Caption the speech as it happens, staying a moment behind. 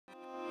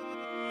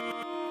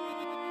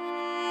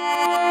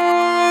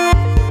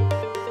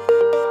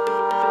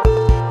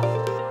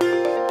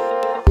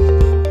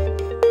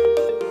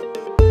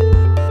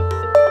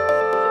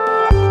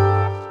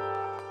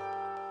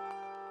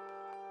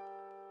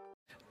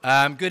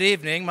Good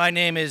evening. My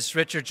name is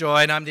Richard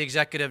Joy, and I'm the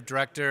Executive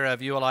Director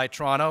of ULI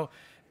Toronto,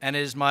 and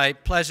it is my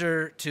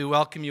pleasure to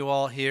welcome you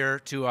all here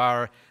to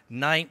our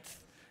 9th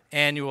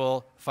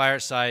Annual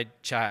Fireside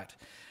Chat.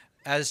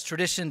 As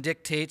tradition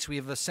dictates, we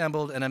have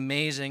assembled an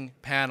amazing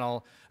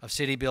panel of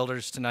city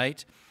builders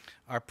tonight.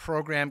 Our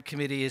program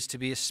committee is to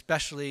be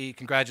especially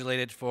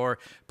congratulated for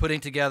putting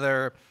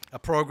together a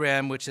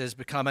program which has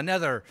become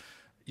another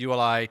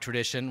ULI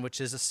tradition, which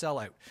is a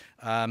sellout.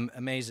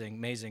 Amazing,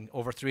 amazing.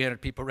 Over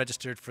 300 people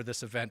registered for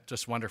this event,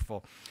 just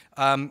wonderful.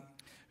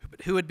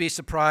 Who would be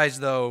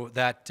surprised, though,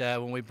 that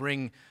when we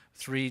bring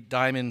 3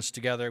 diamonds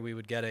together, we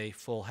would get a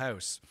full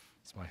house?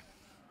 It's my...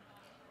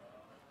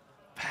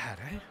 Bad,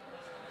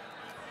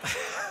 eh?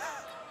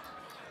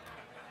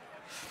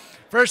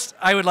 First,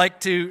 I would like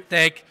to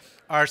thank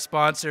our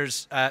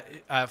sponsors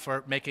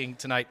for making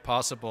tonight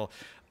possible.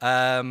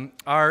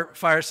 Our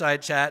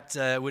fireside chat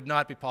would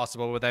not be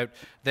possible without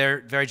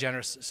their very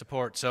generous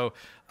support. So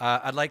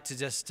I'd like to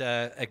just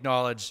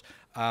acknowledge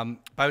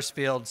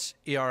Bousfield's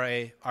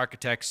ERA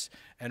Architects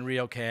and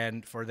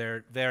RioCan for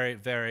their very,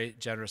 very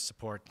generous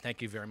support.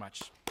 Thank you very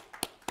much.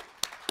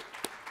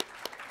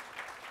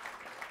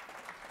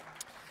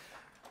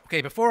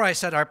 Okay, before I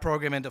set our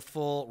program into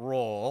full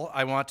roll,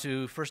 I want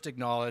to first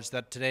acknowledge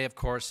that today, of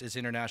course, is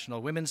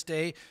International Women's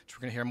Day, which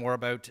we're going to hear more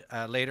about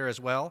later as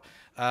well.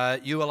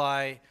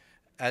 ULI,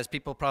 as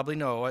people probably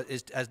know,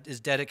 is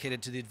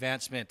dedicated to the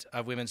advancement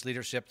of women's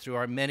leadership through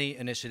our many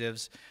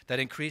initiatives that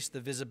increase the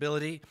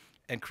visibility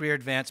and career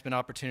advancement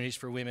opportunities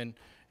for women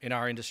in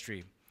our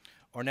industry.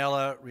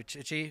 Ornella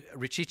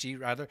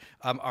Riccici,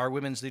 our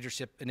Women's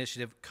Leadership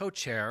Initiative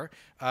co-chair,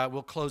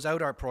 will close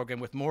out our program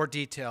with more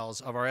details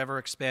of our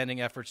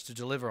ever-expanding efforts to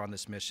deliver on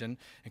this mission,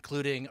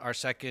 including our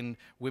 2nd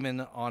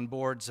Women on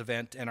Boards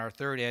event and our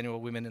 3rd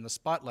annual Women in the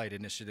Spotlight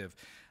initiative.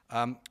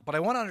 But I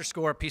want to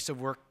underscore a piece of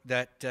work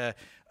that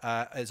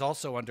is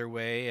also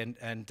underway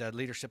and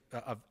leadership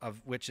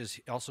of which is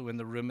also in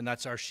the room, and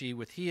that's our She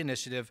with He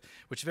initiative,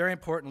 which very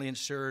importantly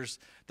ensures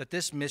that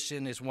this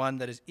mission is one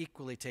that is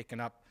equally taken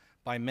up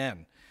by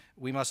men.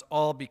 We must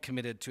all be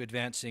committed to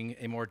advancing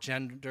a more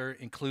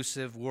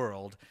gender-inclusive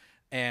world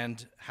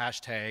and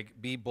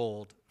 #be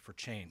bold for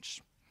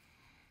change.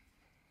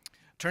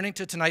 Turning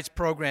to tonight's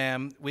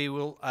program, we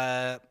will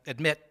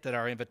admit that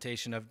our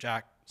invitation of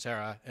Jack,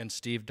 Sara, and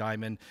Steve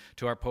Diamond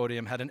to our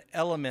podium had an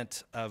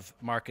element of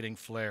marketing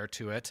flair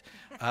to it.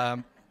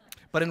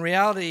 But in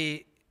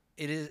reality,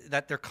 it is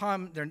that their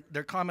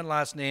common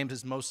last names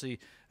is mostly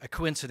a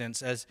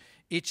coincidence, as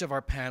each of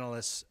our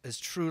panelists is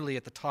truly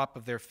at the top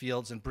of their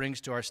fields and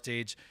brings to our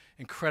stage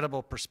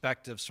incredible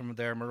perspectives from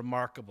their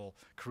remarkable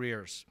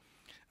careers.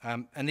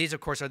 And these, of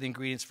course, are the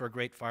ingredients for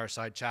great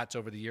fireside chats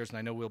over the years, and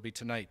I know will be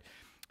tonight.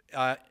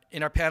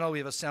 In our panel, we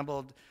have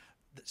assembled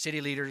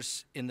city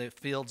leaders in the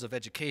fields of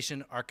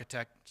education,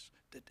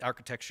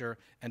 architecture,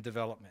 and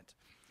development.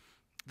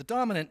 The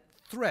dominant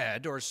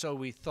thread, or so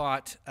we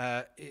thought,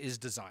 is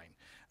design.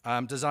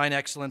 Design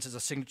excellence is a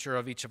signature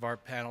of each of our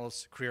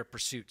panel's career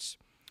pursuits.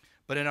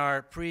 But in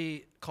our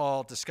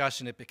pre-call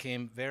discussion, it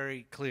became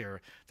very clear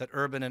that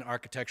urban and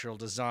architectural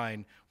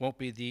design won't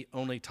be the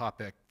only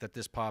topic that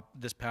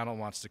this panel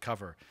wants to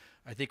cover.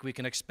 I think we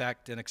can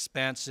expect an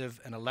expansive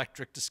and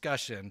electric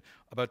discussion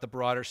about the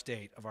broader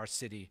state of our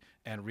city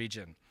and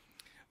region.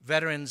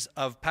 Veterans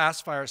of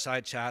past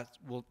fireside chats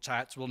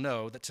will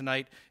know that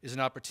tonight is an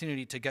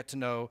opportunity to get to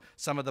know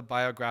some of the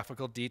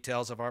biographical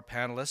details of our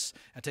panelists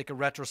and take a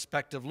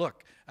retrospective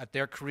look at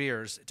their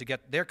careers to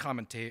get their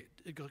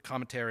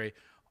commentary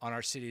on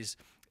our city's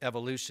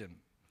evolution.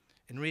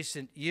 In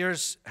recent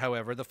years,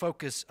 however, the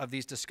focus of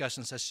these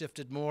discussions has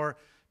shifted more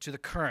to the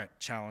current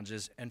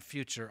challenges and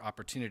future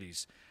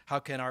opportunities. How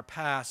can our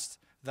past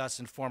thus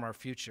inform our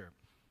future?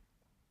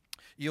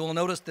 You will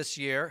notice this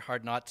year,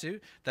 hard not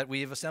to, that we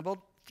have assembled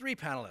 3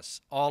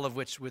 panelists, all of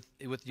which with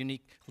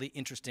uniquely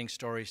interesting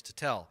stories to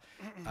tell.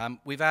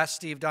 We've asked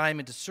Steve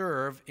Diamond to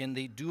serve in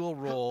the dual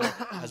role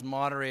as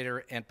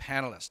moderator and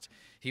panelist.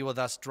 He will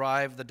thus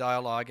drive the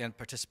dialogue and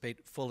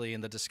participate fully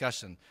in the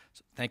discussion.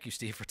 So thank you,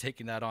 Steve, for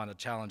taking that on, a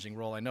challenging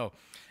role, I know.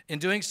 In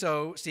doing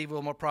so, Steve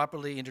will more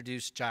properly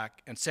introduce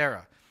Jack and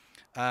Sara.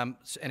 And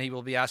he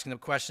will be asking them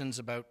questions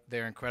about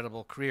their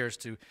incredible careers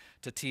to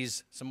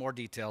tease some more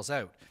details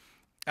out.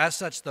 As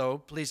such, though,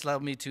 please allow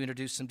me to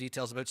introduce some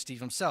details about Steve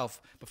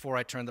himself before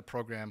I turn the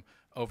program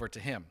over to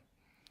him.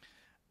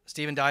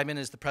 Stephen Diamond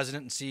is the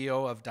president and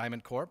CEO of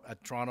Diamond Corp, a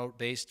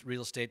Toronto-based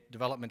real estate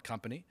development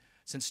company.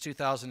 Since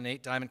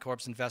 2008, Diamond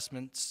Corp's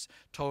investments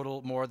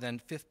total more than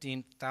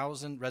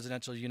 15,000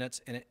 residential units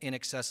and in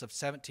excess of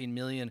 17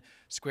 million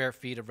square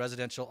feet of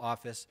residential,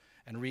 office,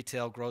 and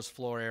retail gross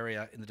floor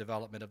area in the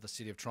development of the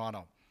City of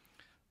Toronto.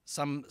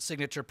 Some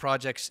signature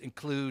projects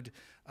include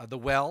The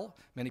Well,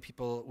 many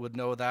people would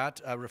know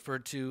that,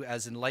 referred to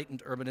as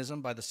enlightened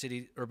urbanism by the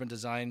City Urban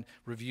Design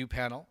Review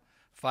Panel,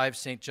 5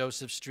 St.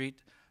 Joseph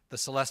Street, the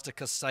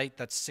Celestica site,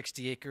 that's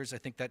 60 acres. I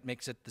think that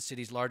makes it the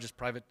city's largest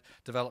private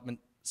development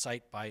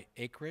site by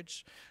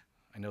acreage.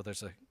 I know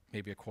there's a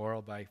maybe a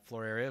quarrel by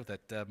floor area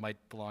that might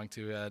belong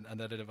to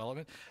another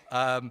development.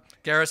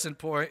 Garrison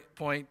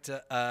Point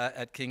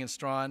at King and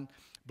Strawn,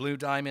 Blue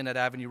Diamond at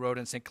Avenue Road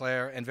in St.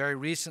 Clair, and very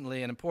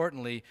recently and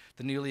importantly,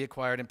 the newly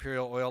acquired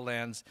Imperial Oil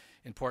Lands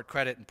in Port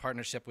Credit in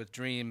partnership with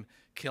Dream,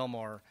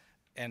 Kilmore,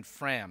 and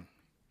Fram.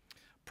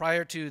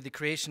 Prior to the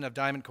creation of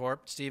Diamond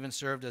Corp, Stephen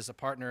served as a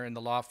partner in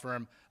the law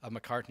firm of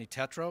McCartney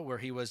Tetro, where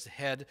he was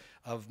head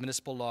of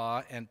municipal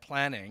law and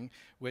planning,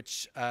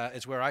 which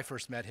is where I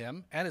first met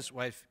him, and his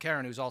wife,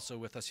 Karen, who's also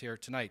with us here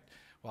tonight.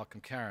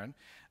 Welcome, Karen.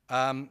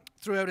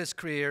 Throughout his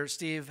career,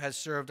 Steve has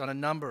served on a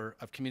number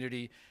of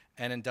community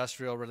and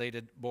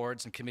industrial-related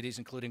boards and committees,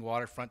 including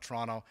Waterfront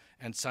Toronto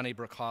and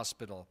Sunnybrook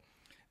Hospital.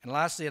 And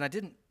lastly, and I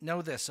didn't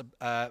know this,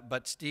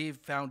 but Steve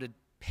founded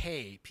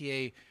PAYE,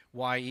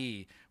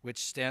 P-A-Y-E, which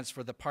stands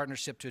for the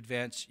Partnership to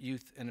Advance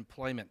Youth and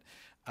Employment.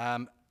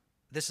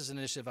 This is an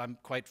initiative I'm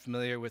quite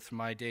familiar with from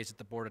my days at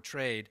the Board of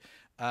Trade,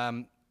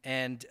 and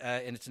it's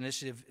an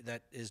initiative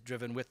that is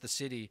driven with the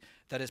city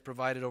that has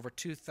provided over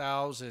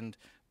 2,000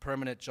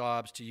 permanent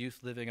jobs to youth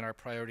living in our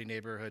priority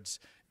neighborhoods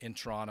in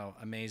Toronto.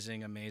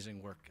 Amazing,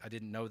 amazing work. I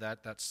didn't know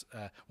that. That's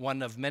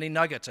one of many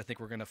nuggets I think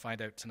we're going to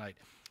find out tonight.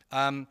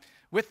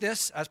 With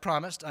this, as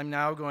promised, I'm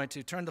now going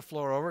to turn the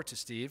floor over to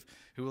Steve,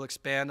 who will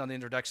expand on the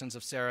introductions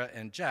of Sara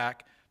and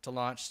Jack to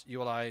launch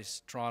ULI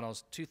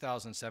Toronto's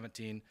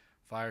 2017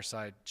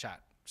 Fireside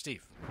Chat.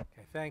 Steve.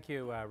 Okay, thank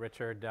you,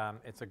 Richard.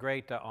 It's a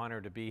great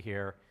honor to be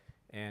here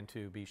and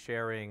to be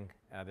sharing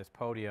this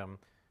podium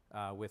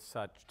with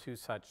two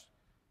such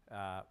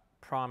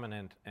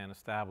prominent and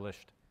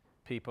established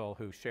people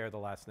who share the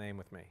last name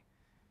with me.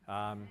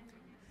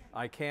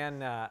 I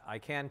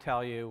can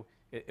tell you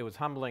it was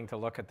humbling to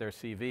look at their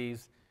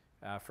CVs.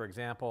 For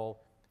example,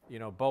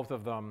 both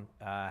of them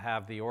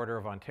have the Order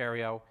of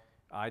Ontario.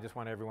 I just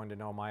want everyone to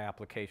know my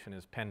application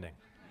is pending.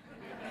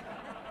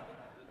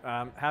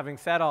 Having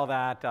said all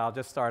that, I'll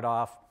just start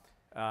off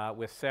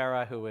with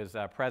Sara, who is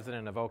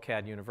president of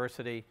OCAD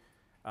University,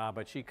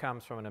 but she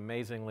comes from an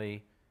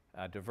amazingly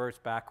diverse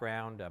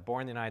background,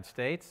 born in the United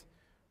States,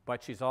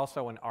 but she's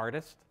also an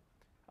artist.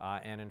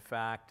 And in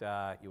fact,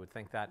 you would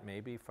think that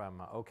maybe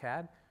from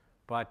OCAD,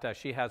 but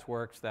she has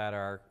works that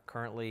are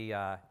currently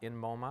in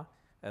MoMA,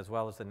 as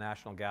well as the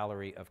National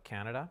Gallery of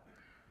Canada.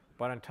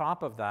 But on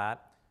top of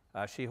that,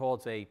 she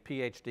holds a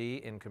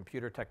PhD in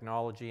computer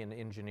technology and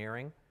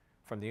engineering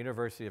from the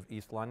University of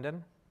East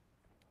London,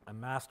 a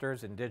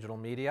master's in digital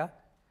media,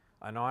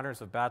 an honors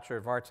of Bachelor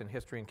of Arts in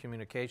History and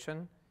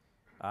Communication.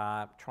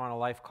 Toronto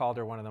Life called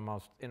her one of the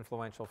most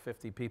influential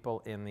 50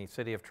 people in the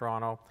city of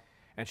Toronto.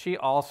 And she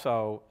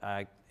also,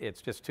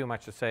 it's just too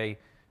much to say,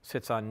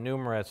 sits on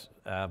numerous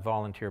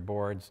volunteer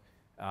boards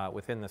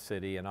within the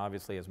city and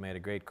obviously has made a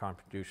great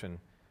contribution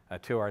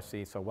to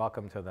RC. So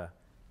welcome to the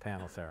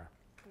panel, Sara.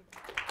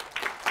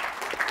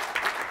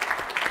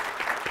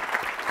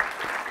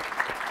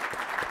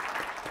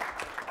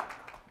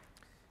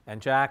 And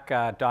Jack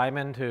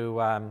Diamond, who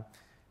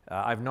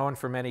I've known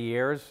for many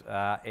years,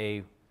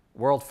 a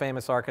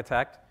world-famous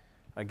architect.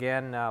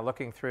 Again,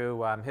 looking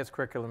through his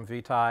curriculum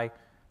vitae,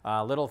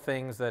 little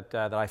things that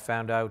I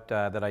found out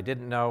that I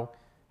didn't know,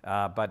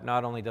 but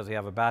not only does he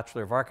have a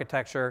Bachelor of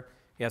Architecture,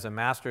 he has a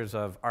Master's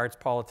of Arts,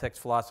 Politics,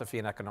 Philosophy,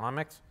 and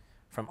Economics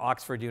from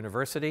Oxford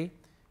University,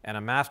 and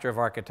a Master of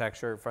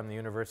Architecture from the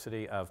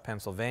University of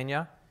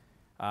Pennsylvania.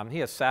 He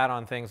has sat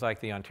on things like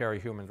the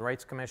Ontario Human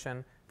Rights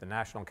Commission, the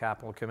National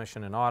Capital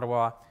Commission in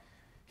Ottawa.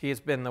 He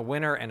has been the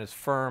winner, and his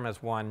firm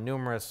has won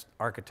numerous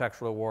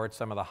architectural awards,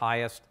 some of the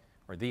highest,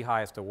 or the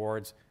highest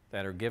awards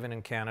that are given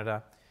in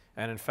Canada.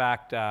 And in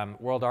fact,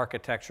 World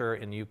Architecture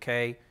in the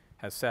UK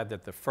has said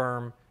that the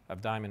firm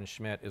of Diamond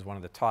Schmitt is one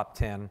of the top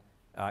 10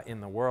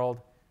 in the world.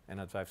 And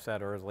as I've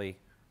said earlier,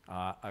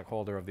 a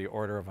holder of the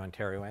Order of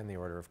Ontario and the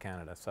Order of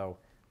Canada. So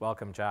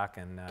welcome, Jack.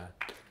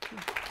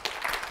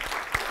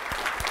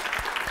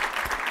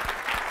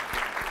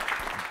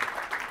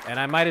 And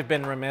I might have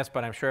been remiss,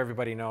 but I'm sure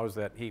everybody knows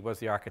that he was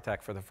the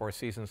architect for the Four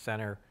Seasons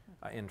Center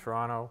in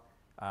Toronto,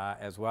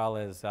 as well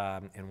as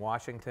in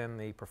Washington,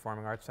 the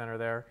Performing Arts Center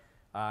there,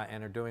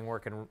 and are doing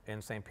work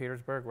in St.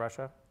 Petersburg,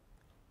 Russia.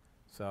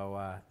 So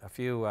a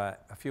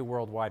few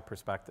worldwide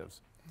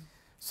perspectives.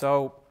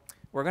 So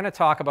we're going to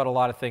talk about a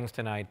lot of things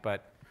tonight,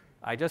 but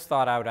I just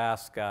thought I would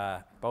ask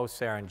both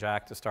Sara and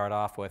Jack to start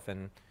off with.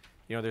 And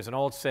there's an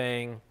old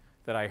saying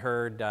that I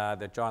heard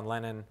that John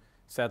Lennon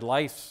said,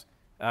 life's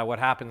what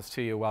happens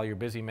to you while you're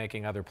busy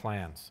making other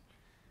plans.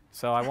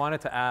 So I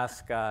wanted to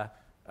ask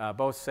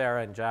both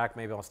Sara and Jack,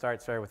 maybe I'll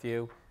start, Sara, with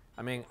you.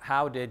 I mean,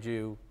 how did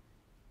you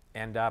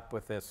end up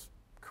with this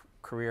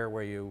career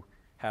where you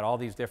had all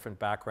these different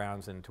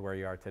backgrounds into where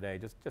you are today?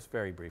 Just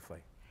very briefly.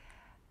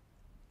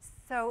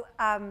 So,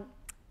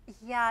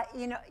 yeah,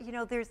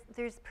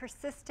 there's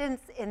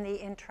persistence in the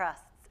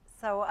interests.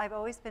 So I've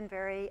always been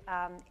very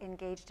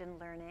engaged in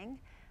learning.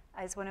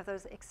 I was one of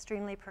those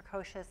extremely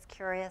precocious,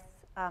 curious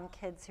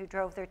kids who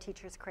drove their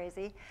teachers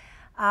crazy.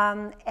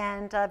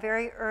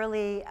 Very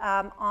early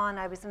on,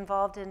 I was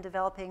involved in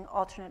developing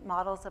alternate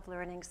models of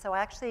learning. So I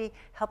actually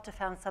helped to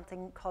found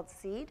something called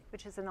SEED,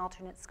 which is an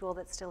alternate school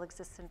that still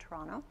exists in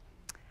Toronto.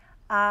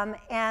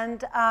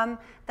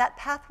 That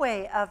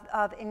pathway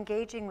of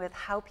engaging with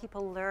how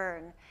people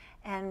learn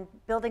and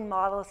building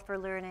models for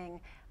learning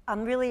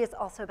really is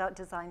also about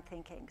design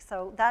thinking.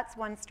 So that's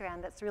one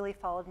strand that's really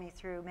followed me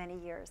through many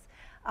years.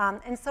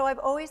 And so I've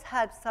always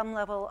had some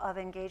level of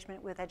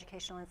engagement with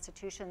educational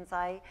institutions.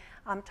 I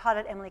taught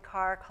at Emily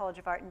Carr College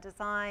of Art and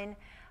Design.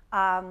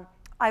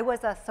 I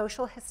was a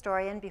social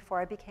historian before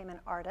I became an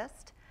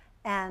artist.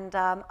 And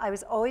I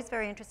was always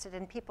very interested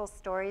in people's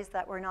stories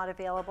that were not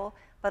available,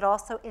 but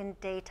also in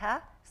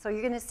data. So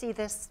you're going to see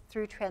this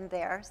through trend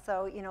there.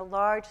 So, you know,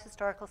 large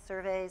historical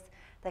surveys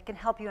that can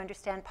help you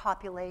understand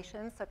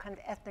populations, so kind of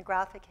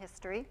ethnographic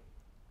history.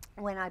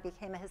 When I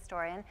became a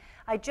historian,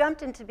 I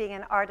jumped into being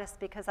an artist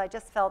because I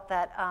just felt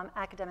that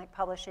academic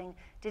publishing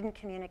didn't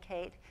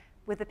communicate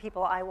with the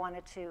people I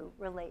wanted to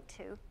relate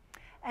to.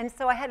 And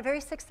so I had a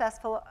very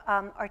successful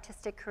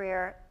artistic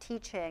career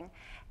teaching.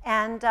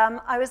 And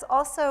I was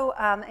also,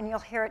 and you'll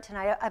hear it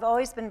tonight, I've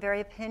always been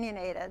very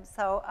opinionated.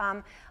 So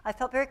I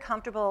felt very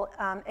comfortable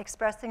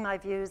expressing my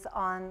views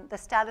on the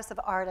status of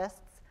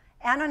artists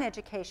and on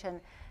education.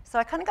 So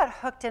I kind of got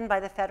hooked in by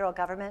the federal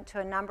government to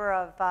a number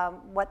of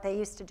what they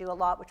used to do a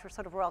lot, which were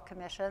sort of royal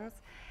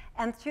commissions.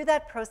 And through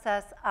that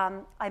process,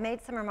 I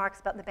made some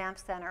remarks about the Banff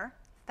Centre,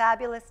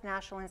 fabulous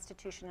national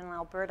institution in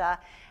Alberta.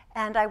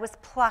 And I was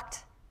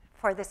plucked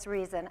for this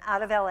reason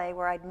out of LA,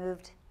 where I'd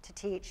moved to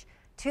teach,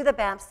 to the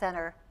Banff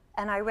Centre.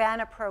 And I ran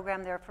a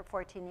program there for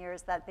 14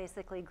 years that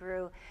basically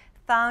grew,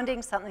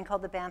 founding something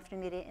called the Banff New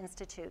Media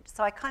Institute.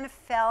 So I kind of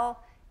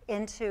fell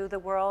into the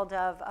world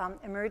of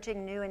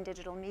emerging new and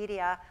digital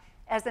media.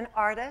 As an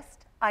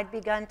artist, I'd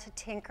begun to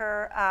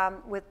tinker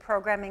with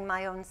programming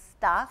my own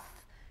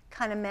stuff,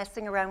 kind of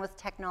messing around with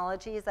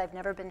technologies. I've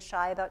never been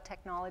shy about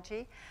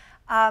technology.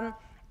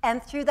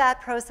 And through that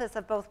process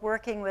of both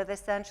working with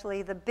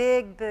essentially the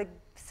big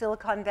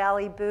Silicon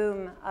Valley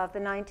boom of the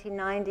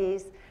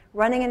 1990s,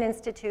 running an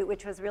institute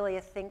which was really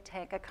a think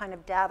tank, a kind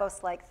of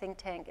Davos-like think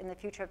tank in the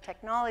future of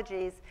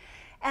technologies,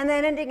 and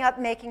then ending up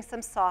making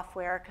some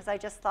software because I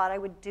just thought I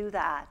would do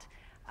that.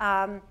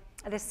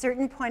 At a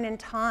certain point in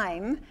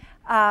time,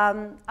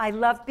 I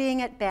loved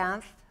being at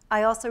Banff.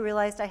 I also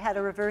realized I had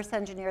to reverse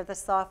engineer the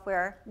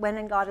software, went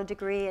and got a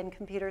degree in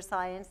computer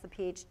science, the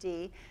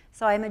PhD.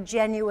 So I'm a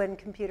genuine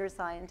computer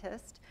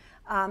scientist.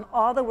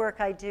 All the work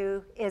I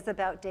do is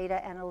about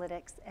data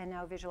analytics and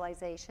now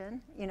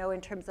visualization, you know,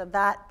 in terms of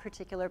that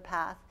particular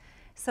path.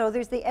 So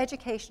there's the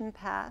education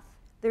path,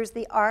 there's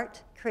the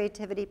art,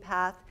 creativity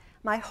path.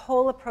 My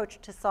whole approach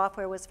to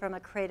software was from a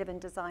creative and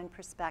design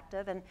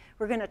perspective, and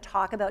we're going to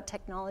talk about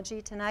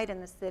technology tonight in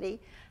the city,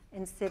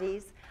 in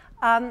cities.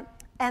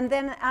 And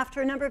then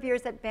after a number of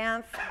years at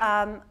Banff,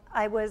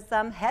 I was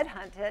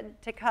headhunted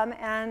to come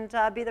and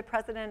be the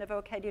president of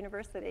OCAD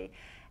University.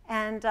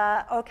 And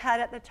OCAD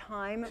at the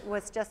time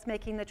was just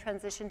making the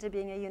transition to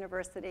being a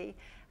university.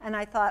 And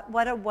I thought,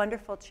 what a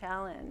wonderful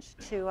challenge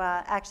to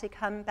actually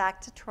come back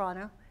to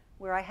Toronto,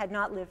 where I had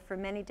not lived for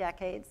many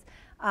decades,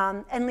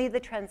 and lead the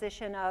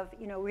transition of,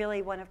 you know,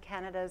 really one of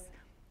Canada's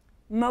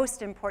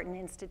most important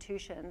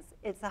institutions.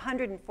 It's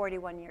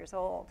 141 years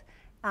old.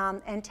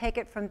 And take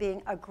it from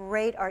being a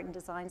great art and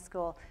design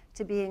school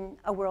to being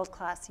a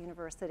world-class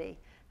university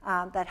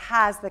that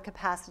has the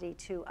capacity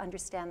to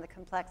understand the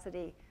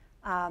complexity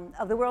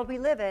of the world we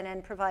live in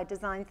and provide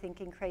design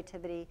thinking,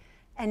 creativity,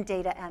 and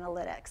data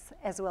analytics,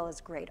 as well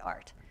as great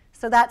art.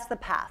 So that's the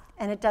path,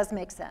 and it does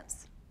make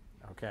sense.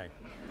 Okay.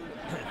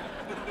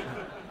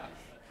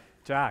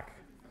 Jack.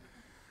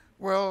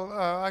 Well,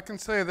 I can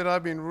say that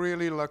I've been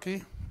really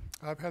lucky.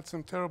 I've had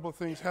some terrible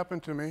things happen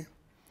to me.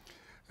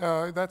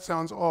 That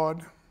sounds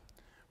odd,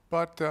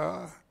 but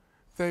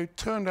they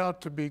turned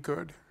out to be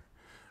good.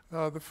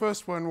 The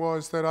first one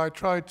was that I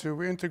tried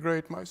to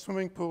integrate my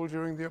swimming pool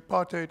during the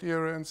apartheid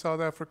era in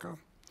South Africa,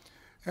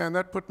 and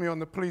that put me on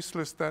the police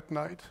list that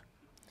night.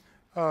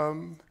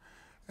 And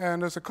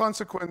as a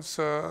consequence,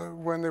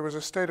 when there was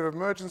a state of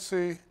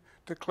emergency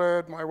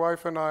declared, my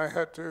wife and I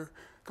had to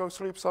go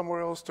sleep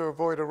somewhere else to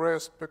avoid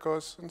arrest,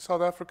 because in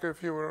South Africa,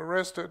 if you were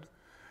arrested,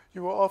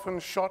 you were often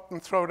shot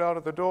and thrown out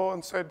of the door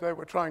and said they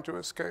were trying to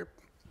escape.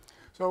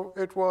 So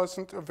it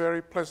wasn't a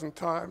very pleasant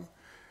time.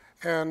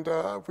 And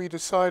we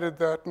decided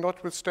that,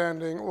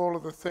 notwithstanding all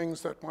of the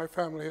things that my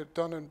family had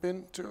done and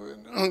been to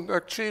and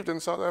achieved in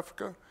South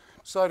Africa,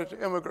 decided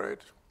to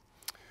immigrate.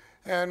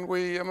 And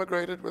we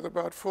immigrated with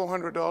about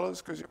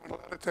 $400 because you weren't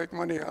allowed to take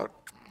money out.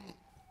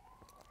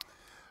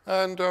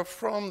 And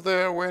from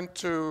there went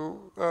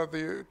to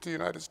the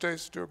United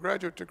States to do a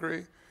graduate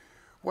degree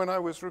when I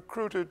was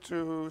recruited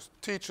to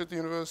teach at the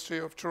University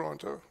of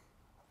Toronto.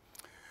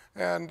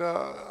 And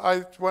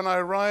when I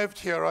arrived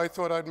here, I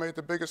thought I'd made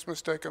the biggest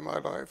mistake of my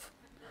life.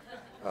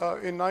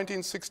 In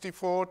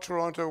 1964,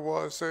 Toronto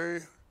was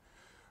a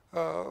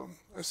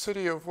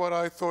city of what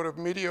I thought of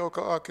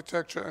mediocre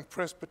architecture and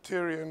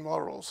Presbyterian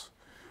morals.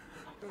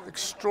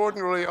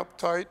 Extraordinarily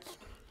uptight.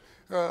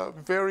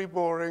 very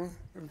boring,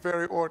 and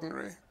very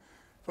ordinary.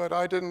 But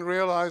I didn't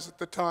realize at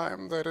the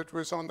time that it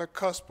was on the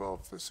cusp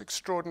of this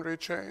extraordinary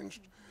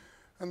change.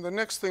 And the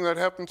next thing that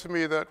happened to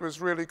me that was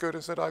really good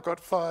is that I got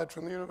fired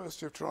from the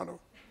University of Toronto.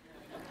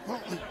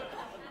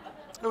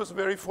 I was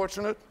very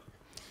fortunate.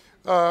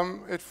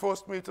 It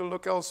forced me to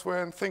look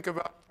elsewhere and think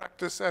about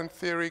practice and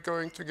theory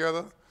going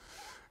together.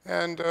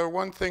 And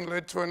one thing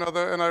led to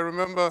another. And I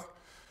remember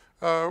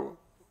there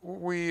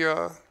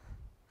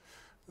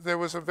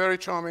was a very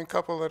charming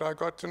couple that I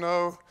got to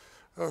know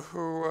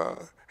who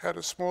had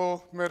a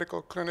small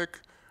medical clinic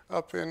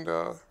up in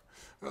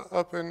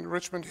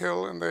Richmond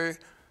Hill. And they,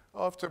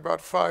 after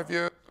about 5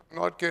 years of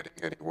not getting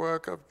any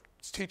work, of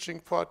teaching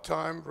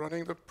part-time,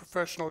 running the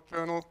professional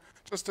journal,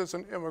 just as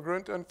an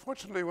immigrant. And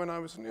fortunately, when I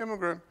was an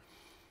immigrant,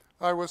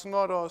 I was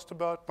not asked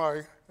about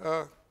my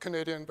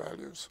Canadian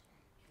values.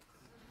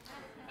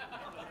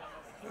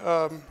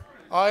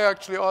 I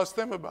actually asked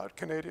them about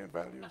Canadian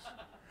values.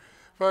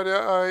 But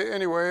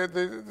anyway,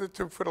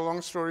 to put a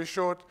long story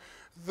short,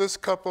 this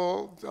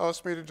couple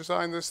asked me to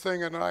design this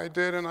thing, and I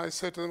did, and I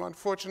said to them,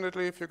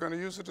 unfortunately, if you're going to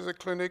use it as a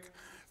clinic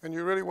and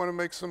you really want to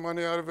make some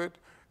money out of it,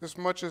 as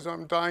much as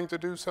I'm dying to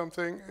do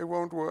something, it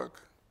won't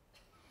work.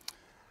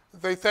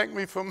 They thanked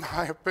me for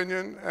my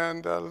opinion,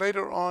 and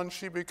later on,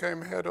 she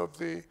became head of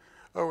the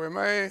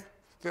OMA,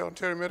 the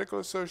Ontario Medical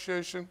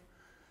Association,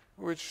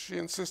 which she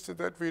insisted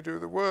that we do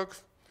the work.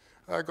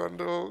 I got a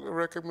little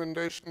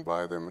recommendation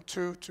by them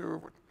too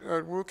to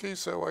Wookie,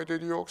 so I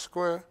did York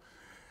Square.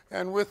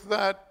 And with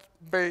that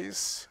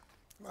base,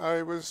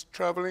 I was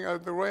traveling.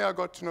 The way I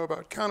got to know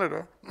about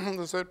Canada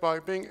was that by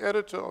being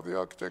editor of the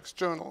Architects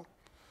Journal,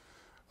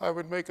 I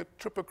would make a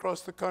trip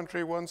across the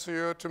country once a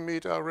year to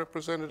meet our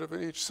representative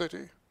in each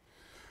city.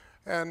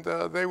 And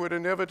they would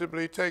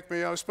inevitably take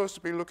me. I was supposed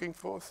to be looking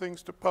for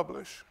things to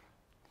publish.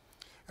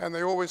 And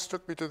they always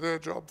took me to their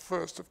job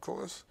first, of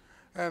course.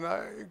 And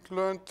I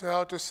learned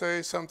how to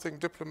say something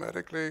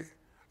diplomatically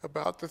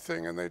about the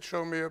thing. And they'd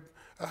show me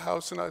a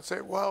house, and I'd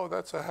say, wow,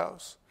 that's a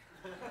house.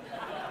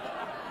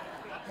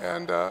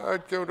 And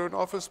I'd go to an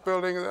office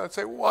building, and I'd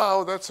say,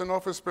 wow, that's an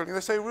office building.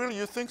 They say, really,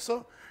 you think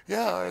so?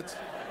 Yeah. It's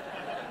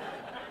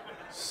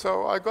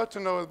So I got to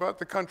know about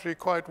the country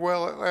quite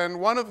well. And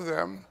one of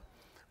them,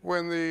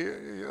 when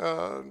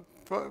the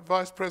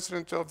vice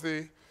president of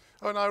the,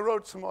 and I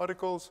wrote some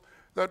articles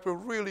that were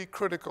really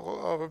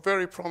critical of a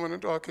very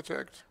prominent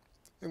architect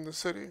in the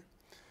city.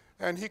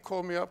 And he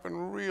called me up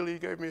and really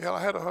gave me hell.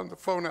 I had to hold the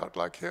phone out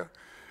like here.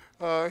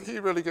 He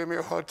really gave me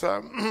a hard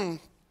time.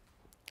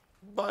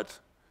 But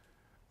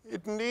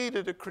it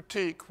needed a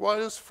critique. Why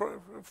is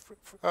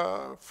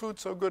food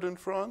so good in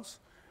France?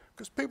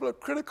 Because people are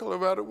critical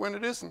about it when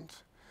it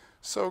isn't.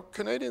 So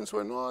Canadians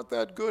were not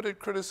that good at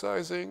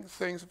criticizing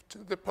things.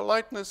 The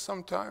politeness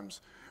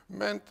sometimes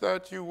meant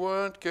that you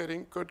weren't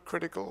getting good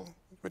critical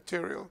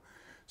material.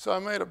 So I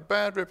made a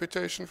bad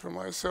reputation for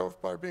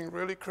myself by being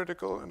really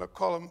critical in a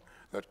column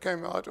that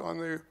came out on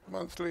the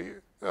monthly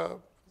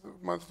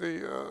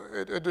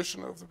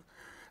edition of the,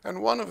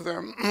 and one of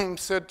them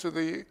said to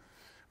the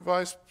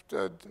vice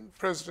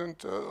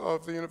president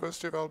of the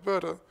University of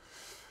Alberta,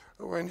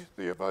 when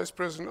the vice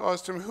president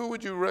asked him, who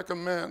would you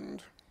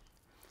recommend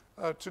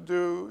to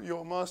do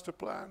your master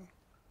plan?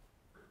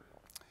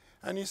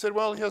 And he said,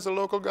 well, here's a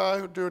local guy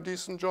who'd do a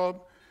decent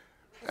job.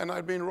 And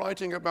I'd been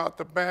writing about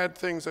the bad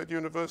things that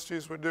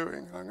universities were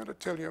doing. And I'm going to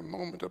tell you a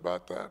moment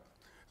about that.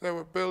 They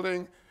were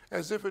building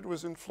as if it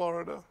was in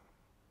Florida.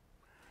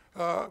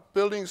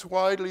 Buildings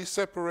widely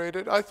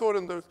separated. I thought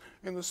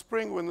in the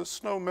spring when the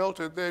snow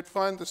melted, they'd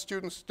find the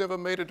students never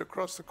made it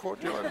across the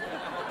courtyard.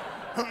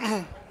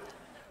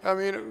 I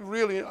mean,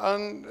 really,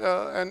 and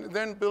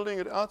then building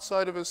it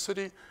outside of a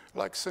city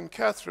like St.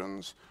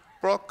 Catharines.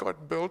 Brock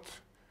got built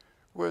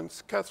when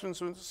St.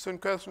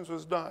 Catharines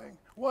was dying.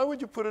 Why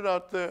would you put it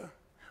out there?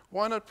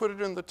 Why not put it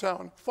in the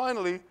town?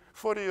 Finally,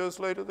 40 years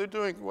later, they're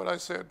doing what I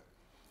said.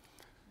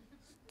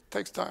 It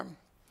takes time.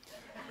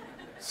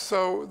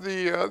 So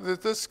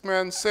this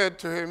man said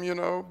to him, you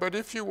know, but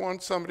if you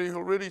want somebody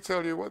who'll really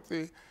tell you what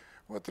the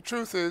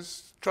truth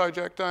is, try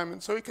Jack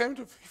Diamond. So he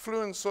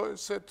flew and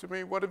said to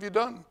me, what have you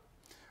done?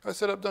 I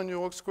said, I've done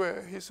York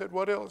Square. He said,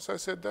 what else? I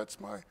said,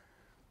 that's my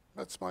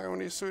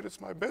only suit.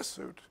 It's my best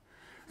suit.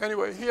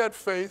 Anyway, he had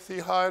faith. He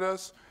hired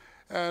us.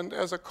 And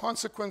as a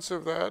consequence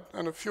of that,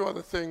 and a few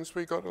other things,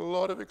 we got a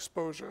lot of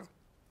exposure.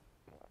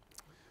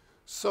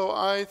 So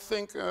I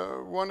think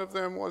one of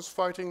them was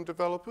fighting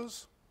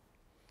developers,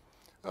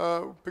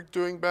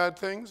 doing bad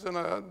things. And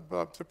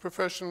the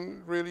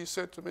profession really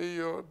said to me,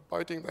 you're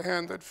biting the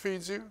hand that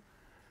feeds you.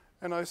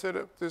 And I said,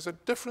 there's a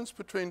difference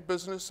between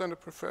business and a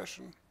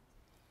profession.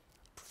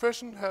 A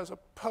profession has a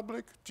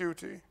public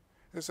duty.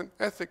 There's an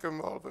ethic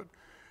involved.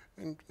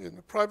 In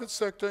the private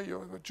sector, you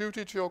have a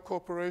duty to your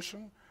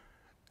corporation.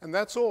 And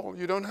that's all.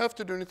 You don't have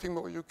to do anything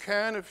more. You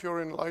can if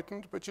you're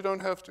enlightened, but you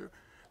don't have to.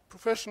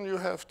 Profession, you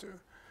have to.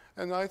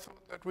 And I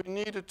thought that we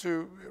needed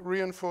to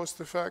reinforce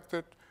the fact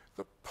that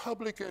the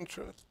public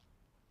interest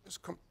is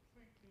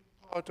completely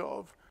part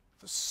of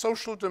the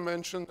social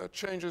dimension that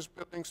changes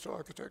buildings to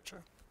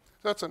architecture.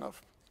 That's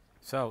enough.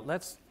 So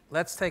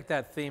let's take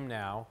that theme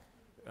now.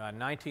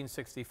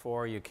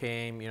 1964, you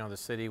came, the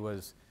city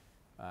was,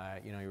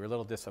 you were a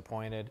little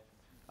disappointed.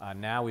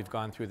 Now we've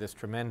gone through this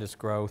tremendous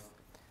growth.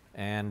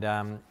 And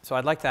so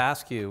I'd like to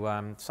ask you,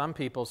 some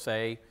people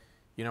say,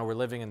 we're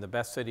living in the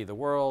best city of the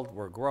world,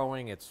 we're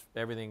growing,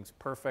 everything's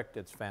perfect,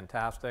 it's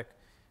fantastic,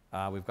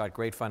 we've got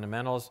great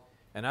fundamentals.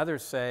 And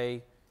others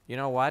say, you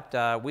know what,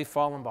 we've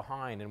fallen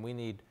behind and we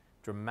need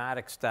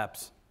dramatic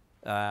steps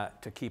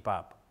to keep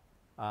up.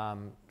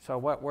 So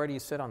where do you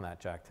sit on that,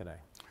 Jack, today?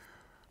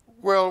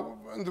 Well,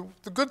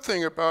 the good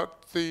thing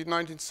about the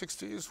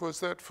 1960s was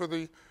that for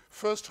the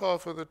first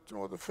half of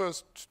the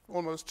first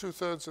almost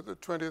 2/3 of the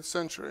 20th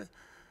century,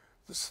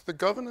 the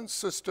governance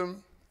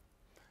system,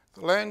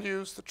 the land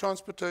use, the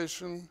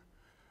transportation,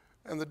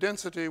 and the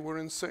density were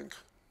in sync.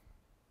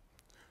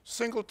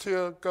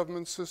 Single-tier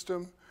government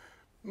system.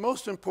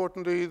 Most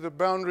importantly, the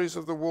boundaries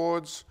of the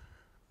wards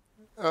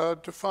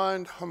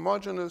defined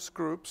homogeneous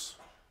groups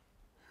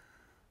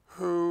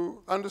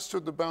who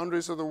understood the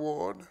boundaries of the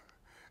ward,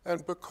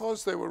 and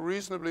because they were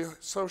reasonably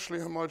socially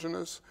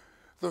homogeneous,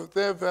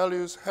 their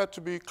values had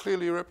to be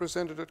clearly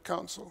represented at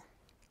council.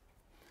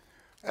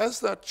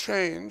 As that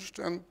changed,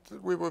 and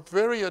we were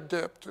very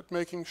adept at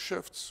making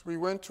shifts, we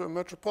went to a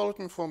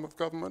metropolitan form of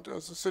government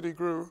as the city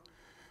grew.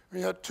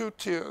 We had 2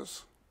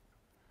 tiers.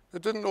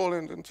 It didn't all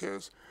end in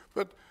tears,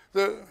 but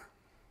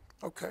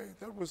okay,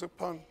 that was a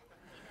pun.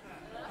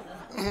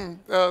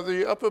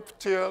 The upper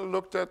tier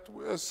looked at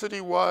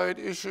city-wide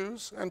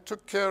issues and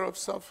took care of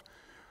stuff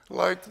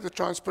like the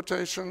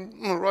transportation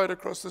right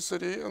across the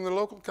city, and the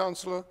local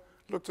councillor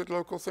looked at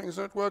local things,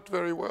 and it worked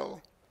very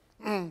well.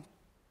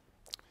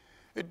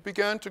 It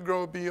began to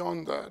grow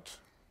beyond that.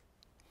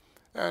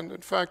 And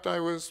in fact,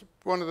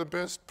 one of the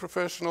best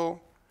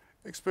professional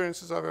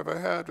experiences I've ever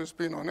had was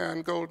being on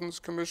Anne Golden's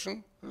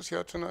commission, who's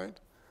here tonight.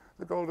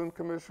 The Golden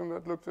Commission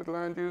that looked at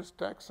land use,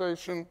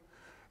 taxation,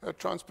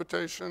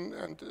 transportation,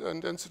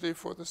 and density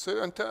for the city,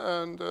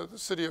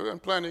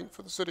 and planning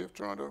for the city of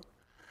Toronto.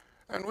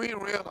 And we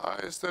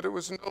realized that it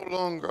was no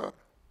longer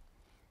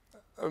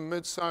a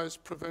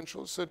mid-sized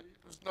provincial city.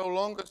 It was no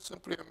longer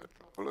simply a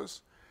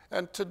metropolis.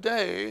 And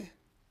today,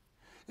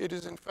 it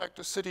is in fact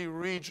a city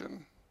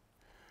region.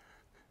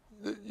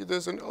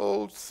 There's an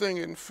old thing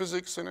in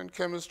physics and in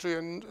chemistry,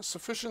 and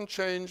sufficient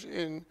change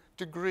in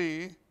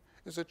degree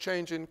is a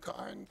change in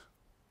kind.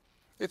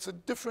 It's a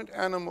different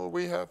animal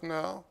we have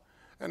now,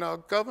 and our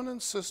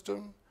governance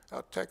system,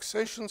 our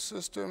taxation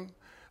system,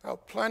 our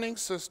planning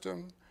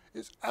system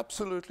is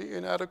absolutely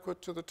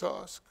inadequate to the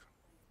task.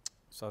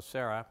 So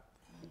Sara,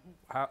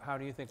 how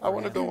do you think I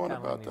want to go on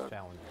about that.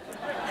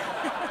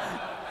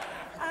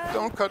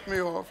 Don't cut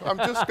me off. I'm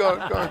just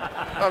going.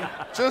 I'm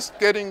just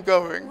getting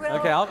going. Well,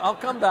 okay, I'll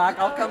come back.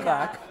 I'll come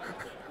back.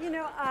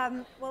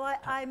 Well,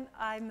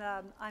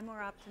 I'm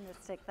more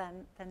optimistic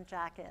than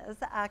Jack is,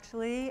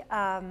 actually.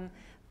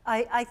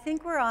 I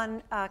think we're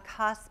on a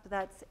cusp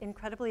that's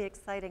incredibly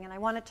exciting, and I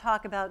want to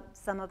talk about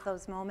some of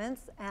those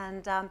moments.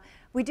 And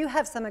we do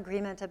have some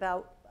agreement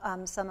about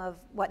some of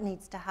what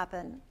needs to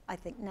happen, I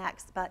think,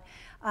 next. But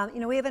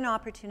we have an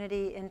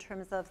opportunity in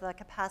terms of the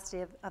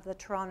capacity of the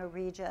Toronto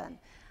region,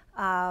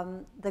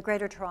 the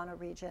Greater Toronto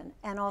region,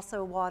 and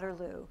also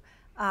Waterloo.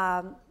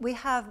 We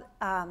have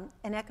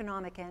an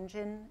economic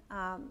engine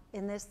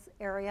in this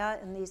area,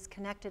 in these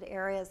connected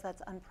areas,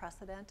 that's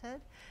unprecedented.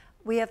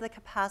 We have the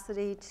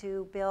capacity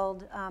to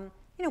build,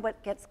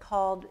 what gets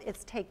called,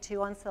 it's take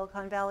 2 on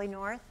Silicon Valley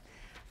North,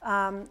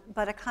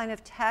 but a kind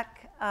of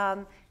tech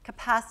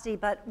capacity,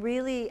 but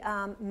really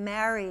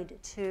married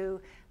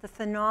to the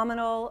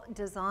phenomenal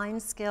design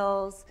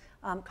skills,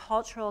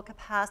 cultural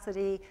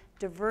capacity,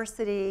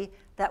 diversity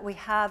that we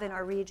have in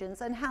our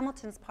regions, and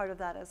Hamilton's part of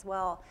that as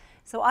well.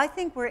 So I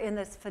think we're in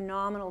this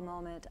phenomenal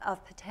moment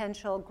of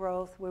potential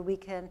growth where we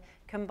can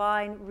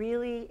combine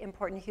really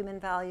important human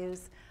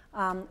values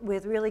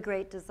with really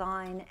great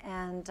design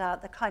and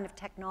the kind of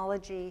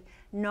technology,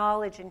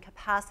 knowledge, and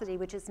capacity,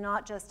 which is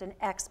not just an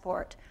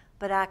export,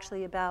 but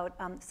actually about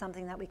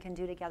something that we can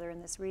do together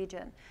in this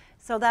region.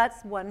 So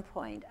that's one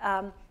point.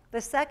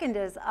 The second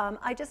is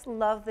I just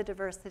love the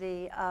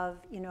diversity of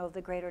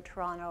the Greater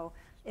Toronto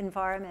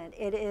environment.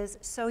 It is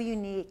so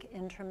unique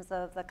in terms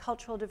of the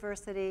cultural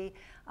diversity,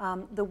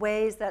 the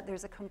ways that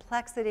there's a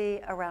complexity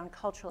around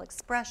cultural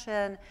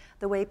expression,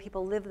 the way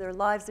people live their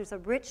lives. There's a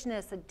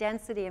richness, a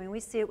density. I mean, we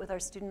see it with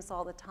our students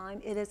all the time.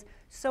 It is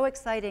so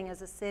exciting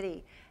as a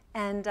city,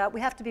 and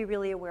we have to be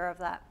really aware of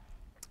that.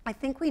 I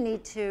think we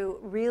need to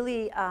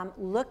really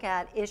look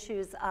at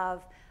issues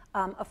of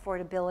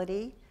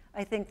affordability.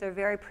 I think they're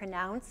very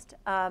pronounced,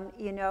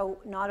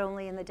 not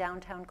only in the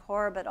downtown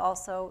core, but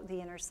also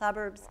the inner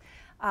suburbs.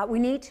 We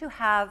need to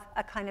have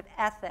a kind of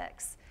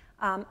ethics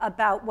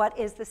about what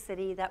is the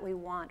city that we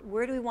want.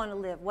 Where do we want to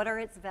live? What are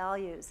its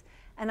values?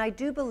 And I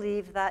do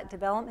believe that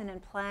development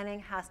and planning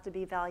has to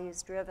be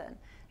values driven.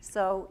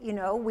 So,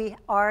 we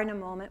are in a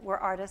moment where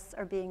artists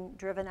are being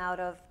driven out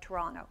of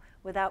Toronto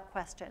without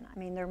question. I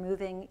mean, they're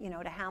moving,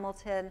 to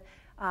Hamilton.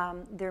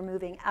 They're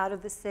moving out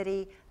of the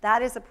city.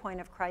 That is a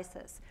point of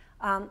crisis.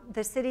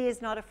 The city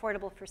is not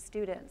affordable for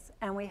students,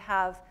 and we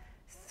have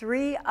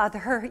 3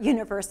 other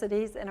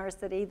universities in our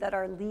city that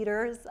are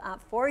leaders,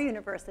 4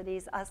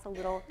 universities, us a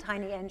little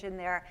tiny engine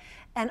there.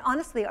 And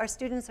honestly, our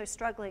students are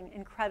struggling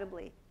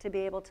incredibly to be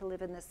able to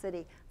live in this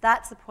city.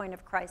 That's the point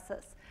of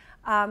crisis.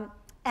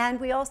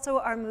 And we also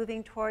are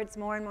moving towards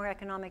more and more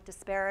economic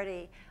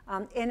disparity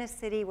in a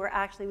city where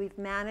actually we've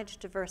managed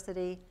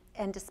diversity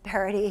and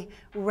disparity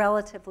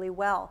relatively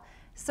well.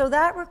 So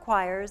that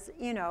requires,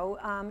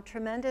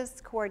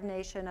 tremendous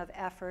coordination of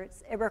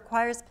efforts. It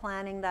requires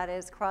planning that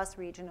is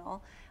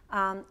cross-regional.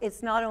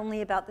 It's not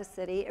only about the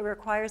city. It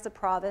requires a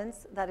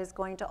province that is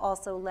going to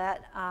also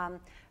let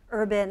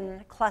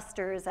urban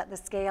clusters at the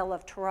scale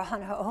of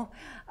Toronto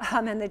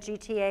and the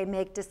GTA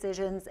make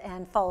decisions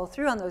and follow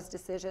through on those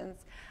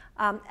decisions.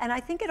 And I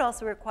think it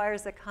also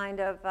requires a kind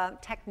of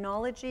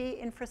technology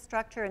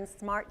infrastructure and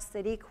smart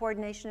city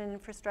coordination and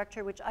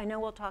infrastructure, which I know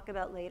we'll talk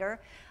about later,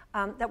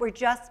 that we're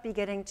just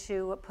beginning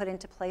to put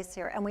into place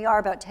here. And we are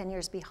about 10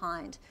 years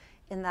behind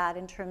in that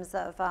in terms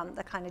of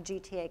the kind of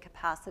GTA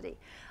capacity.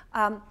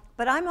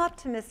 But I'm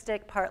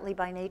optimistic partly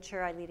by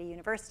nature. I lead a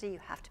university. You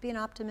have to be an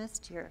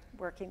optimist. You're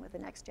working with the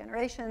next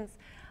generations.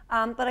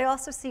 But I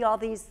also see all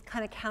these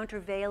kind of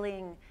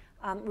countervailing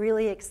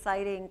really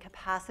exciting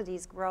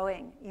capacities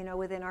growing,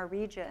 within our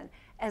region,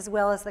 as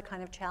well as the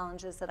kind of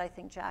challenges that I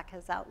think Jack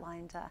has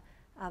outlined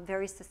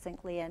very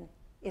succinctly and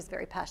is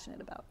very passionate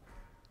about.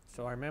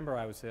 So I remember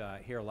I was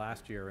here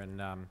last year,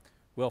 and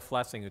Will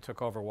Flessing, who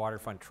took over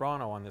Waterfront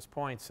Toronto on this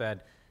point,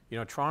 said,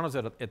 Toronto's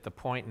at the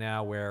point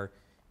now where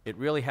it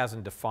really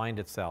hasn't defined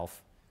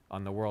itself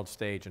on the world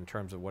stage in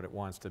terms of what it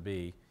wants to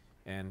be.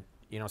 And,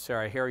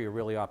 Sara, I hear you're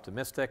really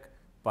optimistic,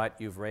 but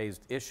you've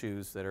raised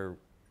issues that are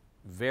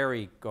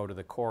go to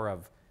the core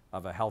of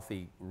a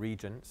healthy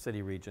region,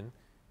 city region,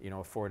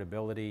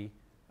 affordability,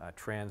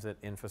 transit,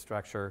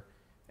 infrastructure.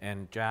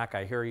 And Jack,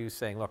 I hear you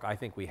saying, look, I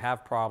think we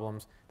have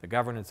problems, the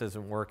governance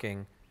isn't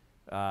working.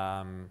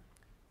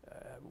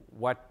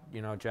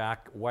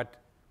 Jack,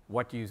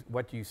 what do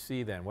you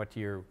see then?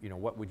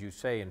 What would you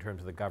say in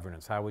terms of the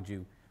governance? How would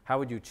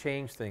you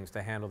change things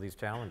to handle these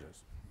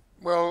challenges?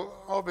 Well,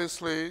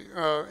 obviously,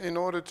 in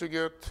order to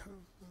get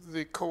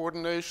the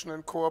coordination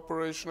and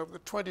cooperation of the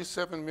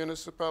 27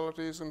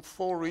 municipalities and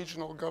 4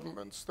 regional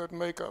governments that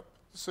make up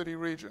the city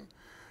region,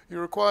 you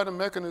require a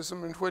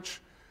mechanism in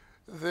which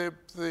the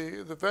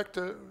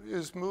vector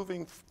is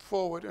moving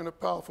forward in a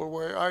powerful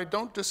way. I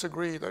don't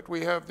disagree that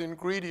we have the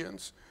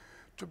ingredients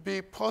to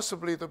be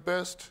possibly the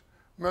best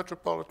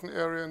metropolitan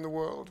area in the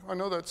world. I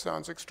know that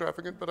sounds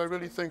extravagant, but I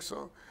really think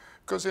so.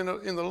 Because in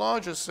the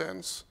larger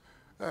sense,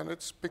 and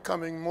it's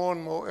becoming more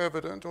and more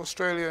evident,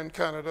 Australia and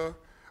Canada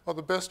are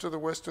the best of the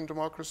Western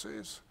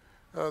democracies.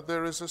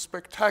 There is a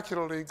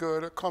spectacularly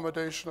good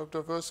accommodation of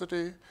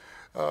diversity.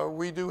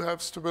 We do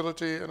have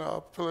stability in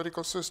our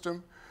political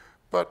system.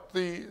 But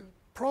the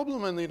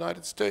problem in the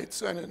United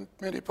States and in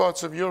many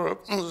parts of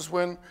Europe is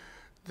when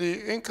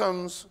the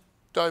incomes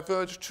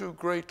diverge too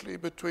greatly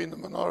between the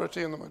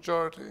minority and the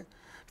majority. In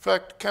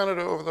fact,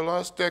 Canada over the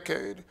last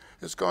decade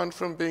has gone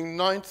from being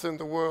 9th in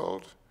the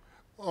world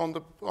on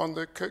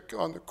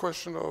the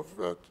question of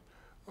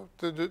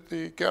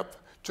the gap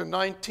to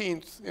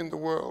 19th in the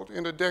world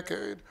in a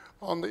decade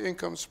on the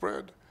income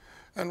spread.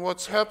 And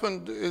what's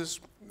happened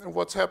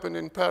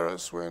in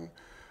Paris when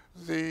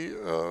the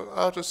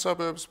outer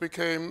suburbs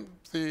became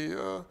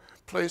the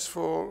place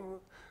for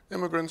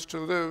immigrants to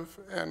live,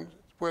 and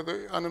where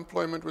the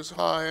unemployment was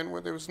high and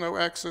where there was no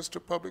access to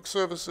public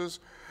services,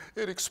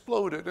 it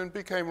exploded and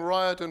became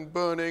riot and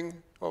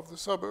burning of the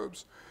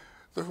suburbs.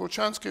 The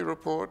Hulchansky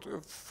report,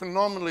 a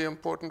phenomenally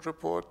important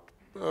report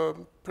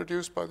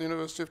produced by the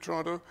University of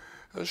Toronto,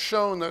 has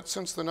shown that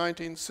since the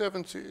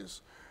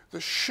 1970s, the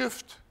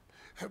shift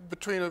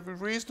between a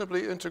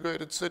reasonably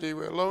integrated city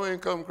where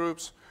low-income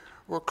groups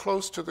were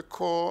close to the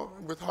core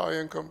with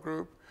high-income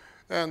group,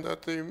 and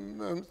that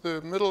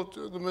the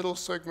middle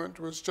segment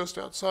was just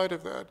outside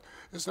of that,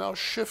 is now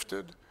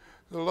shifted.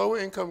 The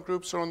low-income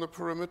groups are on the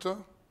perimeter,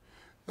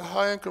 the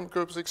high-income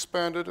groups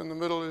expanded, and the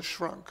middle is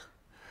shrunk.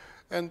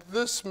 And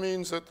this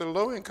means that the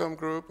low-income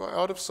group are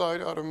out of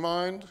sight, out of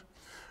mind.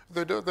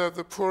 They have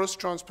the poorest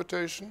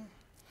transportation.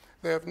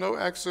 They have no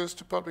access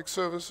to public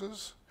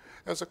services.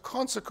 As a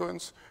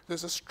consequence,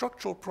 there's a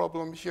structural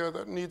problem here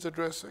that needs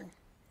addressing.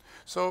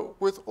 So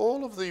with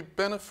all of the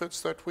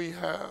benefits that we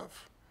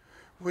have,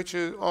 which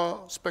are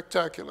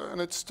spectacular, and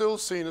it's still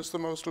seen as the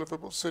most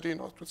livable city,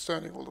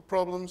 notwithstanding all the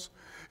problems,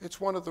 it's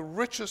one of the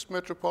richest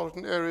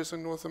metropolitan areas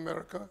in North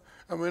America,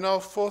 and we're now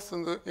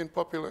 4th in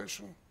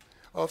population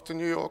after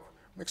New York,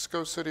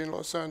 Mexico City, and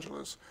Los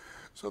Angeles.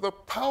 So the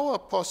power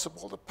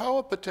possible, the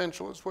power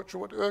potential is what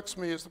irks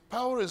me is the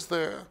power is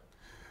there,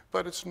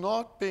 but it's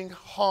not being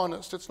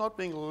harnessed, it's not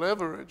being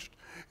leveraged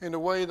in a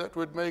way that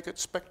would make it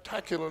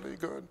spectacularly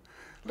good.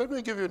 Let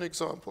me give you an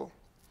example.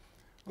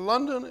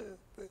 London,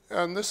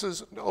 and this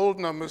is old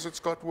numbers, it's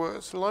got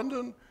worse.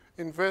 London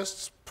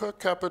invests per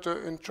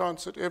capita in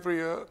transit every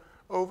year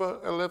over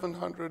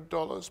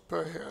 $1,100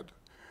 per head.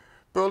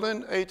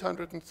 Berlin,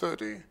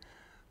 $830.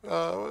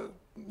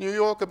 New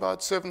York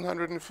about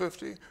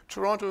 750,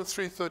 Toronto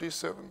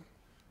 337.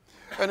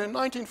 And in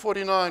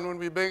 1949, when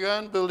we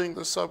began building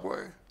the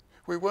subway,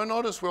 we were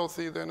not as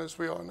wealthy then as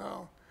we are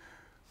now.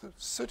 The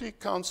city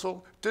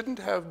council didn't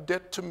have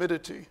debt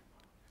timidity.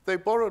 They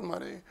borrowed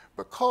money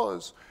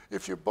because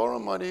if you borrow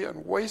money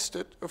and waste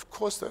it, of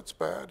course that's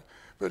bad.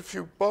 But if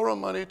you borrow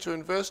money to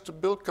invest to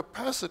build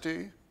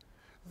capacity,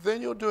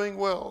 then you're doing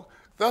well.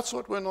 That's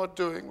what we're not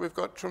doing. We've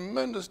got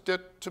tremendous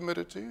debt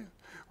timidity.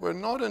 We're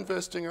not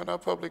investing in our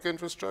public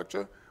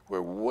infrastructure.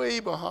 We're way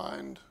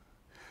behind.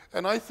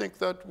 And I think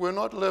that we're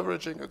not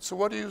leveraging it.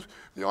 So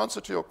the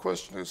answer to your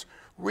question is,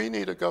 we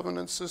need a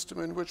governance system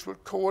in which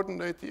would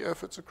coordinate the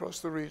efforts across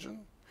the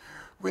region.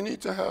 We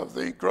need to have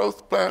the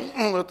growth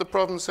plan that the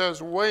province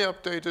has way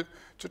updated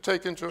to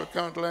take into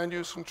account land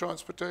use and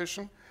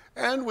transportation.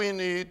 And we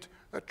need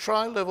a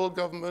tri-level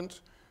government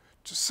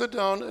to sit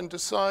down and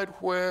decide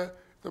where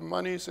the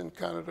monies in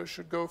Canada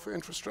should go for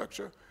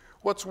infrastructure.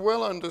 What's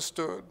well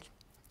understood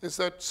is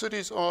that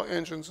cities are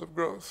engines of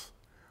growth.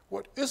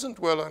 What isn't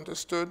well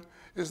understood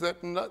is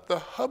that the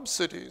hub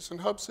cities,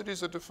 and hub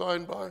cities are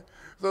defined by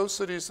those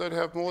cities that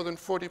have more than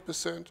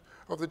 40%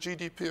 of the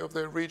GDP of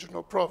their region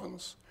or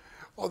province,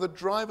 are the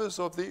drivers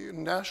of the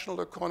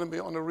national economy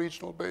on a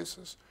regional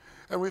basis.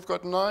 And we've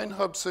got 9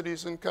 hub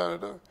cities in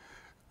Canada.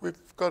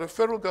 We've got a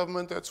federal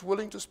government that's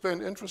willing to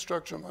spend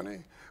infrastructure money,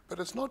 but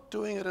it's not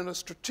doing it in a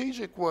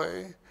strategic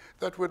way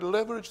that would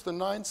leverage the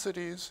 9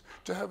 cities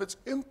to have its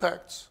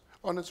impacts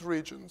on its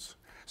regions.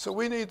 So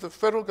we need the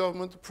federal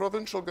government, the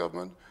provincial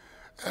government,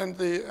 and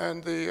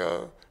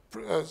the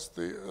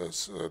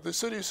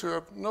cities who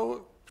have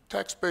no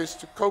tax base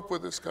to cope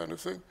with this kind of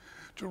thing,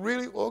 to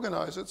really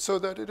organize it so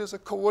that it is a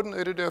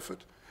coordinated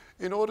effort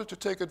in order to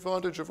take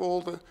advantage of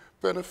all the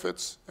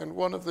benefits, and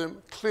one of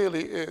them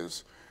clearly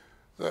is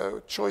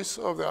the choice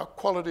of our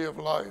quality of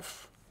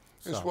life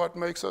is what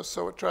makes us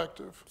so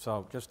attractive.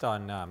 So just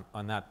on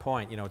that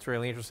point, it's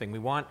really interesting. We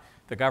want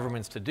the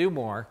governments to do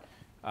more,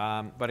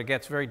 but it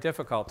gets very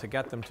difficult to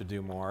get them to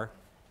do more.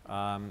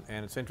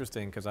 And it's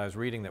interesting because I was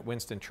reading that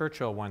Winston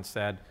Churchill once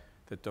said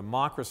that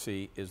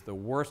democracy is the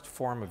worst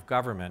form of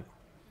government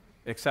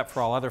except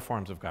for all other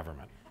forms of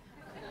government.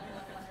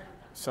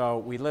 So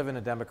we live in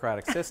a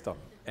democratic system,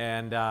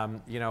 and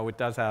it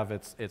does have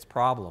its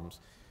problems.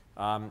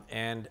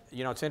 And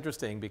it's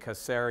interesting because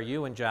Sara,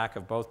 you and Jack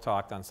have both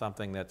talked on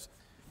something that's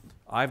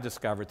I've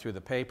discovered through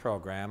the PAY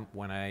program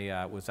when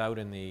I was out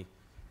in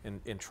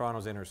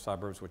Toronto's inner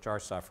suburbs, which are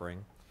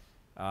suffering,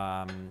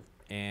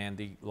 and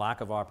the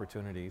lack of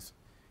opportunities,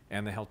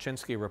 and the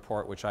Helsinki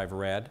report, which I've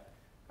read,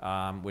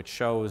 which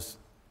shows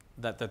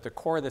that the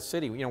core of the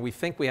city, we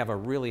think we have a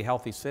really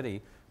healthy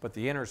city, but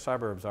the inner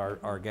suburbs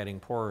are getting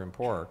poorer and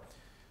poorer.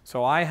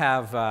 So I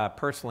have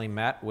personally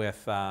met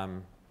with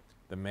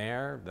the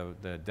mayor,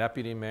 the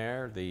deputy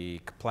mayor, the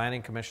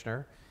planning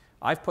commissioner.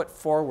 I've put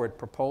forward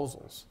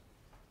proposals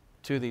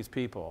to these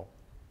people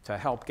to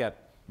help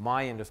get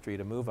my industry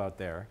to move out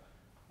there,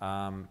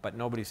 but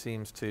nobody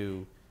seems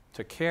to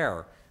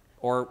care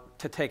or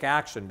to take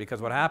action,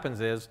 because what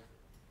happens is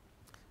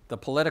the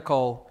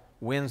political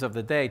winds of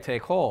the day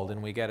take hold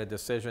and we get a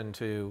decision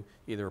to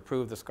either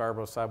approve the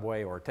Scarborough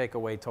subway or take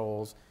away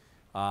tolls,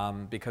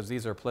 because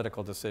these are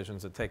political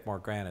decisions that take more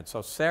granted.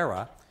 So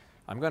Sara,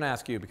 I'm going to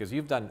ask you, because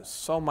you've done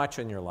so much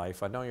in your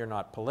life. I know you're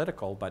not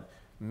political, but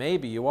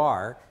maybe you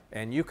are,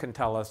 and you can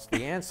tell us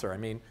the answer. I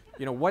mean,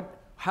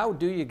 how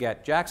do you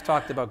get, Jack's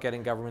talked about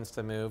getting governments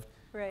to move.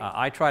 Right.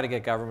 I try to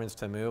get governments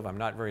to move. I'm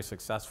not very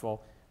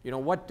successful.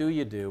 What do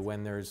you do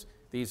when there's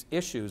these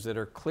issues that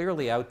are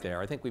clearly out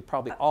there? I think we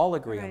probably all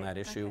agree on that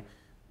issue,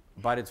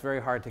 but it's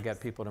very hard to get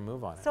people to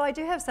move on it. So I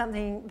do have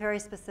something very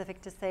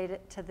specific to say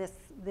to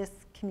this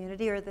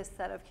community, or this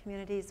set of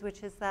communities,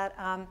 which is that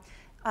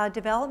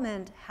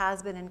development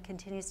has been and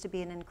continues to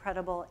be an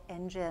incredible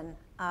engine,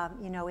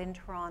 in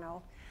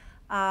Toronto.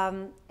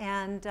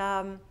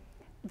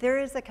 There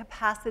is a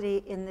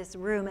capacity in this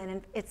room,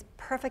 and it's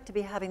perfect to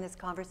be having this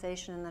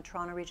conversation in the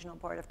Toronto Regional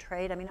Board of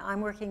Trade. I mean,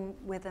 I'm working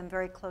with them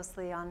very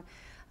closely on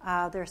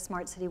their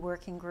Smart City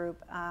Working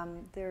Group.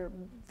 They're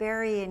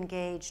very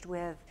engaged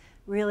with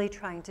really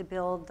trying to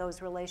build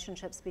those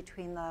relationships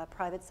between the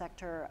private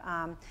sector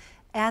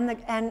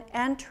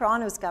and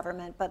Toronto's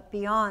government, but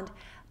beyond.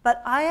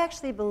 But I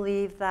actually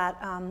believe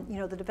that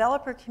the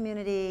developer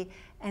community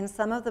and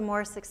some of the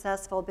more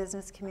successful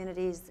business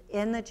communities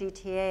in the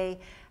GTA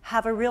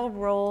have a real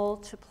role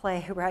to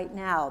play right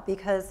now,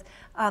 because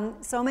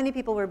so many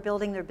people were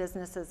building their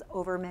businesses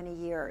over many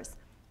years.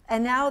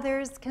 And now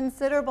there's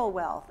considerable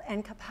wealth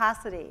and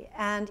capacity,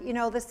 and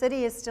the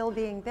city is still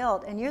being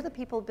built, and you're the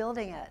people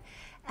building it.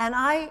 And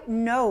I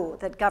know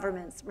that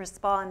governments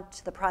respond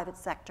to the private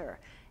sector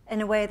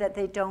in a way that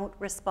they don't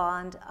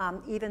respond,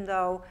 even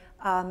though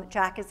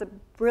Jack is a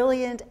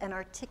brilliant and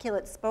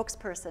articulate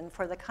spokesperson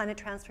for the kind of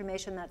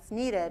transformation that's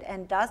needed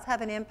and does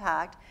have an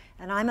impact,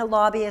 and I'm a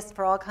lobbyist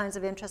for all kinds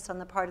of interests on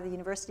the part of the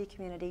university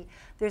community.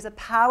 There's a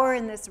power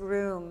in this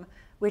room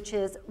which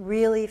is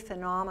really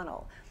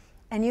phenomenal.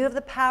 And you have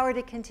the power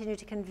to continue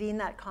to convene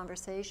that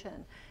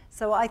conversation.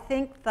 So I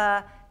think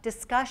the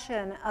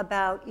discussion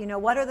about,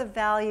 what are the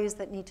values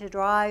that need to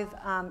drive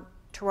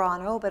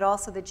Toronto, but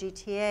also the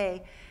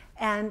GTA,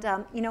 and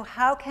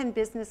how can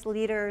business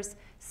leaders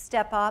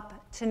step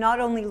up to not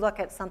only look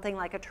at something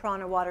like a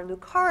Toronto-Waterloo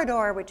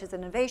corridor, which is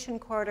an innovation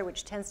corridor,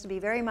 which tends to be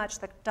very much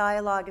the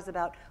dialogue is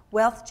about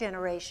wealth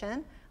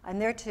generation, I'm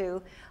there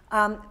too,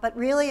 but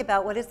really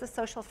about what is the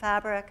social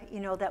fabric,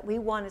 that we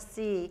want to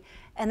see,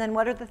 and then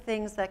what are the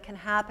things that can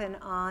happen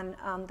on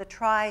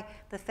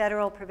the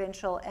federal,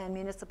 provincial, and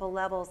municipal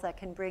levels that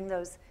can bring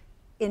those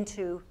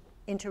into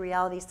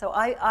reality. So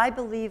I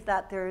believe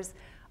that there's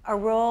a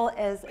role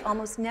as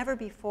almost never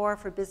before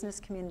for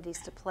business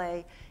communities to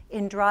play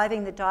in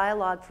driving the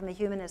dialogue from a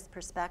humanist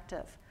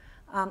perspective.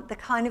 The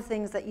kind of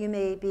things that you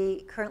may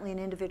be currently an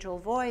individual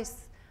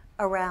voice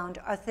around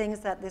are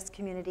things that this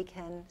community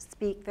can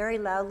speak very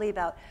loudly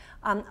about.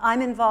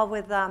 I'm involved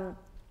with an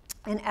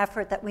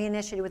effort that we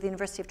initiated with the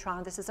University of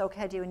Toronto. This is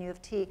OCAD U and U of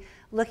T,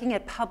 looking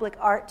at public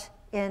art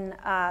in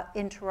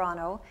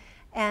Toronto,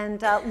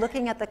 and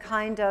looking at the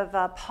kind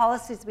of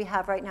policies we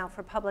have right now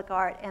for public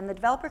art. And the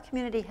developer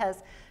community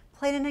has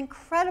played an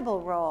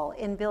incredible role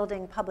in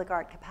building public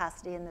art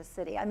capacity in this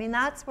city. I mean,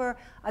 that's where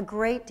a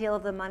great deal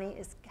of the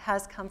money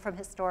has come from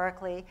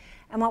historically.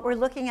 And what we're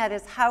looking at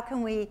is how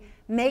can we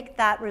make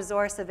that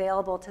resource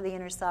available to the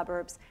inner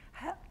suburbs?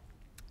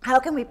 How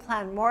can we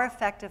plan more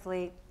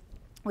effectively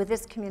with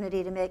this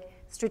community to make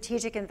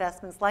strategic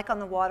investments, like on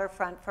the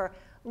waterfront, for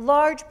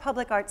large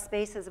public art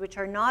spaces, which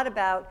are not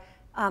about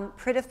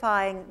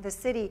prettifying the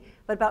city,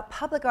 but about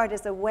public art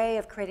as a way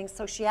of creating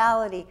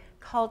sociality,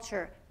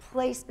 culture,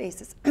 play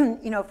spaces,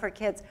 for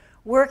kids,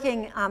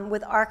 working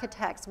with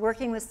architects,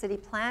 working with city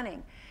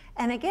planning.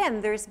 And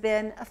again, there's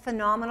been a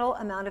phenomenal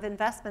amount of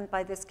investment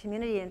by this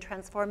community in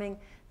transforming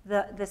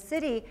the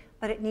city,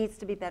 but it needs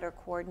to be better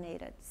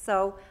coordinated.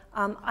 So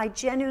I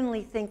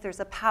genuinely think there's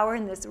a power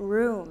in this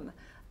room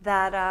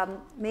that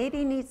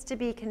maybe needs to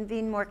be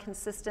convened more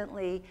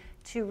consistently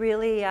to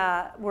really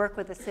work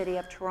with the City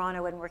of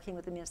Toronto and working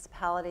with the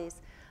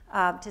municipalities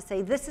to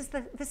say, this is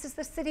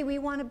the city we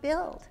want to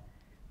build.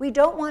 We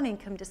don't want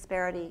income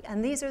disparity,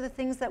 and these are the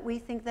things that we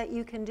think that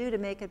you can do to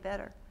make it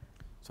better.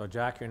 So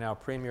Jack, you're now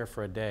premier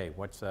for a day.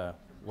 What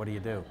do you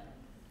do?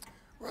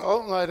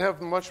 Well, I'd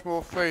have much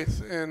more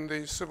faith in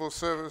the civil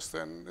service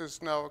than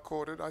is now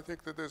accorded. I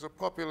think that there's a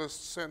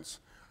populist sense.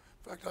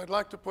 In fact, I'd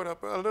like to put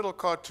up a little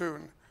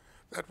cartoon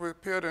that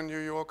appeared in New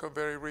Yorker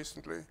very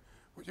recently.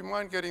 Would you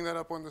mind getting that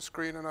up on the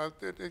screen? And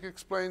it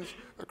explains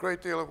a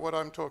great deal of what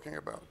I'm talking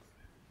about.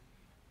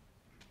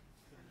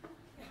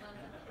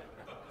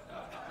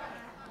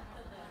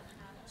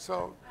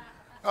 So,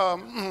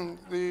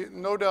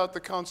 no doubt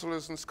the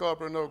councillors in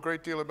Scarborough know a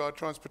great deal about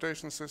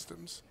transportation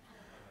systems.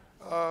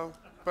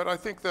 But I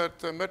think that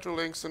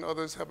Metrolinx and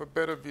others have a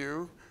better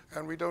view,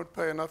 and we don't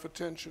pay enough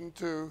attention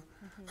to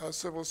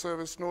civil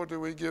service, nor do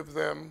we give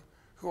them,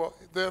 who are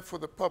there for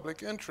the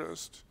public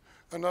interest,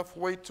 enough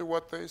weight to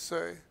what they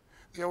say.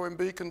 The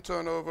OMB can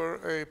turn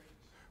over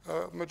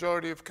a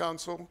majority of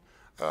council.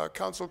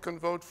 Council can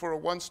vote for a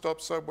one-stop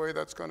subway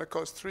that's going to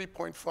cost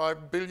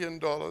 $3.5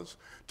 billion,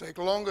 take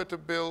longer to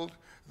build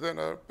than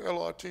a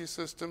LRT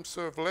system,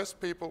 serve less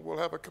people, will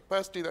have a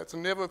capacity that's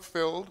never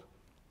filled,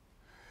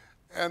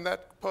 and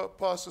that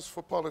passes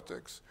for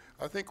politics.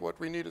 I think what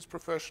we need is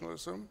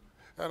professionalism,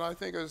 and I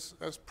think as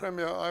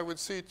Premier, I would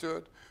see to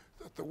it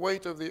that the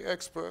weight of the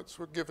experts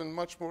were given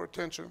much more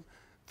attention.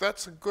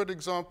 That's a good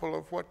example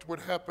of what would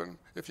happen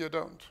if you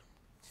don't.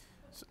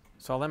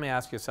 So let me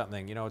ask you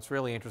something. You know, it's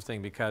really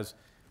interesting because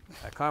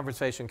a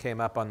conversation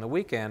came up on the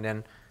weekend,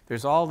 and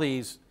there's all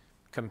these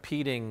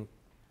competing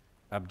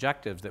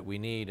objectives that we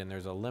need, and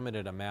there's a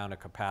limited amount of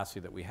capacity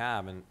that we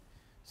have. And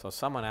so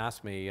someone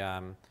asked me,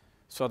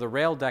 so the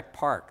rail deck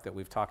park that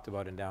we've talked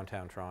about in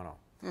downtown Toronto,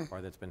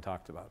 or that's been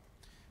talked about.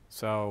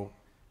 So,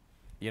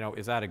 you know,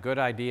 is that a good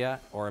idea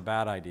or a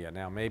bad idea?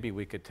 Now, maybe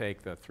we could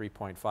take the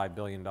 $3.5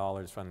 billion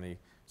from the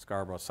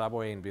Scarborough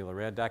subway and build a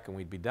rail deck and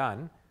we'd be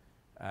done.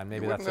 And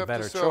maybe that's a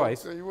better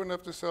choice. You wouldn't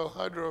have to sell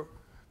hydro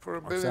for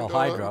 $1 billion,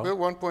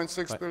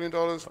 $1.6 billion,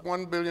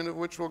 $1 billion of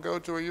which will go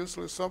to a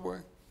useless subway.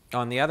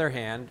 On the other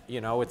hand, you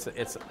know, you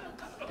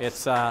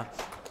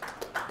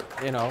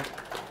know,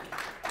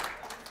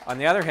 on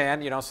the other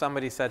hand, you know,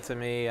 somebody said to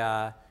me,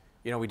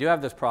 you know, we do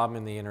have this problem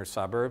in the inner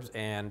suburbs,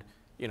 and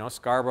you know,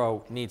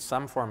 Scarborough needs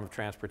some form of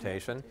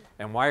transportation,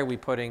 and why are we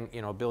putting,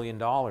 you know, $1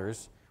 billion or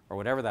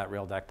whatever that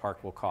rail deck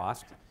park will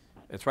cost?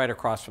 It's right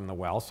across from the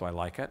well, so I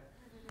like it,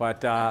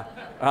 but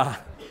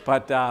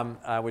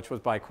which was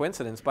by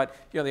coincidence. But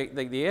you know,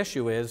 the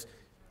issue is,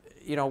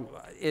 you know,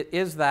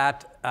 is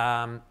that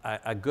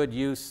a good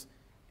use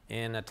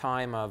in a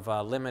time of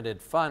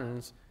limited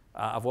funds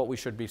of what we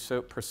should be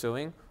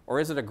pursuing, or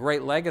is it a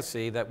great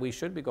legacy that we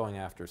should be going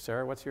after?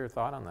 Sarah, what's your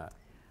thought on that?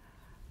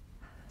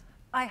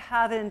 I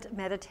haven't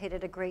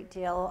meditated a great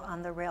deal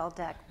on the rail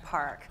deck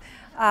park.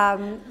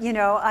 You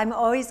know, I'm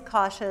always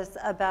cautious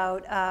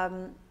about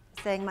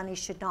saying money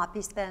should not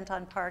be spent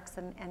on parks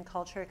and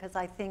culture, because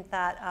I think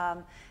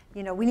that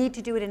we need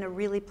to do it in a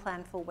really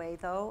planful way,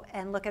 though,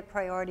 and look at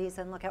priorities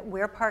and look at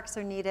where parks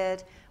are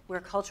needed, where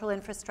cultural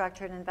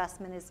infrastructure and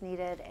investment is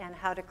needed, and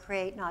how to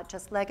create not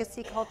just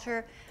legacy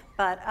culture,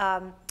 but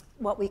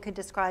what we could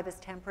describe as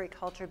temporary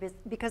culture,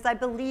 because I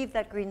believe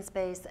that green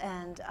space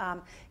and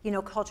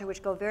culture,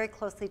 which go very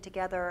closely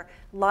together,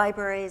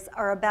 libraries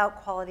are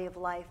about quality of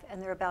life,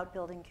 and they're about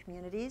building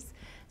communities.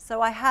 So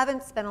I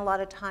haven't spent a lot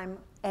of time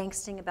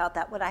angsting about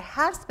that. What I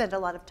have spent a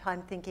lot of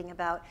time thinking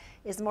about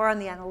is more on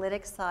the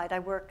analytics side. I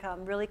work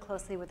really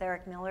closely with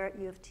Eric Miller at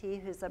U of T,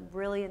 who's a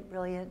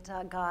brilliant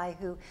guy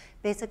who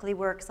basically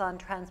works on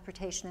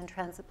transportation and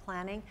transit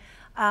planning,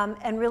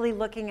 and really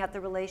looking at the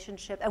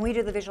relationship, and we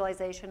do the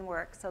visualization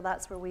work, so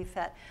that's where we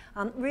fit.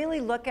 Really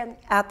looking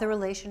at the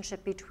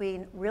relationship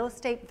between real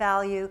estate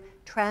value,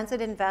 transit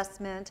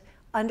investment,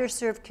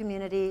 underserved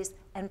communities,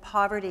 and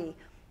poverty.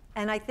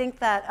 And I think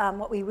that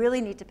what we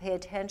really need to pay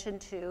attention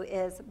to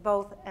is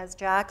both, as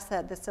Jack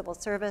said, the civil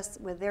service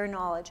with their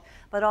knowledge,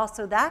 but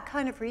also that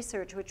kind of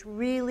research which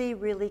really,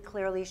 really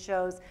clearly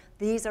shows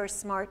these are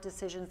smart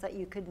decisions that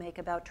you could make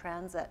about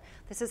transit.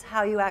 This is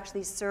how you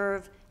actually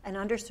serve an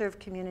underserved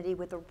community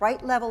with the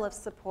right level of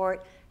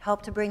support,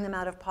 help to bring them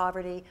out of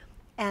poverty,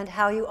 and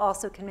how you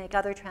also can make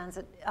other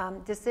transit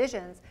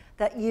decisions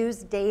that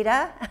use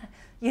data,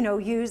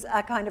 use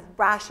a kind of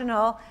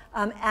rational,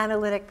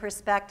 analytic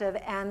perspective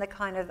and the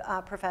kind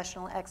of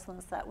professional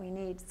excellence that we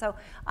need. So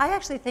I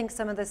actually think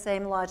some of the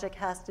same logic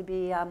has to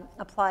be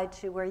applied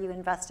to where you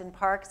invest in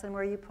parks and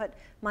where you put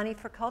money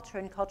for culture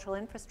and cultural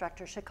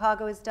infrastructure.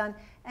 Chicago has done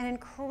an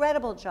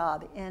incredible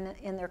job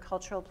in their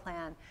cultural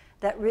plan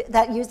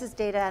that uses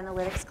data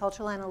analytics,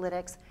 cultural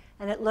analytics,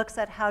 and it looks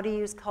at how to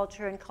use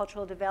culture and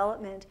cultural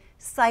development,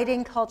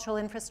 citing cultural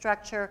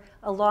infrastructure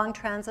along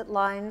transit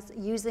lines,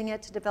 using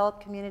it to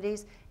develop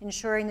communities,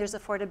 ensuring there's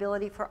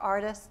affordability for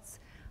artists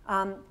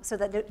so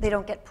that they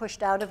don't get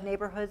pushed out of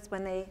neighborhoods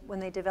when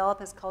they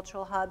develop as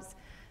cultural hubs.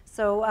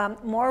 So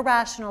more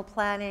rational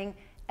planning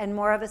and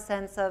more of a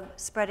sense of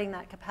spreading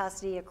that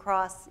capacity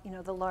across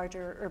the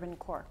larger urban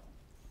core.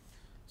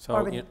 So,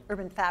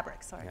 urban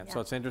fabric, sorry. Yeah, yeah. So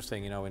it's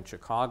interesting, in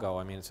Chicago,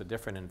 I mean, it's a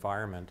different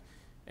environment,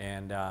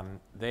 and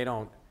they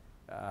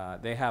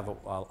have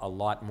a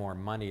lot more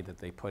money that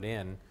they put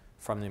in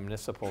from the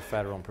municipal,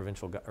 federal, and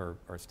provincial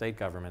or state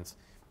governments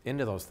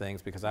into those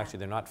things, because actually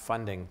they're not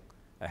funding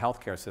a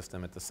healthcare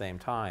system at the same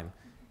time.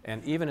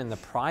 And even in the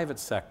private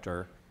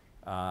sector,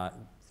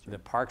 the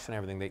parks and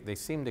everything, they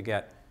seem to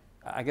get,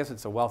 I guess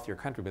it's a wealthier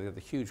country, but they get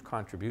the huge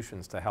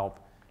contributions to help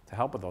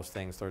with those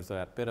things. There's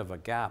that bit of a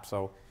gap.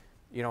 So,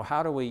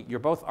 how do we, you're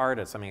both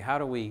artists, I mean, how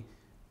do we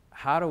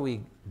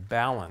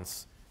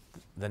balance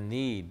the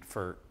need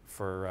for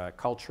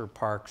culture,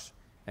 parks,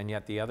 and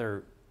yet the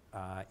other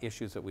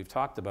issues that we've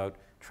talked about,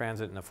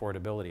 transit and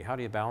affordability? How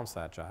do you balance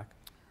that, Jack?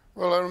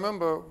 Well, I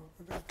remember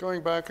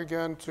going back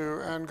again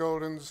to Ann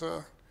Golden's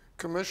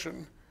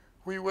commission.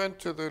 We went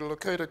to the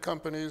locator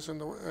companies in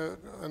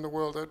the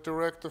world that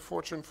direct the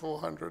Fortune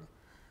 400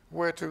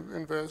 where to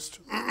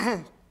invest.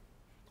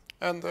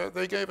 And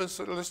they gave us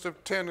a list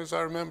of 10, as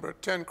I remember,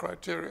 10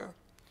 criteria.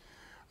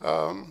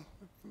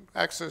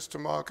 Access to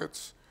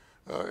markets,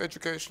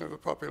 education of the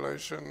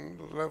population,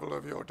 level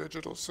of your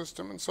digital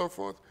system, and so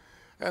forth.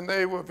 And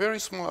they were very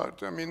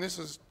smart. I mean, this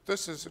is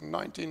in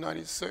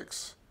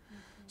 1996.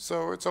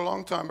 So it's a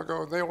long time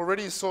ago. They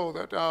already saw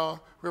that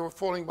we were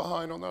falling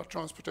behind on our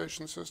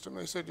transportation system.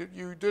 They said,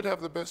 you did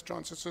have the best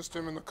transit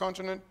system in the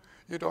continent.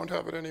 You don't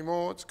have it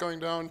anymore. It's going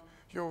down.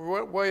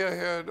 You're way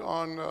ahead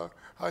on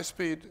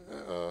high-speed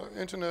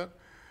internet.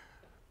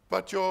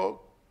 But your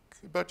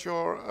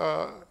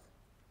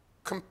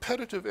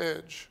competitive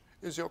edge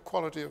is your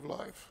quality of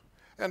life.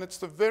 And it's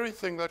the very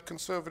thing that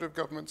conservative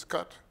governments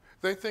cut.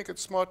 They think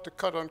it's smart to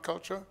cut on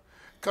culture,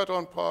 cut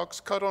on parks,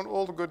 cut on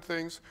all the good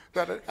things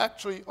that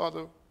actually are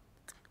the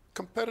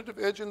competitive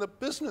edge in the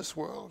business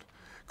world.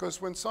 Because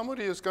when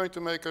somebody is going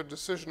to make a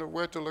decision of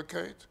where to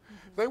locate,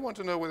 they want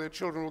to know where their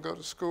children will go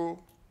to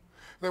school.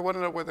 They want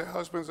to know where their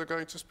husbands are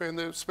going to spend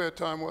their spare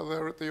time while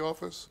they're at the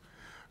office.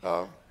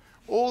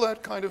 All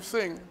that kind of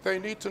thing, they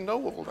need to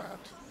know all that.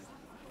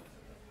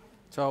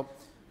 So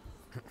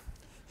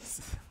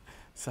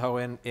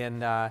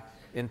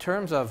in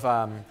terms of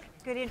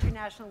Good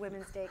International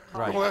Women's Day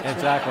call. right, well,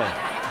 exactly.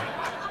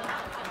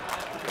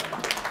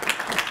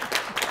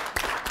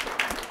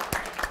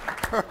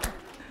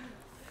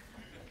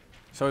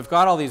 So we've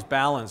got all these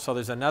balance. So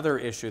there's another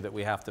issue that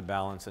we have to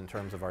balance in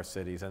terms of our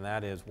cities, and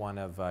that is one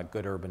of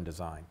good urban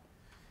design.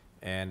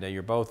 And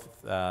you're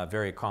both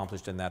very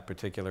accomplished in that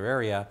particular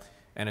area,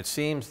 and it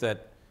seems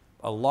that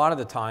a lot of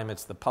the time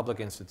it's the public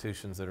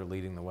institutions that are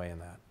leading the way in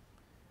that.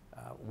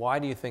 Why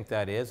do you think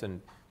that is, and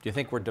do you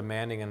think we're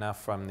demanding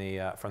enough from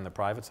the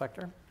private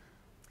sector?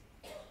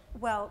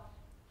 Well,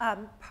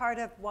 part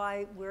of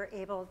why we're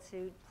able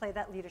to play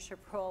that leadership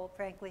role,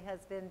 frankly,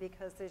 has been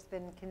because there's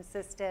been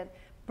consistent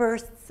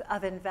bursts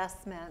of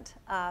investment,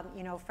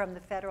 from the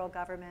federal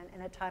government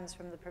and at times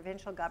from the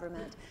provincial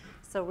government.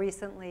 So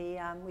recently,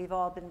 we've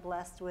all been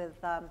blessed with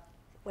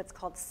what's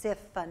called SIF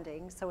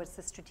funding, so it's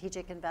the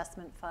Strategic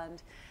Investment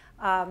Fund,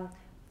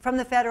 from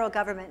the federal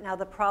government. Now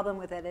the problem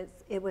with it is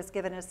it was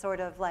given a sort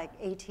of like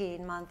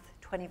 18-month,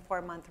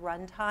 24-month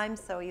run time,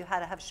 so you had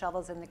to have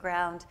shovels in the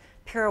ground,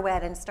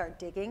 pirouette and start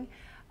digging,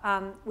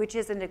 which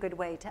isn't a good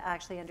way to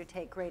actually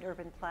undertake great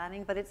urban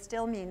planning, but it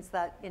still means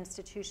that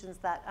institutions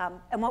that,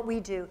 and what we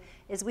do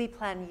is we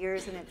plan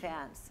years in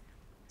advance.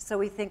 So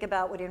we think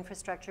about what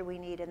infrastructure we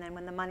need, and then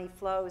when the money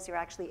flows, you're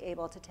actually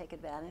able to take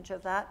advantage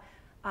of that.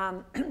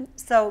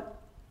 So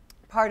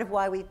part of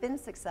why we've been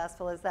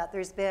successful is that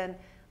there's been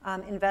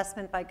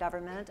investment by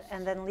government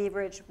and then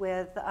leverage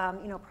with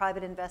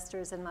private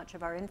investors in much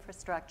of our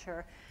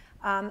infrastructure.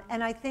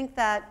 And I think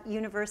that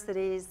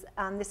universities,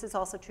 this is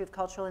also true of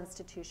cultural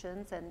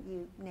institutions, and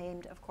you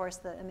named, of course,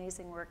 the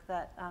amazing work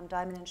that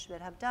Diamond and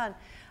Schmitt have done.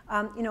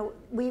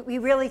 We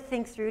really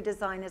think through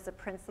design as a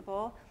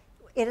principle.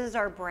 It is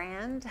our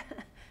brand.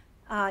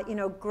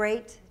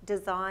 Great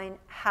design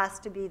has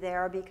to be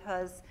there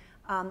because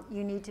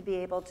you need to be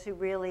able to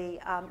really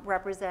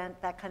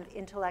represent that kind of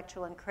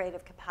intellectual and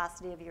creative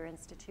capacity of your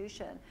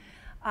institution.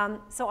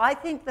 So I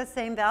think the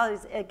same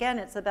values, again,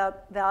 it's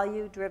about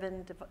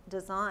value-driven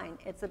design.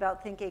 It's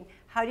about thinking,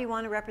 how do you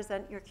want to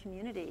represent your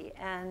community?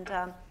 And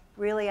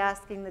really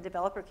asking the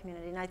developer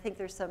community. And I think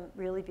there's some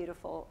really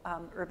beautiful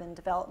urban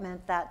development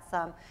that's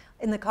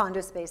in the condo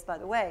space, by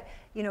the way.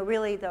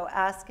 Really, though,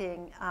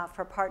 asking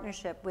for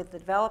partnership with the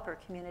developer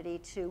community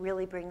to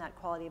really bring that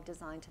quality of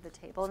design to the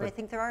table. And I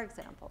think there are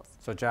examples.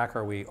 So, Jack,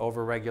 are we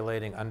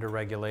over-regulating,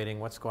 under-regulating?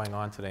 What's going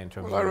on today in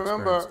terms of I your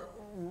experience?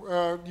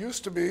 remember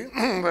used to be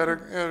that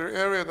an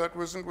area that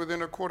wasn't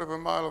within a quarter of a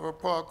mile of a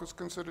park was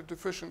considered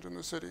deficient in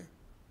the city.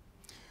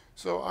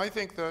 So I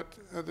think that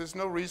there's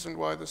no reason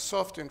why the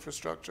soft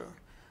infrastructure,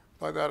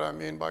 by that I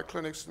mean by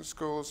clinics and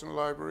schools and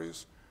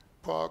libraries,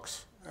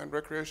 parks and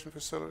recreation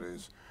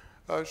facilities,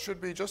 should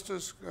be just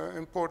as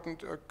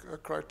important a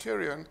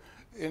criterion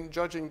in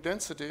judging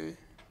density.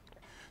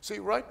 See,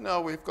 right now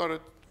we've got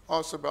it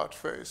us about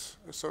face,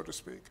 so to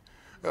speak.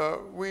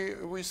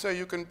 We say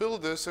you can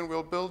build this and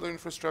we'll build the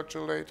infrastructure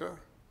later.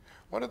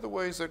 One of the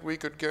ways that we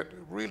could get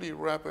really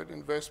rapid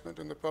investment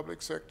in the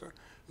public sector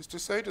is to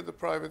say to the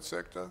private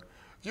sector,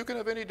 you can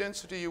have any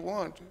density you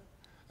want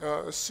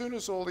as soon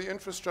as all the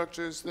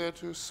infrastructure is there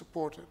to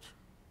support it.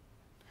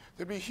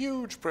 There'd be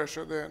huge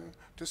pressure then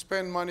to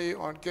spend money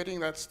on getting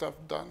that stuff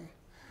done.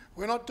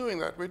 We're not doing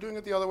that. We're doing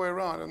it the other way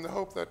around in the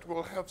hope that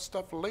we'll have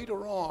stuff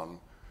later on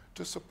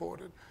to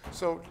support it.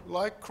 So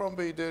like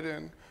Crombie did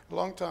a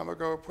long time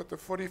ago, put the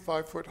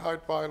 45-foot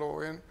height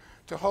bylaw in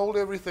to hold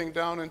everything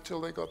down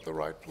until they got the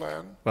right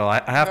plan. Well,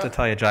 I have to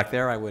tell you, Jack,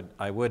 there I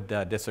would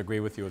disagree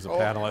with you as a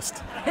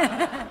panelist.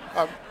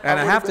 And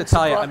I have to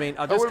tell you, I mean,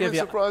 I'll just give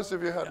you. I would have been surprised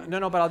if you hadn't.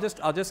 No, but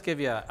I'll just give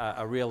you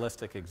a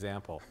realistic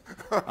example.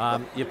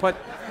 You put,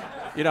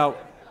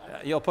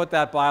 you'll put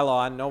that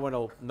bylaw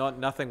on.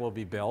 Nothing will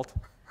be built.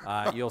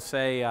 You'll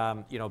say,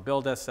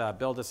 build us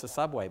a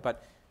subway.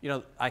 But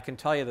I can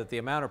tell you that the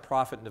amount of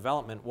profit and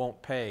development won't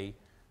pay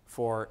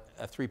for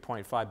a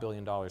 $3.5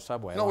 billion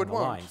subway along the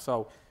line.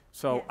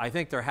 So I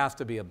think there has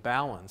to be a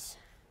balance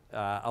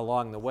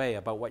along the way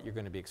about what you're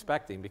going to be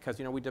expecting, because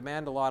we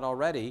demand a lot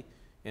already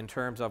in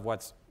terms of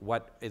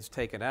what is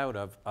taken out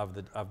of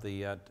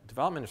the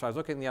development. So I was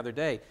looking the other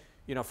day,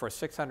 for a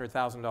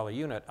 $600,000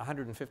 unit,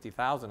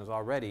 $150,000 is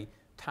already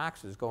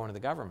taxes going to the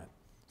government.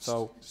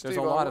 So Steve, there's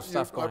a lot of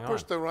stuff going on. I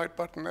pushed the right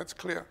button, that's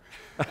clear.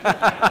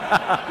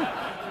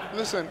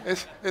 Listen,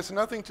 it's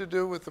nothing to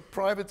do with the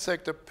private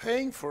sector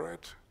paying for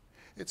it.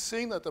 It's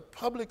seeing that the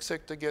public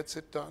sector gets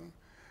it done.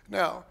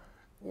 Now,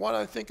 what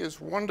I think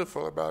is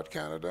wonderful about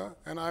Canada,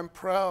 and I'm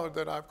proud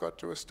that I've got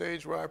to a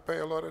stage where I pay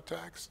a lot of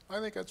tax. I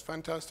think that's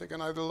fantastic,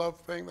 and I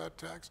love paying that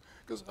tax,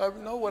 because I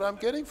know what I'm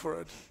getting for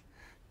it.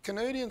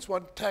 Canadians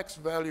want tax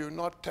value,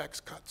 not tax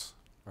cuts.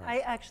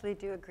 Right. I actually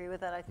do agree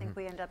with that. I think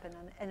we end up in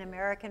an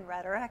American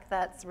rhetoric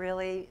that's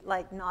really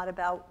not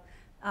about,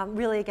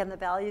 really, again, the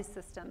value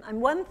system.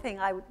 And one thing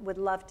I would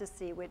love to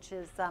see, which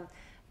is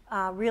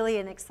really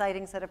an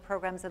exciting set of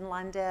programs in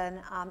London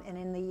and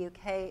in the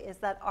UK, is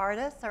that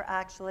artists are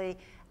actually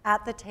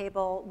at the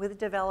table with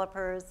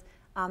developers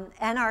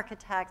and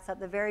architects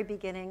at the very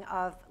beginning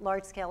of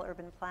large-scale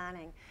urban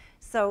planning.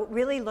 So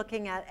really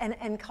looking at,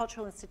 and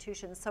cultural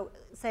institutions, so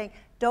saying,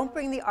 don't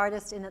bring the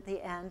artist in at the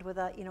end with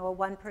a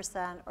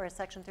 1% or a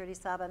Section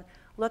 37.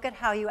 Look at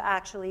how you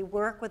actually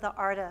work with the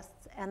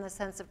artists and the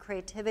sense of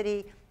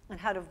creativity and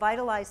how to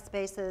vitalize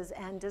spaces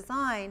and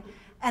design.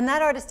 And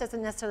that artist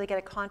doesn't necessarily get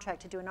a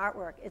contract to do an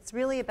artwork. It's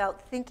really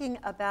about thinking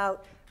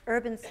about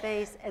urban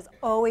space as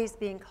always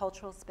being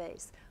cultural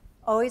space,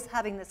 always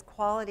having this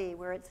quality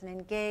where it's an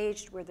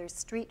engaged, where there's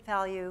street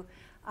value,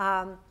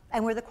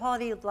 and where the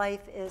quality of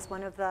life is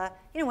one of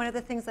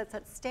the things that's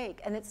at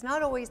stake. And it's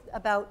not always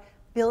about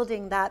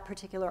building that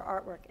particular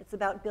artwork. It's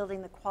about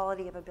building the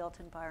quality of a built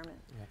environment.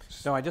 Yeah.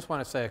 No, I just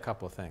want to say a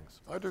couple of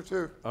things. I do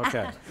too.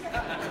 Okay.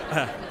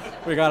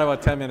 We got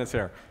about 10 minutes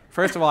here.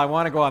 First of all, I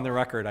want to go on the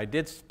record. I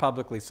did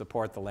publicly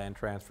support the land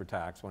transfer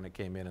tax when it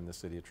came in the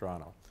City of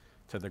Toronto,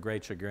 to the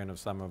great chagrin of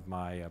some of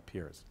my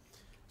peers.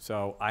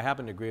 So I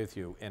happen to agree with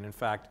you. And in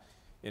fact,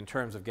 in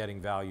terms of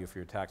getting value for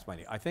your tax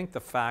money, I think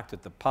the fact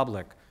that the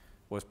public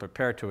was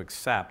prepared to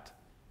accept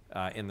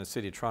in the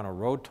City of Toronto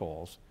road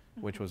tolls,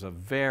 which was a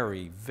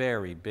very,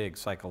 very big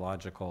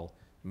psychological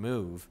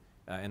move,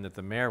 and that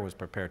the mayor was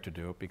prepared to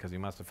do it because he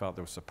must have felt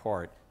there was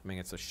support. I mean,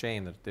 it's a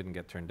shame that it didn't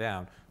get turned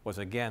down, was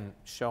again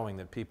showing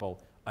that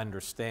people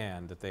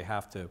understand that they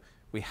have to,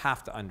 we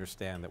have to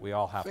understand that we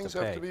all have to pay. Things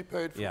have to be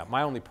paid for. Yeah,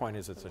 my only point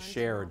is it's a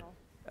shared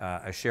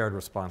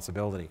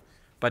responsibility.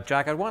 But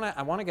Jack, I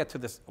want to get to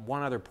this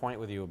one other point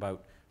with you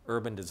about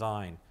urban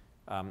design.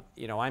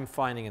 You know, I'm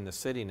finding in the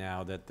city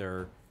now that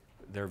they're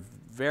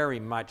very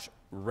much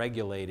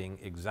regulating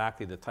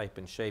exactly the type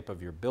and shape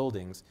of your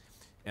buildings,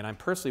 and I'm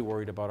personally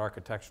worried about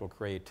architectural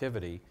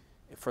creativity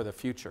for the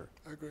future.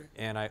 I agree.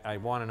 And I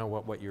want to know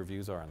what your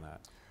views are on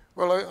that.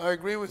 Well, I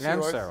agree with you.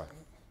 And Sara,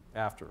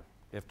 after,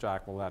 if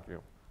Jack will let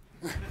you.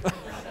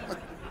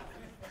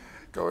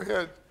 Go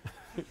ahead.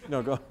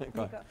 No, go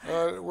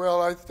ahead.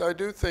 Well, I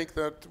do think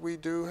that we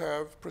do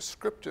have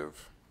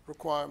prescriptive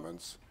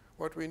requirements.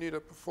 What we need are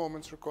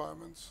performance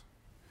requirements.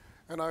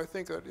 And I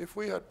think that if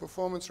we had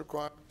performance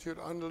requirements, you'd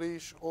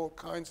unleash all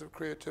kinds of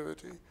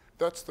creativity.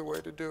 That's the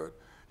way to do it.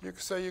 You can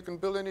say you can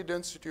build any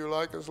density you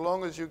like as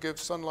long as you give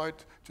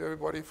sunlight to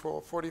everybody for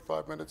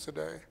 45 minutes a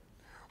day,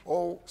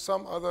 or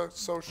some other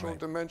social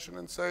dimension,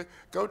 and say,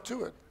 go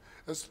to it.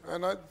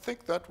 And I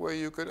think that way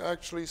you could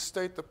actually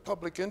state the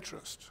public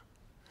interest,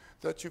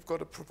 that you've got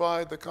to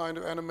provide the kind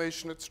of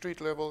animation at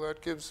street level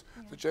that gives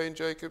the Jane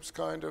Jacobs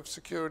kind of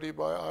security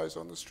by eyes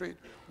on the street,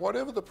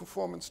 whatever the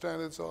performance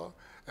standards are,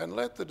 and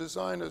let the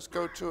designers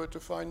go to it to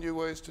find new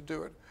ways to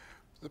do it.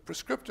 The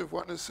prescriptive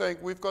one is saying,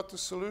 we've got the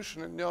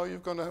solution and now you're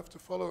going to have to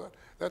follow it.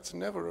 That's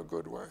never a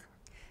good way.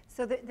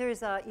 So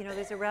there's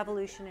a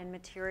revolution in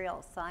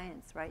material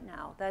science right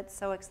now. That's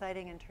so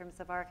exciting in terms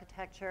of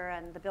architecture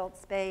and the built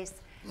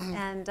space.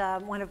 And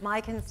one of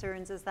my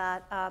concerns is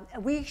that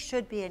we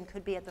should be and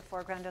could be at the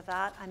foreground of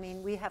that. I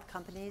mean, we have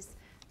companies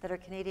that are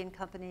Canadian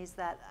companies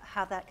that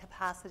have that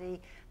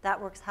capacity.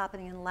 That work's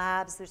happening in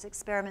labs. There's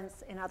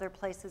experiments in other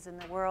places in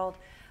the world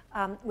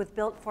with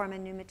built form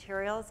and new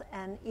materials,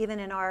 and even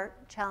in our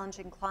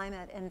challenging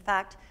climate. In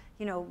fact,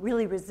 you know,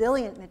 really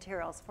resilient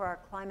materials for our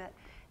climate.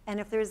 And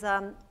if there's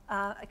a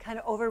kind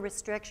of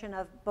over-restriction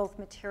of both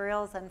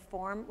materials and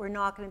form, we're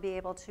not going to be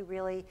able to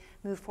really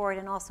move forward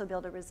and also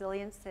build a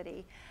resilient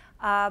city.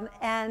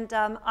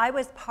 I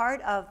was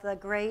part of the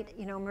great,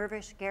 you know,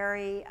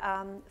 Mirvish-Gary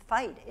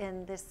fight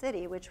in this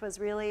city, which was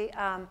really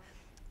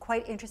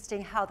quite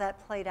interesting how that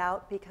played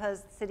out,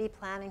 because city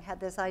planning had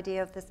this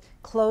idea of this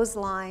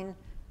clothesline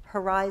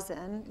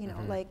horizon, you know,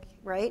 like,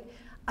 right?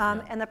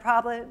 And the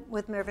problem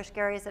with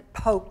Mirvish-Gary is it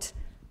poked,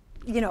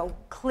 you know,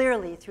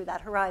 clearly through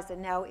that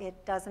horizon. Now,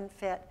 it doesn't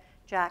fit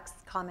Jack's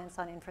comments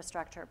on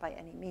infrastructure by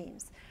any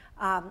means.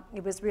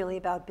 It was really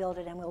about build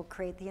it and we'll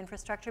create the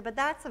infrastructure, but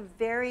that's a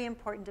very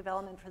important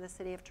development for the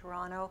City of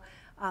Toronto.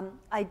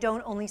 I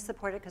don't only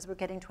support it because we're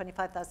getting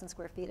 25,000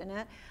 square feet in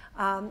it,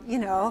 you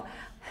know,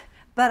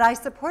 but I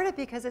support it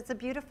because it's a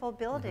beautiful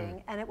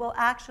building and it will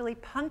actually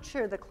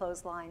puncture the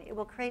clothesline. It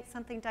will create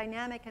something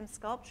dynamic and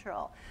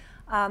sculptural.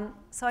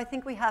 So I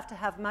think we have to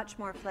have much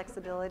more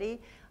flexibility.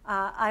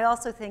 I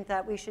also think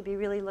that we should be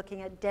really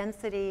looking at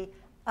density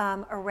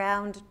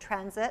around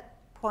transit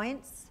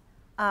points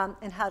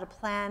and how to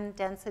plan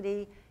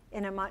density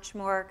in a much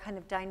more kind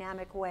of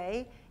dynamic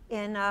way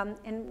in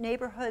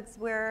neighborhoods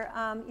where,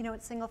 you know,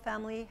 it's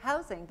single-family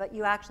housing, but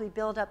you actually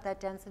build up that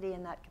density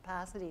and that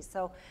capacity.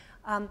 So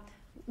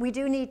we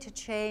do need to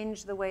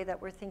change the way that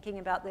we're thinking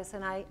about this,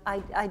 and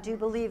I do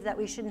believe that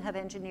we shouldn't have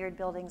engineered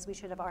buildings. We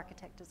should have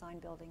architect-designed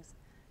buildings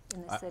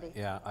in the city.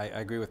 Yeah, I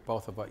agree with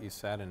both of what you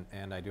said,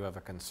 and I do have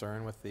a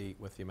concern with the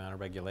amount of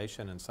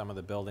regulation and some of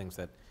the buildings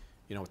that,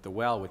 you know, with the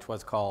well, which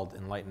was called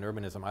enlightened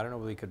urbanism. I don't know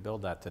if we could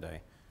build that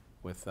today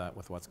with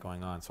what's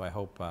going on. So I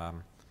hope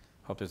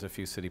there's a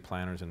few city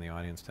planners in the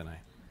audience tonight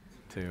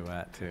to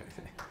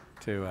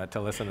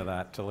listen to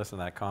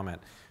that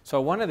comment. So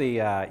one of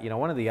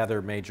the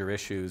other major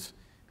issues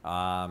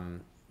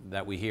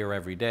that we hear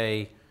every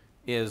day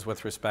is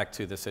with respect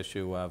to this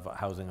issue of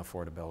housing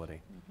affordability.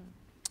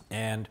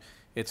 And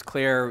it's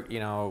clear, you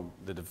know,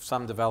 that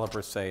some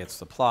developers say it's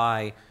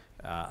supply,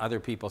 other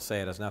people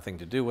say it has nothing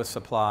to do with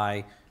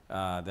supply,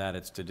 that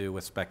it's to do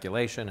with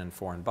speculation and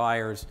foreign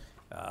buyers,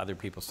 other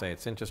people say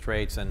it's interest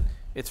rates, and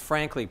it's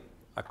frankly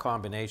a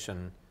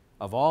combination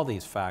of all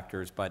these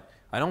factors, but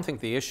I don't think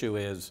the issue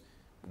is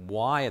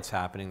why it's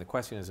happening. The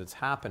question is it's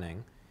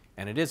happening,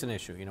 and it is an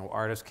issue. You know,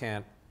 artists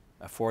can't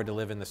afford to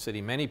live in the city.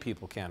 Many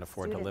people can't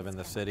afford to live in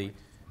the city.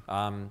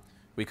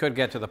 We could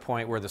get to the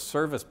point where the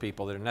service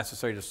people that are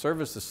necessary to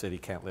service the city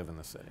can't live in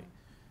the city.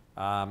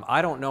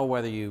 I don't know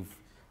whether you've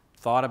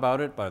thought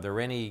about it, but are there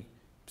any,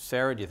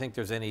 Sara, do you think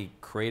there's any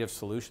creative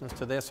solutions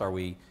to this? Are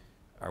we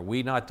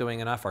not doing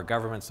enough? Are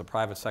governments, the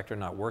private sector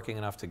not working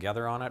enough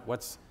together on it?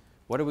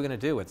 What are we going to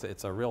do?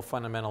 It's a real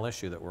fundamental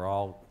issue that we're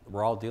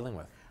all dealing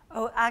with.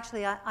 Oh,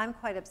 actually, I'm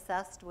quite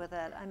obsessed with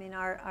it. I mean,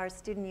 our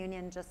student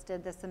union just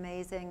did this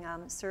amazing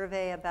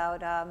survey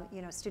about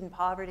student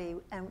poverty,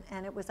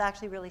 and it was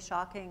actually really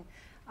shocking.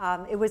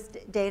 It was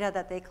data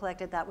that they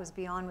collected that was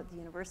beyond what the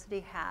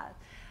university had.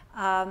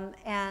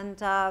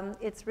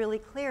 It's really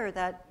clear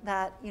that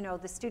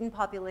the student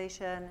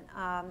population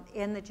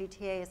in the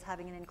GTA is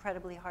having an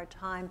incredibly hard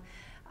time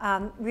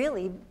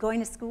really going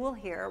to school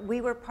here.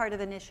 We were part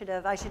of an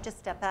initiative. I should just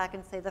step back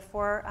and say the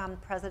 4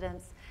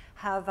 presidents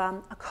have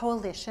a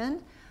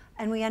coalition,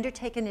 and we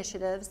undertake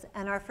initiatives,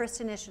 and our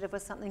first initiative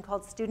was something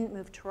called Student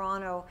Move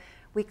Toronto.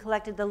 We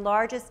collected the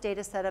largest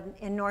data set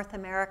in North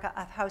America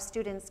of how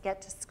students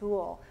get to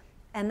school,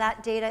 and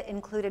that data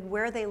included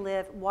where they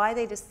live, why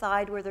they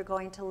decide where they're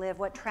going to live,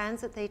 what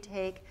transit they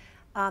take,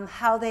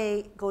 how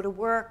they go to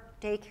work,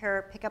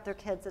 daycare, pick up their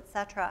kids,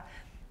 etc.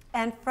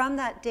 And from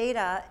that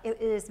data, it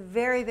is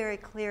very, very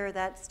clear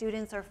that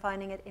students are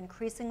finding it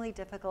increasingly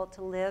difficult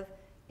to live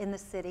in the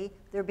city.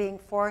 They're being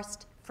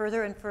forced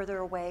further and further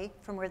away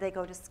from where they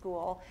go to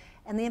school.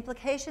 And the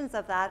implications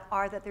of that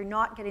are that they're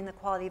not getting the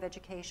quality of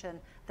education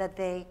that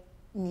they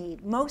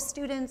need. Most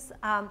students,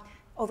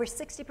 over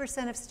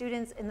 60% of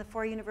students in the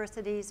 4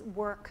 universities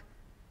work.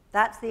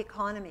 That's the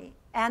economy.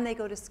 And they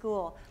go to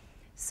school.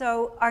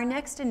 So our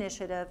next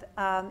initiative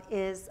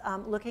is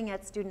looking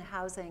at student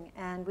housing,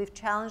 and we've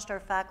challenged our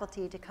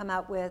faculty to come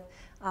out with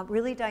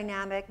really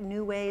dynamic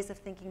new ways of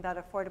thinking about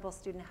affordable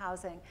student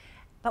housing.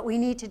 But we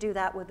need to do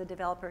that with the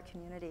developer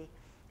community.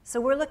 So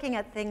we're looking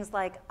at things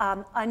like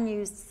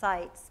unused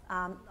sites.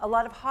 A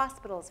lot of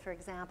hospitals, for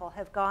example,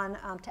 have gone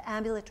to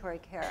ambulatory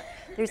care.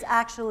 There's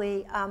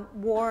actually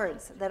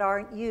wards that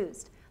aren't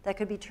used that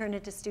could be turned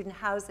into student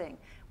housing.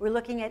 We're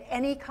looking at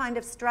any kind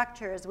of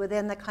structures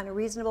within the kind of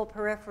reasonable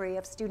periphery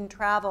of student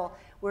travel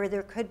where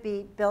there could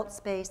be built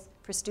space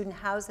for student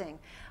housing.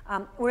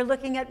 We're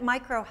looking at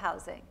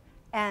micro-housing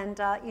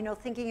and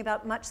thinking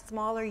about much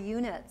smaller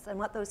units and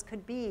what those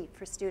could be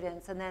for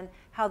students, and then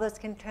how those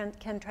can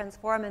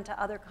transform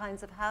into other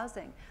kinds of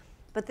housing.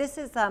 But this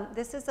is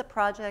a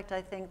project,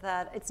 I think,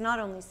 that it's not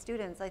only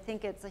students. I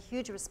think it's a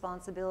huge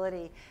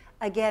responsibility,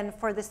 again,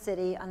 for the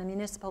city on a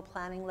municipal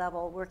planning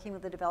level, working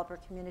with the developer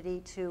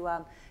community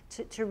to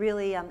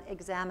really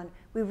examine.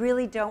 We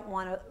really don't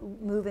want to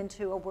move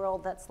into a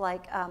world that's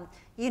like,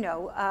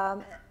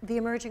 the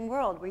emerging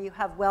world, where you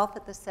have wealth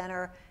at the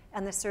center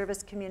and the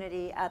service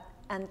community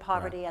and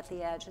poverty at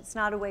the edge. It's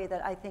not a way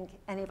that I think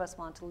any of us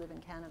want to live in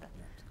Canada.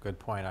 It's a good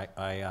point.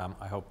 I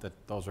hope that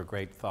those are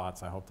great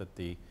thoughts. I hope that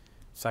the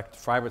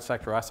private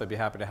sector, us, I'd be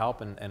happy to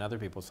help, and other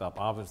people's help.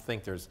 I always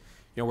think there's,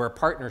 we're a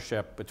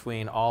partnership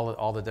between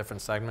all the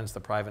different segments, the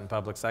private and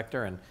public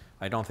sector, and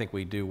I don't think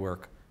we do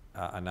work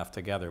enough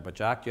together. But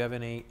Jack, do you have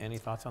any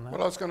thoughts on that?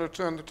 Well, I was going to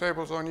turn the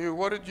tables on you.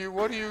 What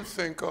do you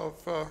think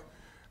of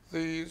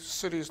the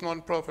city's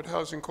nonprofit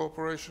housing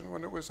corporation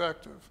when it was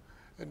active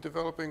in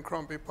developing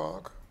Crombie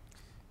Park?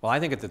 Well, I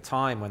think at the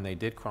time when they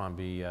did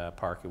Crombie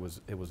Park, it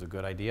was a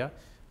good idea.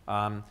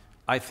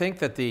 I think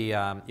that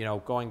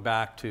going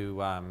back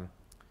to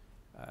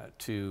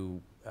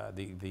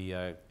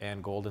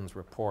Ann Golden's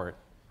report,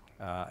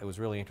 it was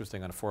really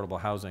interesting on affordable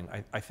housing.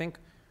 I think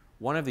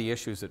one of the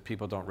issues that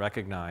people don't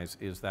recognize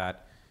is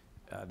that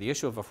the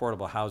issue of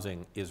affordable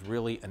housing is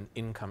really an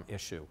income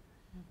issue.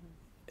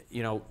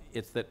 Mm-hmm.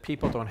 It's that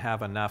people don't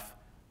have enough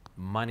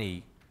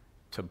money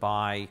to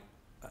buy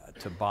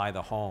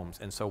the homes.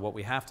 And so what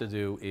we have to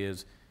do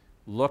is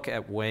look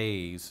at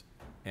ways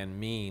and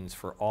means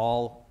for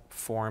all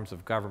forms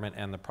of government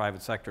and the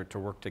private sector to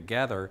work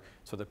together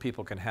so that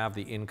people can have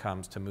the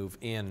incomes to move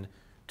in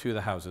to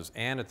the houses.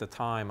 And at the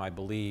time, I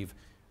believe,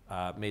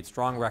 made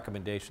strong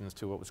recommendations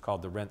to what was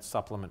called the rent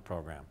supplement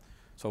program.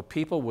 So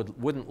people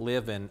wouldn't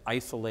live in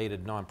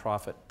isolated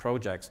nonprofit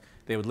projects.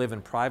 They would live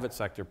in private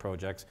sector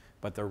projects,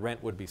 but their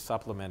rent would be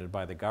supplemented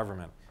by the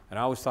government. And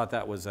I always thought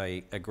that was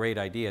a great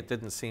idea. It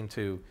didn't seem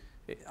to,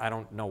 I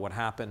don't know what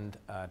happened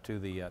to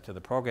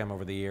the program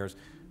over the years,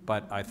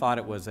 but I thought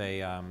it was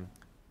a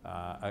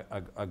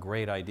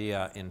great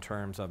idea in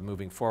terms of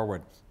moving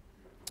forward.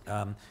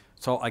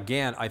 So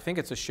again, I think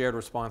it's a shared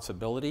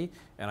responsibility,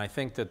 and I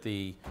think that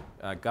the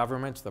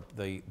governments,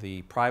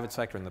 the private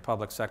sector and the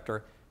public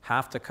sector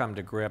have to come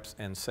to grips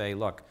and say,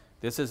 look,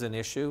 this is an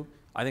issue.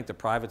 I think the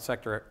private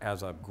sector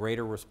has a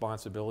greater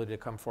responsibility to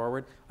come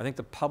forward. I think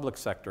the public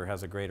sector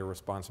has a greater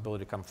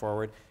responsibility to come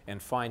forward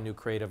and find new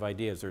creative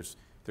ideas.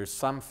 There's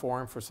some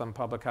form for some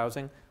public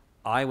housing.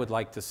 I would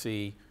like to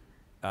see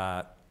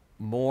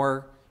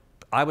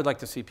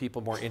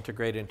people more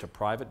integrated into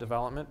private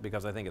development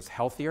because I think it's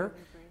healthier.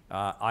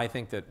 I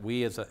think that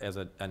we as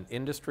an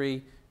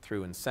industry,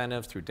 through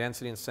incentives, through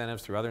density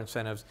incentives, through other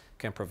incentives,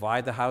 can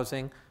provide the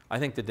housing. I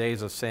think the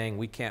days of saying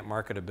we can't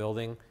market a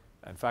building,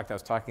 in fact, I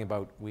was talking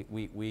about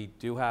we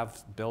do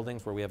have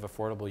buildings where we have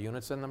affordable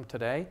units in them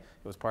today.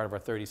 It was part of our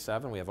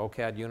 37. We have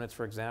OCAD units,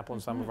 for example,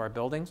 in some of our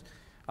buildings.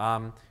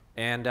 And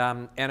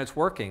it's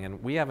working,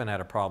 and we haven't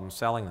had a problem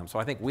selling them. So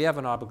I think we have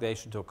an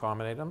obligation to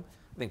accommodate them,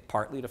 I think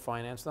partly to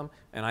finance them,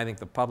 and I think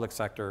the public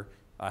sector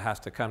has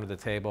to come to the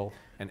table,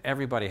 and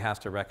everybody has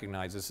to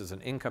recognize this is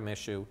an income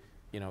issue.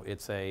 You know,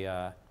 it's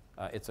a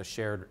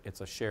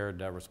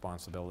shared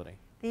responsibility.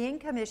 The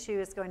income issue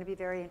is going to be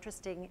very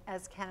interesting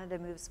as Canada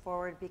moves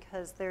forward,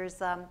 because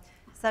there's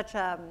such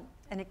an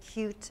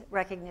acute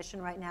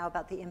recognition right now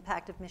about the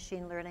impact of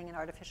machine learning and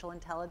artificial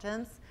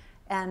intelligence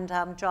and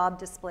job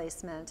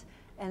displacement.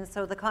 And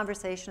so the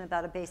conversation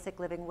about a basic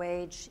living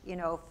wage, you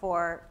know,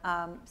 for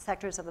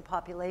sectors of the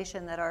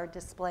population that are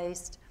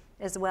displaced,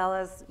 as well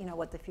as, you know,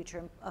 what the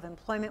future of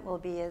employment will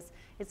be,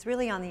 it's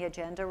really on the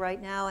agenda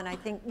right now. And I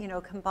think, you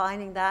know,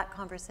 combining that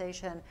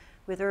conversation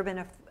with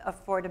urban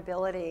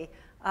affordability,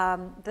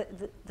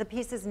 the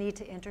pieces need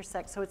to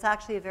intersect. So it's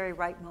actually a very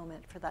right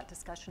moment for that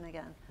discussion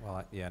again.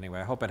 Well, yeah,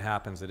 anyway, I hope it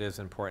happens. It is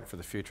important for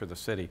the future of the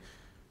city.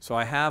 So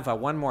I have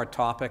one more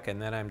topic,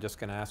 and then I'm just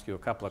going to ask you a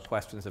couple of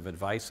questions of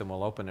advice, and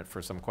we'll open it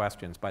for some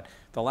questions. But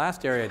the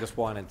last area I just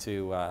wanted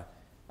to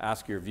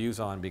ask your views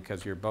on,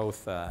 because you're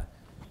both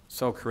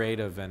so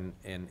creative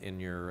in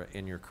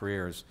your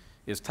careers,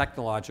 is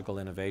technological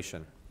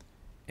innovation.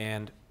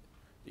 And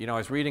you know, I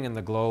was reading in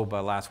the Globe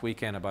last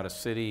weekend about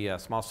a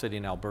small city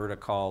in Alberta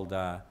called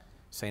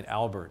St.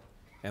 Albert,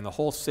 and the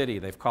whole city,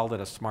 they've called it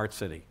a smart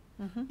city.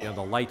 Mm-hmm. You know,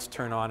 the lights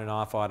turn on and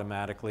off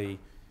automatically.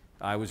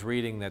 I was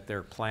reading that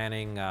they're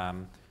planning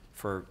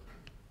for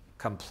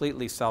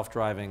completely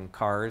self-driving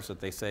cars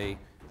that they say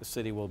the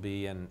city will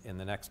be in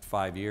the next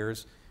 5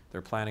 years.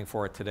 They're planning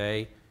for it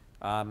today.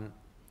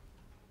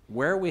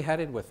 Where are we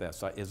headed with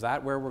this? Is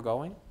that where we're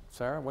going?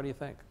 Sarah, what do you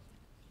think?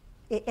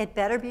 It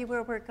better be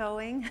where we're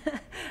going.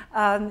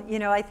 You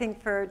know, I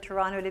think for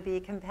Toronto to be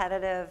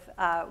competitive,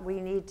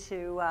 we need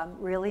to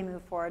really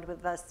move forward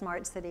with the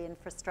smart city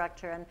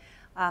infrastructure. And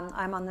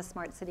I'm on the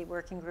Smart City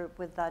Working Group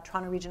with the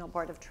Toronto Regional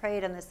Board of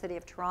Trade and the City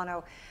of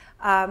Toronto.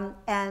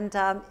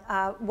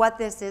 What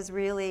this is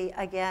really,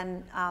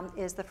 again,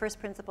 is the first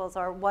principles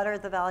are what are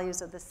the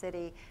values of the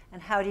city,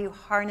 and how do you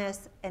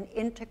harness an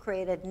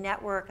integrated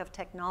network of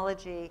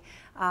technology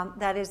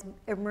that is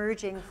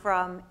emerging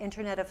from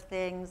Internet of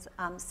Things,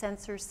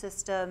 sensor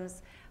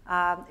systems,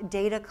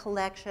 data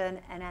collection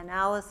and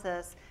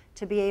analysis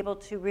to be able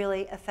to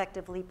really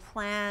effectively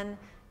plan,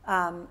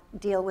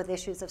 deal with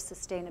issues of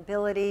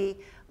sustainability,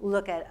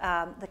 look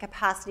at the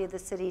capacity of the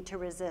city to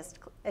resist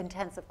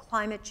intensive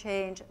climate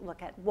change,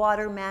 look at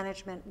water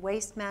management,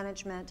 waste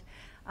management.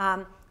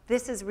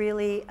 This is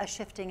really a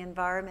shifting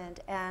environment,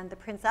 and the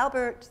Prince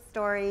Albert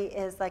story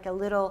is like a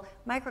little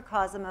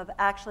microcosm of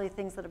actually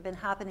things that have been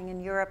happening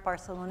in Europe,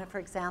 Barcelona, for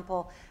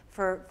example,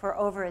 for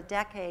over a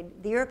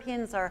decade. The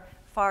Europeans are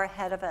far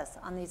ahead of us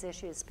on these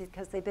issues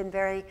because they've been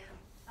very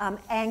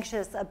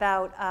anxious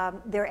about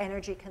their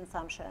energy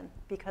consumption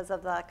because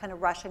of the kind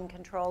of Russian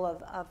control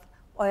of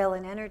oil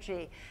and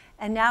energy.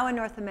 And now in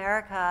North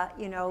America,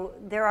 you know,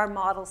 there are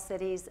model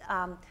cities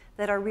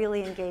that are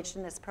really engaged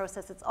in this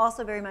process. It's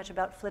also very much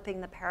about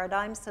flipping the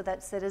paradigm so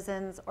that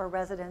citizens or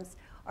residents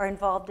are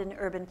involved in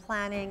urban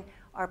planning,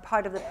 are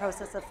part of the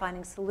process of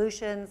finding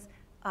solutions,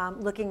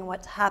 looking at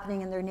what's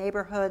happening in their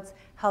neighborhoods,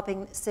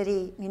 helping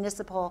city,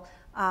 municipal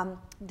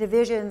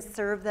divisions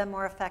serve them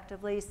more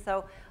effectively.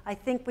 So I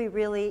think we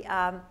really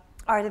are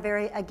at a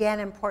very, again,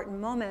 important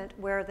moment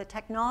where the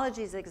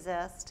technologies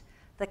exist,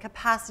 the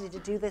capacity to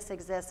do this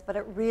exists, but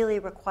it really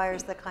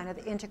requires the kind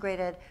of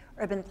integrated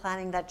urban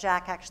planning that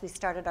Jack actually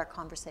started our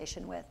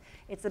conversation with.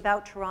 It's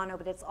about Toronto,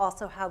 but it's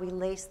also how we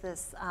lace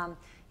this,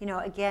 you know,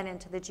 again,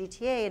 into the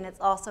GTA, and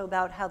it's also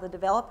about how the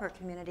developer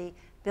community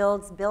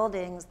builds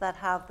buildings that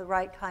have the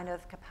right kind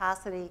of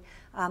capacity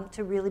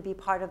to really be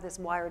part of this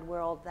wired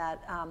world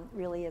that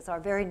really is our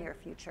very near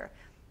future.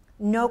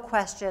 No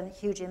question,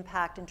 huge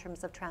impact in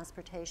terms of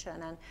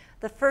transportation. And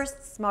the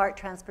first smart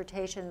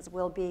transportations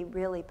will be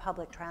really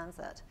public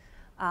transit.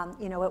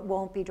 You know, it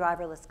won't be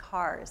driverless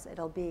cars.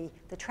 It'll be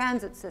the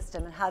transit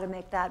system and how to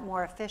make that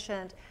more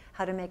efficient,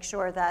 how to make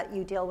sure that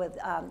you deal with,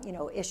 you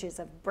know, issues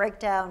of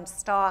breakdown,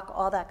 stock,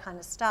 all that kind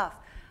of stuff.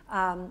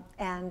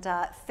 And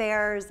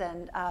fares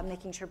and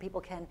making sure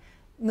people can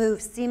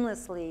move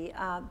seamlessly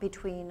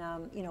between,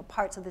 you know,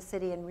 parts of the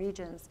city and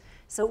regions.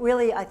 So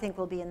really, I think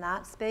we'll be in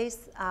that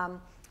space.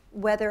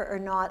 Whether or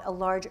not a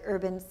large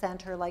urban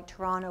center like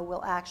Toronto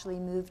will actually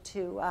move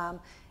to,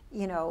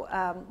 you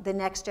know, the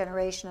next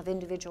generation of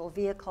individual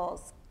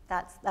vehicles,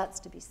 that's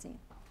to be seen.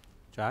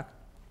 Jack?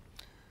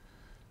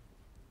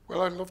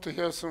 Well, I'd love to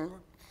hear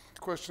some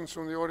questions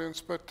from the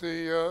audience, but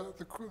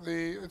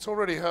it's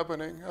already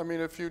happening. I mean,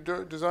 if you're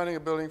designing a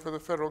building for the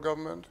federal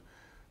government,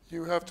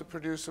 you have to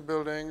produce a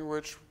building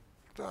which,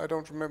 I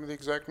don't remember the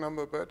exact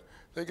number, but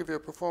they give you a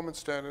performance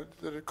standard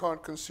that it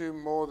can't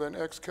consume more than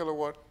X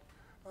kilowatt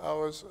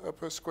hours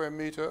per square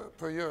meter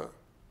per year.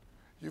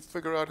 You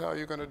figure out how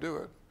you're going to do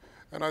it.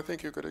 And I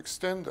think you could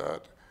extend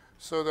that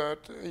so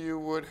that you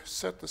would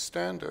set the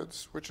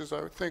standards, which is,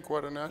 I think,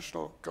 what a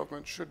national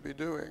government should be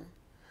doing,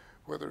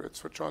 whether it's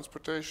for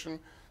transportation,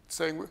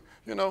 saying,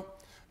 you know,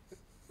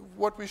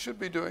 what we should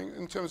be doing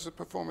in terms of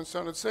performance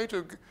standards, say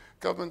to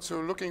governments who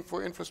are looking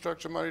for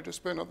infrastructure money to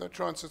spend on their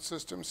transit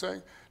system,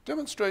 saying,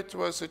 demonstrate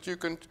to us that you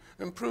can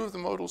improve the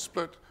modal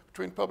split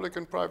between public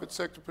and private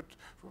sector, but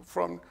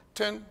from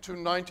 10 to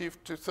 90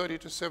 to 30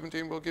 to 70,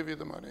 and we'll give you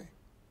the money.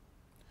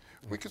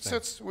 We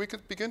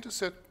could begin to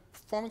set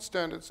performance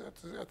standards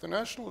at the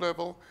national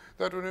level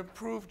that would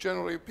improve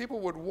generally. People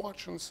would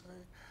watch and say,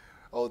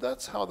 oh,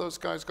 that's how those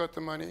guys got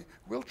the money.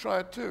 We'll try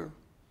it too.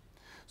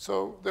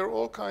 So there are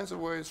all kinds of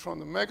ways from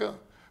the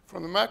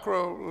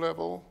macro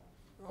level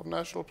of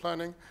national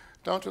planning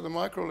down to the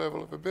micro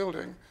level of a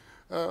building.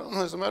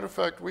 As a matter of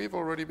fact, we've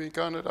already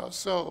begun it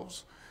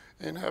ourselves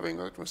in having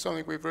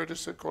something we've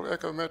registered called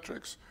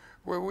ecometrics,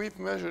 where we've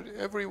measured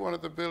every one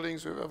of the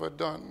buildings we've ever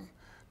done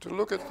to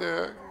look at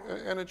their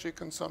energy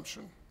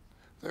consumption,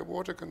 their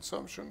water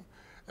consumption,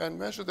 and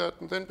measure that,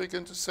 and then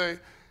begin to say,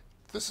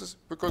 this is,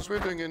 because we're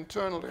doing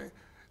internally,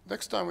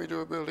 next time we do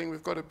a building,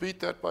 we've got to beat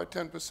that by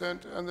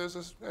 10%, and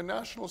there's a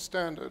national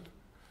standard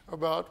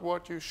about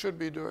what you should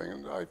be doing,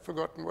 and I've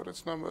forgotten what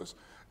its number is,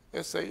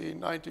 SAE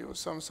 90 or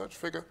some such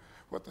figure,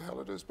 what the hell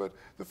it is, but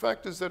the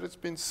fact is that it's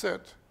been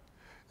set.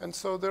 And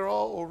so there are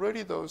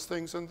already those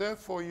things, and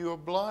therefore you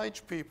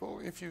oblige people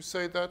if you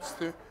say that's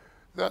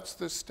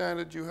the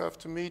standard you have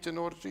to meet in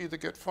order to either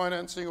get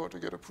financing or to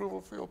get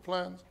approval for your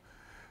plans.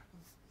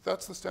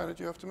 That's the standard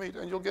you have to meet,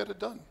 and you'll get it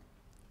done.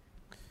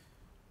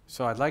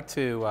 So I'd like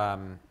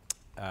to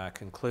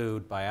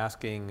conclude by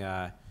asking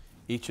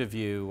each of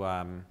you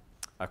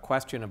a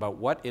question about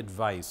what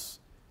advice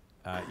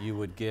you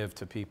would give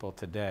to people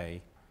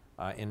today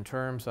in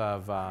terms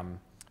of,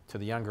 to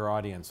the younger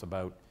audience,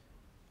 about,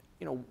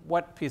 you know,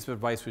 what piece of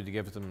advice would you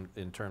give them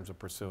in terms of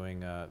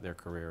pursuing their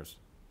careers?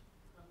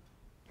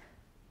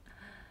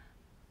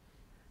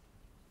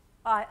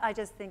 I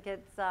just think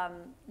it's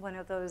one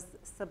of those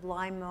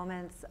sublime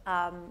moments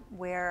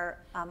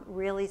where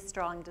really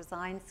strong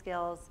design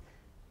skills,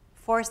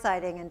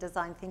 foresighting and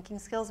design thinking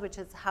skills, which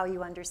is how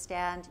you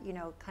understand, you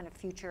know, kind of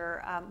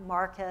future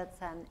markets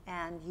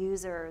and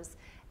users,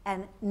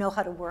 and know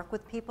how to work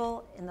with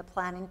people in the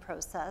planning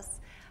process,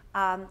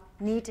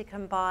 need to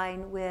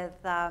combine with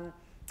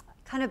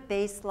kind of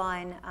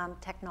baseline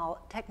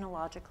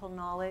technological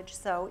knowledge.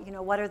 So, you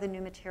know, what are the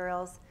new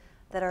materials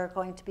that are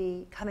going to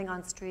be coming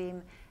on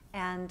stream?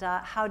 And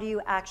how do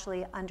you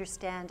actually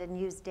understand and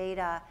use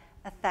data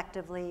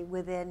effectively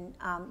within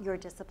your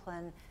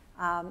discipline?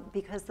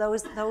 Because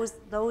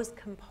those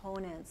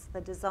components,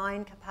 the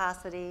design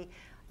capacity,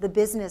 the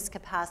business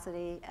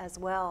capacity as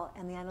well,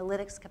 and the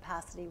analytics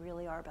capacity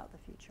really are about the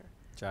future.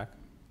 Jack?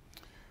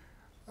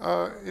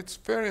 It's a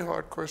very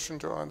hard question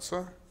to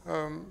answer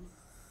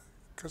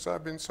because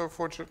I've been so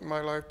fortunate in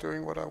my life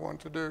doing what I want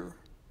to do.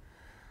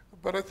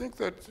 But I think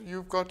that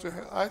you've got to,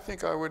 I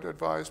think I would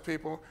advise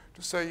people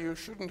to say you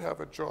shouldn't have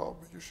a job.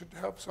 You should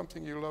have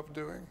something you love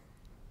doing.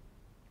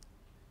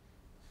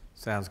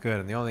 Sounds good.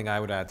 And the only thing I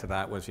would add to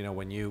that was, you know,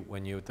 when you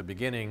at the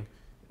beginning,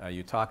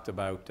 you talked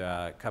about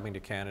coming to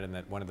Canada, and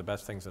that one of the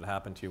best things that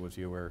happened to you was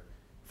you were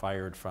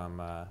fired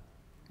from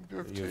U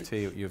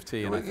of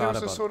T. And I thought about,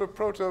 he was a sort of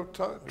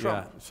proto-Trump.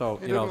 Yeah, so,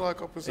 he you didn't know,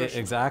 like opposition.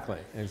 Exactly.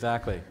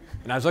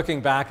 And I was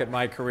looking back at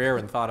my career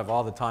and thought of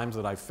all the times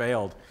that I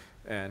failed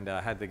and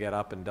had to get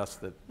up and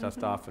dust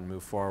off and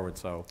move forward.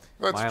 So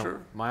that's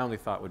true. My only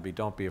thought would be,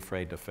 don't be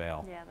afraid to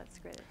fail. Yeah, that's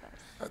great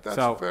advice.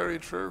 That's very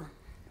true.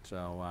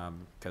 So,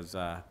 because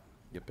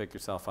you pick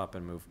yourself up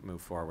and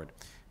move forward.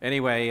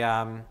 Anyway,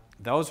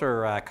 those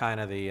are kind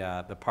of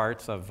the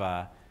parts of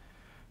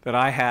that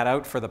I had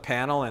out for the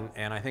panel,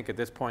 and I think at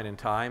this point in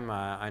time,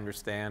 I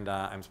understand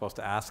I'm supposed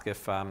to ask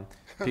if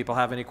people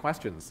have any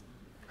questions.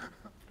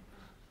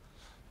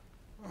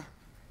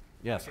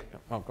 Yes.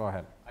 Oh, go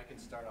ahead. I can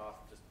start off,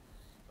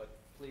 but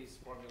please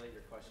formulate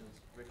your questions.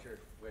 Richard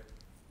Witt,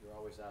 you're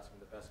always asking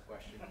the best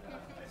question.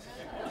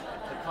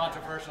 It's a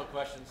controversial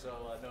question,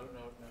 so no,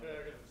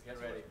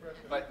 get ready.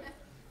 But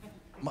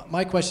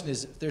my question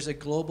is, if there's a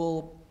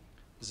global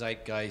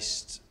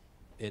zeitgeist,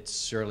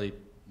 it's surely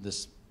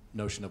this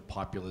notion of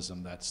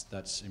populism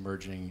that's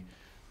emerging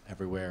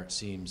everywhere, it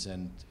seems,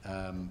 and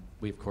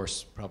we of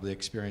course probably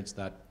experienced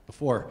that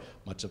before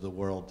much of the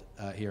world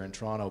here in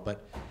Toronto.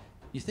 But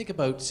you think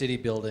about city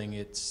building,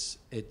 it's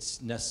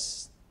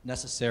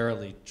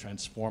necessarily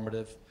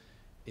transformative.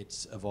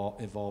 It's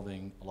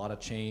evolving a lot of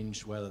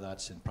change, whether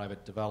that's in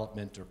private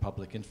development or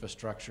public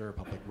infrastructure,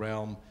 public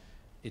realm.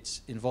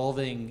 It's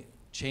involving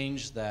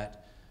change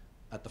that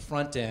at the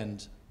front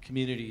end,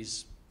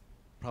 communities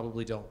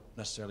probably don't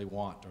necessarily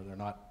want, or they're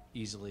not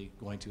easily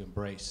going to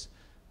embrace.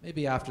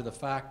 Maybe after the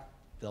fact,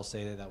 they'll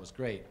say that was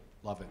great,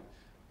 love it.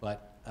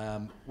 But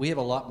we have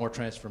a lot more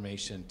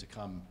transformation to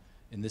come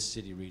in this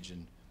city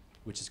region,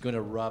 which is going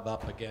to rub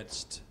up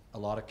against a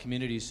lot of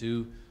communities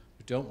who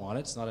don't want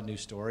it. It's not a new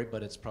story,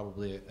 but it's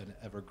probably an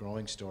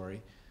ever-growing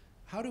story.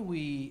 How do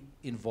we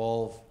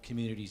involve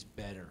communities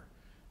better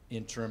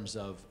in terms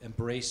of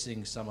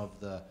embracing some of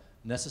the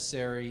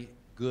necessary,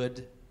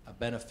 good,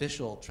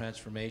 beneficial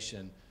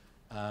transformation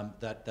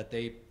that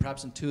they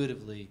perhaps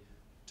intuitively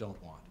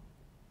don't want?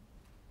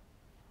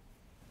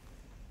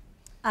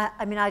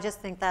 I mean, I just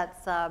think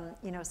that's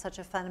you know, such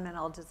a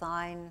fundamental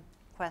design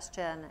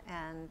question,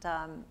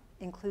 and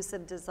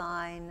inclusive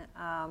design,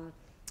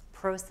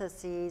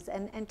 processes,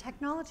 and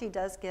technology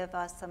does give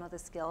us some of the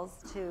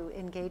skills to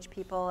engage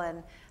people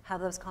and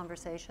have those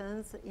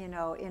conversations, you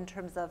know, in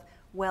terms of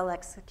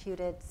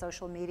well-executed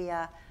social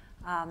media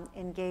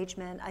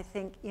engagement. I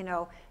think, you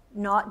know,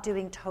 not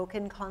doing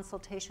token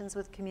consultations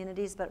with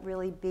communities, but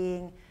really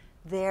being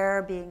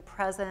there, being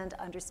present,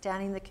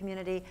 understanding the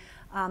community.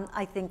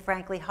 I think,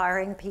 frankly,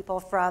 hiring people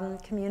from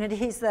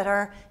communities that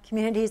are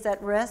communities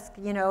at risk.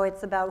 You know,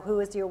 it's about who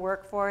is your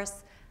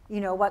workforce, you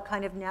know, what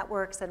kind of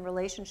networks and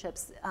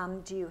relationships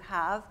do you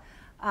have,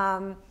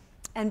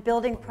 and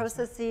building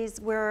processes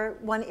where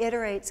one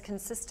iterates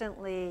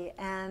consistently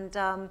and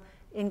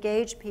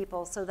engage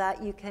people so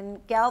that you can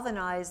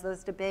galvanize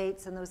those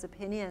debates and those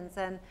opinions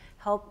and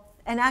help,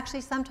 and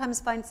actually sometimes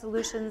find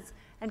solutions,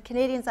 and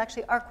Canadians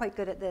actually are quite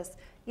good at this,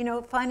 you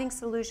know, finding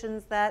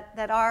solutions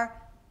that are,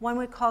 one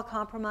would call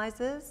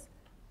compromises,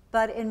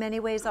 but in many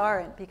ways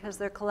aren't, because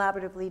they're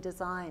collaboratively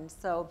designed.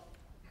 So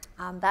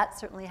that's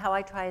certainly how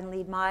I try and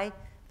lead my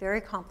very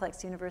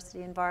complex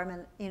university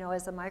environment, you know,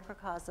 as a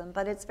microcosm.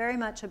 But it's very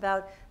much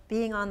about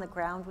being on the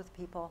ground with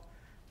people,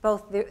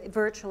 both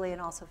virtually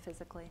and also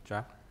physically.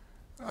 Jack?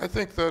 I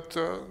think that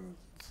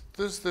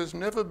there's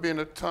never been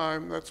a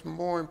time that's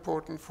more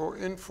important for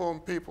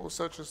informed people,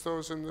 such as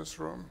those in this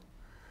room,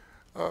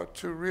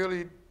 to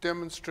really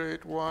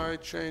demonstrate why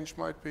change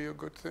might be a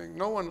good thing.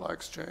 No one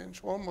likes change.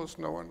 Almost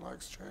no one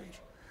likes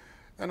change.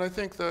 And I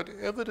think that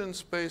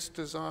evidence-based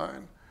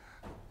design,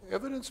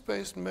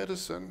 evidence-based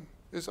medicine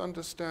is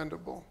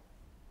understandable.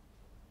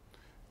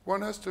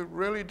 One has to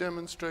really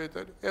demonstrate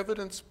that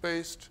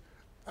evidence-based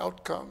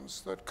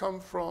outcomes that come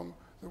from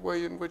the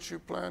way in which you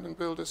plan and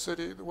build a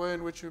city, the way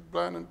in which you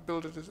plan and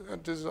build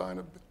and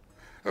design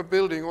a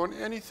building, or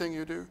anything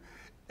you do,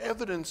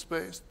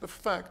 evidence-based, the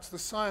facts, the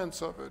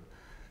science of it,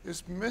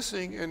 is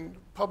missing in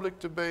public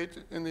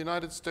debate in the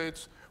United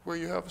States, where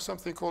you have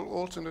something called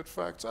alternate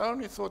facts. I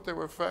only thought they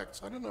were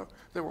facts. I don't know,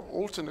 they were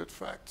alternate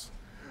facts.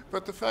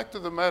 But the fact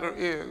of the matter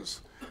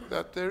is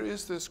that there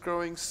is this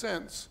growing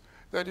sense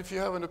that if you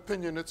have an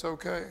opinion, it's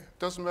okay.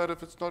 Doesn't matter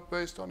if it's not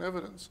based on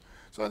evidence.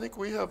 So I think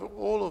we have,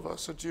 all of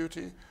us, a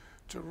duty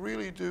to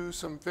really do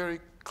some very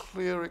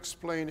clear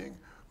explaining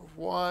of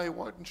why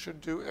one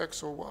should do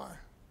X or Y.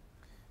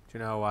 You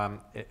know,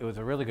 it was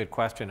a really good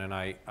question, and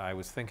I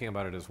was thinking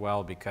about it as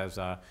well, because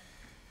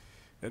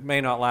it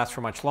may not last for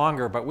much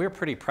longer, but we're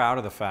pretty proud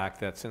of the fact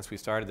that since we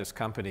started this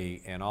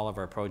company and all of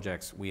our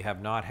projects, we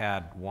have not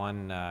had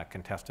one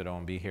contested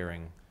OMB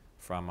hearing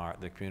from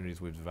the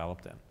communities we've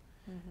developed in.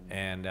 Mm-hmm.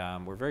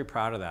 And we're very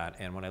proud of that.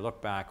 And when I look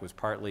back, it was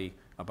partly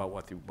about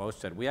what you both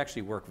said. We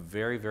actually worked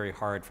very, very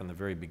hard from the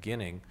very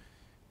beginning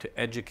to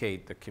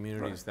educate the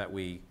communities that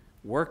we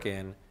work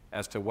in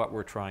as to what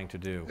we're trying to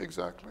do.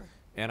 Exactly.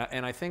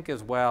 And I think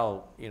as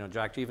well, you know,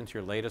 Jack, even to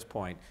your latest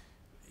point,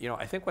 you know,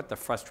 I think what the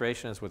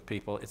frustration is with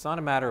people, it's not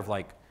a matter of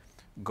like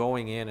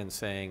going in and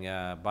saying,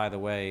 by the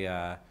way,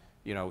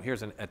 you know,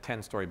 here's a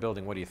 10-story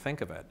building, what do you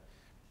think of it?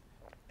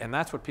 And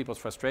that's what people's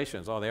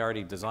frustration is. Oh, they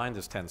already designed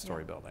this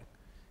 10-story building.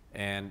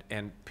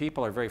 And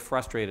people are very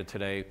frustrated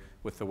today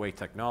with the way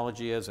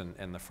technology is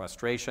and the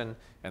frustration,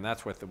 and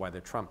that's why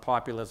the Trump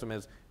populism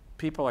is.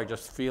 People are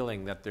just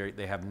feeling that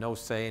they have no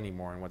say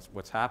anymore in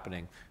what's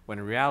happening, when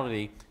in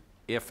reality,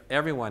 if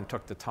everyone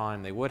took the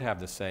time, they would have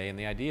the say. And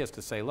the idea is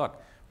to say,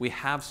 look, we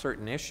have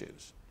certain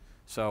issues.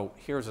 So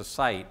here's a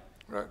site,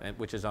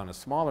 which is on a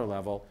smaller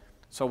level.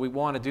 So we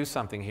want to do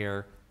something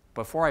here.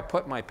 Before I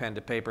put my pen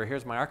to paper,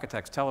 here's my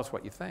architects, tell us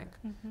what you think.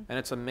 Mm-hmm. And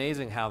it's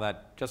amazing how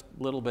that just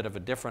little bit of a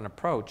different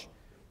approach,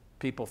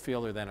 people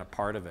feel they're then a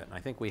part of it. And I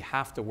think we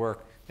have to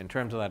work, in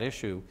terms of that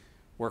issue,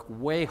 work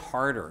way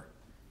harder.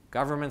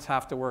 Governments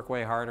have to work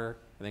way harder,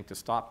 I think, to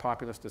stop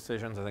populist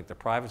decisions. I think the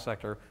private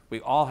sector, we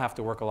all have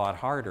to work a lot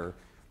harder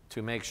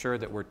to make sure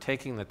that we're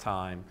taking the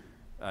time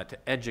to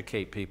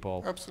educate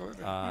people.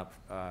 Absolutely.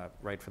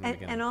 Right from the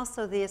beginning. And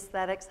also the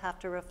aesthetics have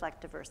to reflect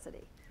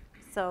diversity.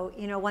 So,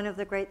 you know, one of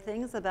the great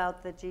things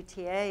about the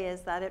GTA is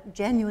that it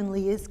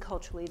genuinely is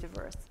culturally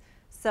diverse.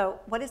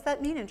 So what does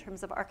that mean in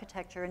terms of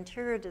architecture,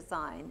 interior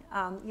design,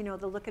 you know,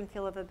 the look and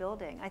feel of a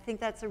building? I think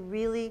that's a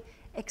really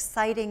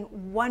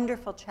exciting,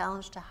 wonderful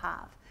challenge to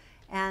have.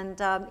 And,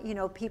 you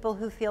know, people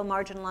who feel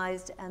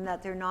marginalized and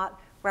that they're not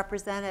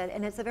represented,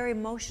 and it's a very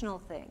emotional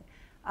thing.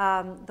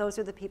 Those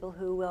are the people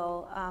who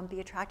will be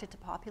attracted to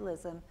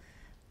populism.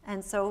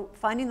 And so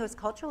finding those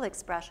cultural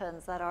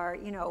expressions that are,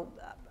 you know,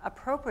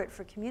 appropriate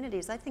for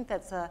communities, I think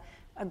that's a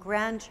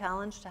grand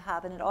challenge to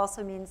have. And it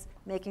also means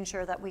making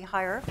sure that we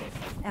hire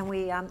and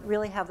we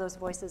really have those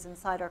voices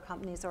inside our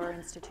companies or our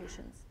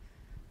institutions.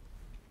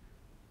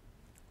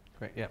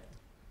 Great, yeah.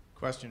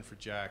 Question for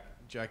Jack.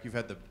 Jack, you've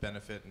had the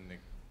benefit and the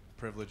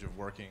privilege of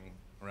working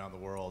around the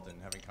world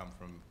and having come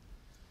from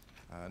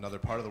another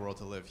part of the world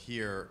to live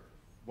here.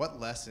 What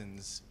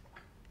lessons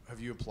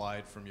have you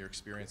applied from your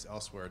experience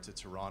elsewhere to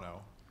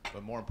Toronto?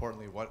 But more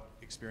importantly, what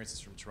experiences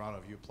from Toronto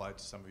have you applied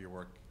to some of your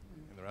work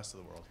in the rest of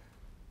the world?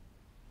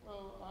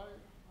 Well,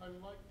 I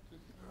like to,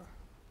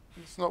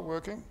 it's not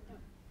working.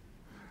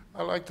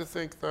 I like to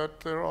think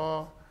that there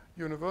are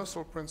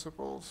universal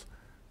principles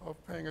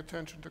of paying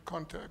attention to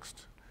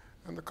context.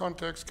 And the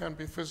context can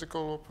be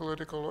physical or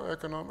political or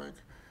economic.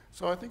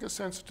 So I think a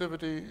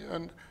sensitivity,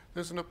 and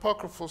there's an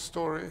apocryphal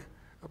story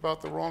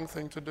about the wrong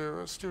thing to do.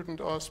 A student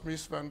asked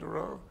Mies van der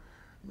Rohe,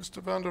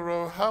 Mr. van der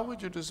Rohe, how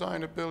would you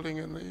design a building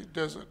in the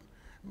desert?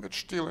 Mit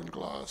steel and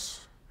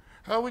glass.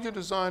 How would you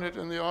design it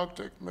in the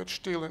Arctic? Mit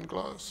steel and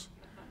glass.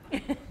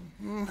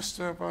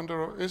 Mr. van der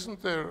Rohe,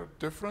 isn't there a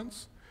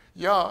difference?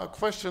 Yeah, a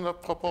question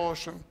of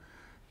proportion.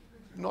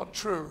 Not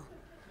true.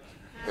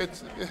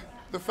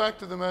 The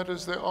fact of the matter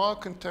is there are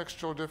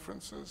contextual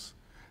differences.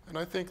 And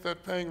I think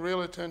that paying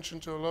real attention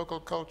to a local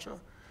culture,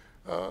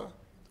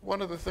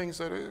 one of the things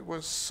that it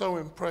was so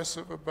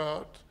impressive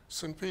about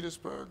St.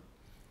 Petersburg,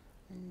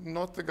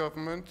 not the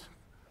government,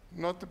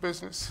 not the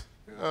business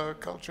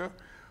culture,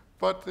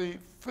 but the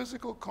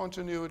physical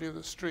continuity of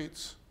the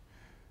streets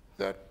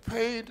that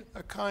paid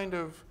a kind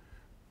of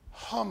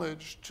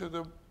homage to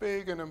the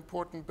big and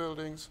important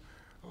buildings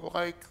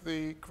like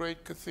the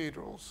great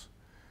cathedrals.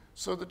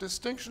 So the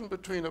distinction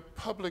between a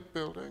public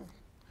building,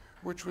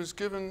 which was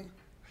given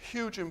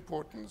huge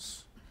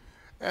importance,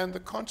 and the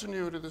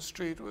continuity of the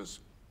street was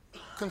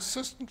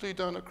consistently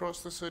done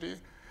across the city.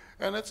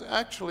 And it's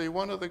actually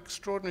one of the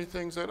extraordinary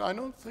things that I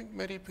don't think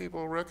many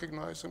people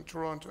recognize in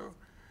Toronto,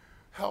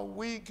 how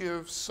we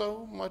give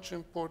so much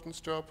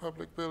importance to our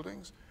public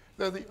buildings.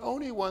 They're the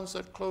only ones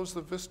that close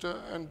the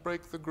vista and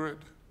break the grid.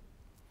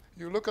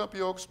 You look up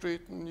York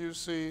Street and you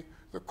see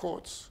the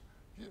courts,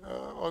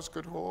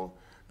 Osgood Hall,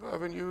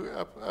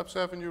 Apps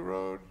Avenue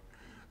Road,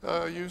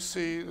 you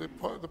see the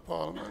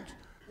Parliament,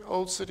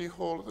 Old City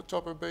Hall at the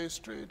top of Bay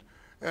Street,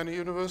 and a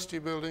university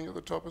building at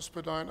the top of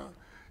Spadina.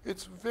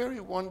 It's very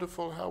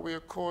wonderful how we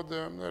accord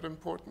them that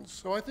importance.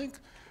 So I think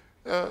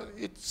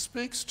it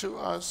speaks to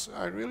us.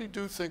 I really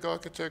do think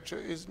architecture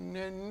is an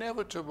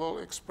inevitable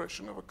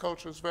expression of a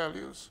culture's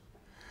values.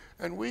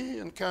 And we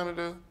in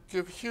Canada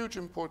give huge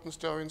importance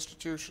to our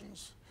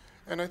institutions.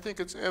 And I think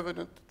it's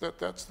evident that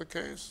that's the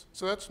case.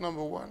 So that's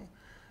number one.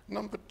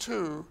 Number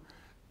two,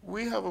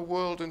 we have a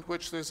world in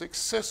which there's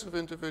excessive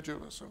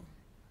individualism.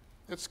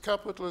 It's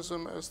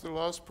capitalism, as the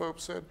last pope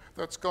said,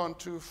 that's gone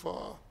too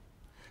far.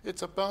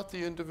 It's about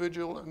the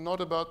individual and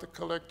not about the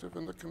collective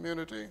and the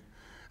community.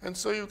 And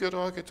so you get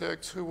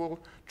architects who will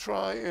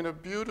try in a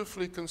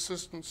beautifully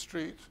consistent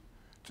street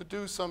to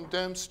do some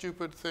damn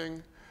stupid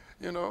thing.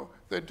 You know,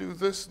 they do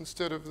this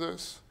instead of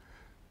this.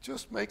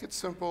 Just make it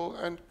simple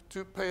and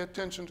to pay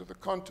attention to the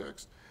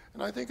context.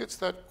 And I think it's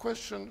that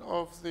question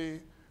of the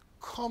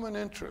common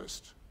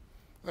interest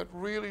that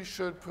really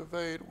should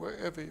pervade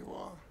wherever you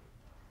are.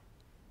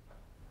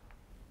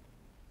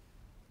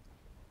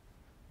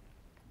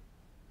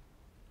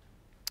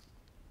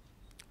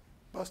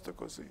 Basta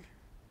così.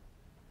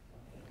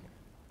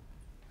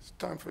 It's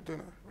time for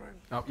dinner, right?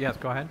 Oh, yes,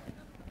 go ahead.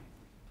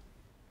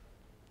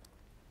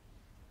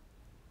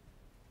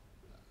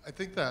 I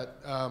think that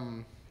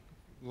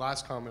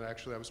last comment,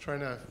 actually, I was trying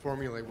to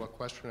formulate what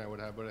question I would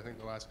have, but I think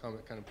the last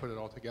comment kind of put it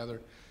all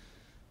together.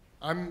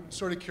 I'm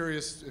sort of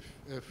curious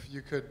if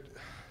you could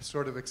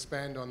sort of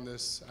expand on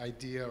this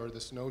idea or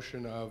this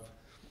notion of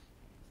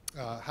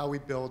how we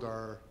build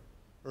our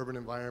urban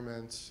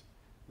environments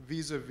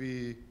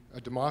vis-a-vis a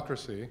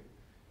democracy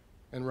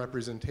and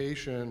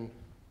representation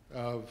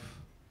of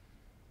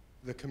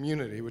the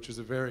community, which is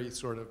a very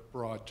sort of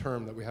broad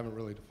term that we haven't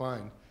really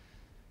defined.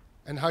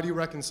 And how do you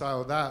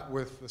reconcile that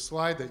with the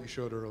slide that you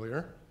showed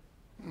earlier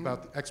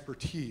about the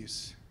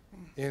expertise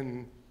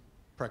in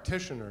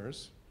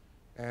practitioners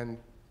and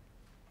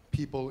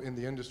people in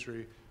the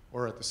industry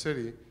or at the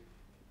city?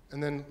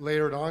 And then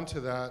layered onto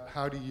that,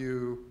 how do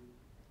you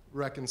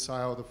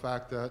reconcile the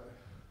fact that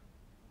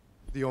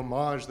the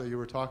homage that you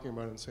were talking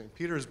about in St.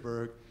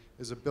 Petersburg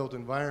is a built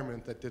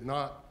environment that did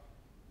not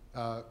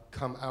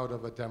come out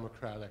of a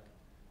democratic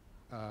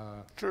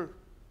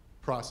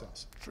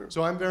process. True.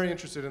 So I'm very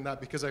interested in that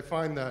because I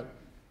find that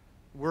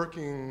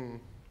working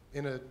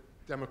in a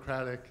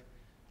democratic,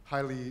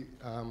 highly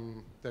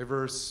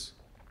diverse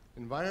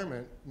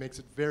environment makes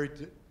it very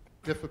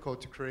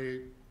difficult to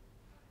create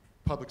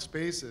public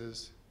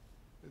spaces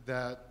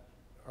that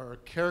are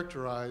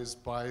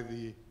characterized by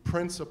the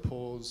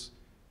principles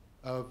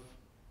of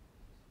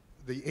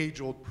the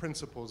age-old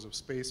principles of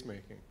space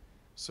making.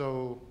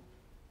 So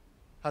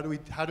how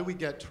do we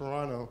get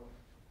Toronto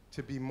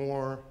to be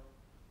more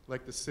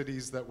like the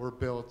cities that were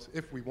built,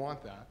 if we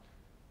want that,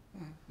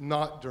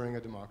 not during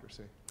a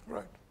democracy?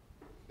 Right.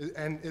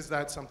 And is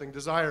that something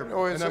desirable?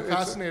 No, and I'm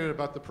fascinated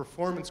about the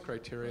performance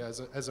criteria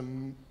as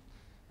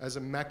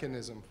a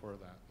mechanism for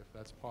that, if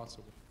that's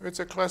possible. It's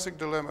a classic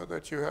dilemma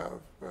that you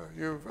have,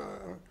 you've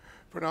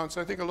pronounced.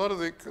 I think a lot of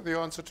the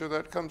answer to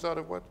that comes out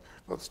of what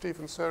both Steve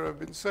and Sarah have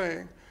been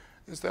saying,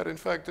 is that in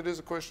fact it is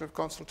a question of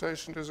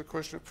consultation, it is a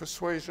question of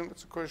persuasion,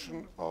 it's a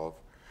question of,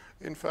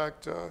 in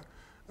fact,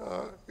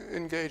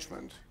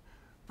 engagement.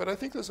 But I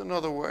think there's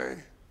another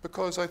way,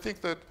 because I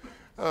think that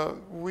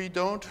we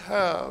don't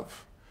have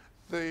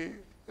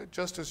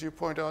just as you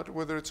point out,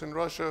 whether it's in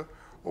Russia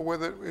or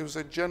whether it was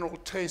a general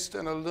taste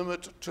and a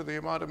limit to the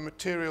amount of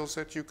materials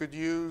that you could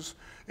use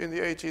in the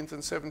 18th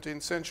and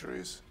 17th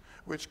centuries,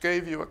 which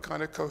gave you a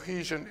kind of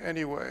cohesion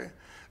anyway.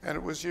 And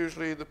it was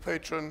usually the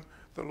patron,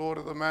 the lord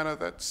of the manor,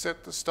 that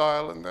set the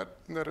style and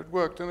that it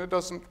worked, and it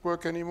doesn't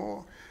work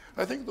anymore.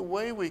 I think the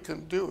way we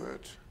can do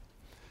it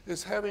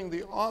is having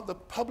the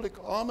public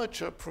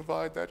armature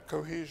provide that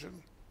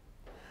cohesion,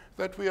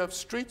 that we have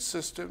street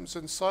systems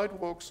and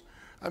sidewalks.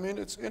 I mean,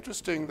 it's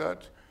interesting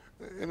that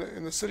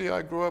in the city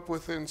I grew up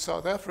with in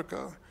South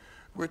Africa,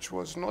 which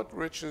was not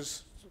rich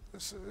as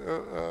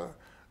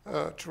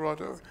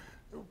Toronto,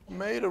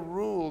 made a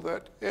rule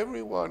that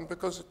everyone,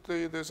 because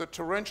there's a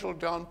torrential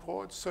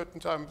downpour at a certain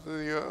time of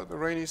the year, the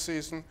rainy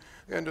season,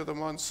 end of the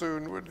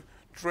monsoon would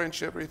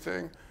drench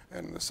everything,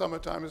 and in the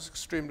summertime it's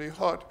extremely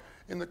hot.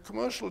 In the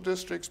commercial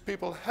districts,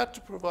 people had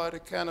to provide a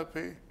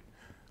canopy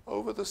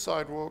over the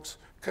sidewalks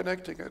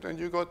connecting it, and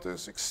you got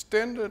this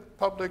extended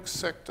public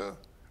sector,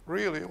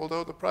 really,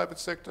 although the private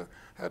sector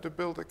had to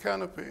build a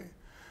canopy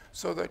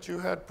so that you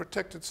had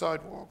protected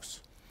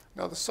sidewalks.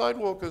 Now, the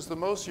sidewalk is the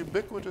most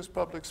ubiquitous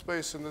public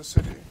space in the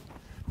city.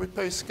 We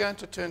pay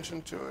scant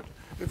attention to it.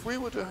 If we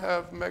were to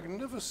have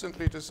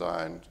magnificently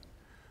designed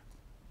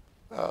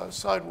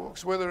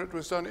sidewalks, whether it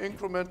was done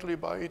incrementally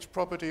by each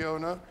property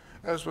owner,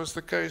 as was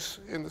the case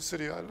in the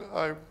city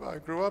I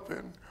grew up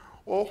in,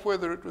 or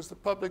whether it was the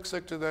public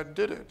sector that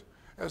did it,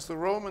 as the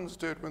Romans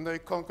did when they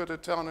conquered a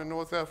town in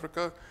North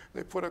Africa.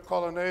 They put a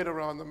colonnade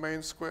around the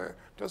main square.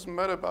 It doesn't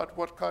matter about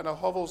what kind of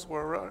hovels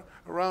were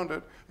around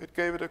it. It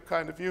gave it a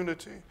kind of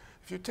unity.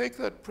 If you take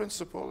that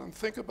principle and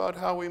think about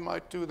how we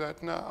might do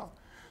that now,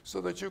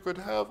 so that you could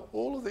have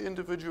all of the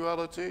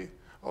individuality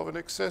of an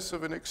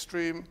excessive and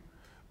extreme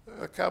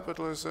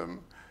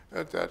capitalism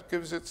that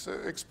gives its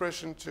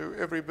expression to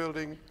every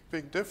building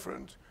being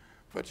different,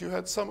 but you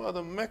had some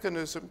other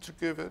mechanism to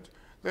give it,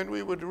 then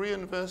we would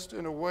reinvest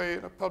in a way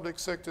in a public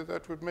sector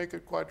that would make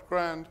it quite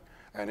grand.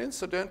 And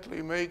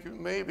incidentally,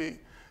 maybe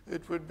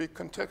it would be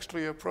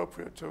contextually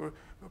appropriate to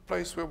a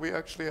place where we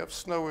actually have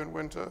snow in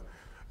winter,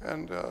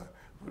 and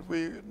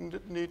we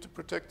need to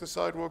protect the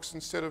sidewalks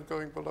instead of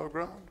going below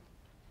ground.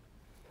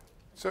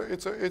 So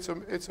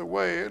it's a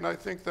way, and I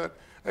think that,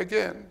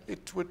 again,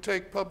 it would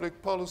take public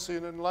policy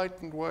in an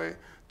enlightened way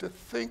to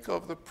think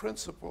of the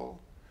principle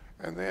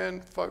and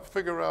then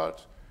figure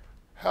out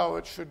how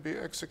it should be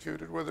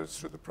executed, whether it's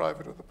through the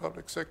private or the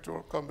public sector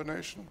or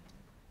combination.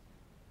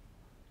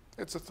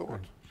 It's a thought.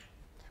 Right.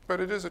 But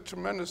it is a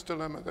tremendous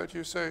dilemma that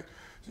you say,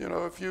 you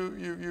know, if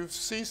you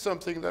see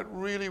something that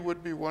really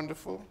would be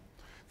wonderful,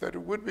 that it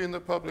would be in the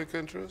public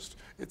interest,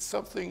 it's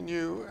something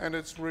new and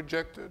it's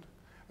rejected.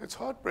 It's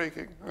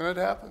heartbreaking, and it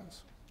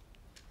happens.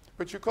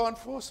 But you can't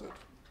force it.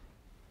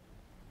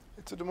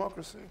 It's a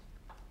democracy.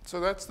 So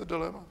that's the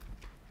dilemma.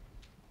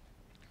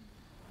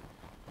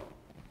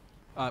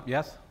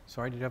 Yes?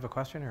 Sorry, did you have a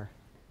question? Or?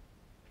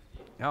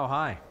 Oh,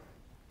 hi.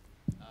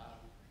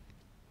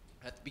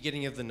 At the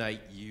beginning of the night,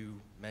 you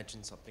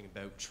mentioned something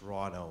about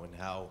Toronto and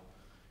how,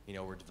 you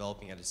know, we're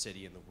developing at a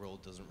city and the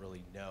world doesn't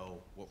really know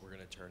what we're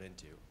going to turn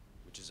into,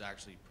 which is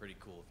actually pretty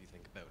cool if you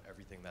think about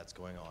everything that's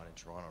going on in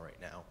Toronto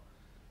right now.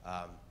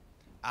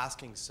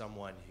 Asking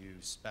someone who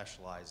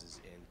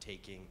specializes in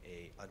taking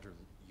a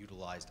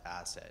underutilized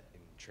asset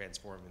and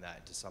transforming that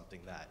into something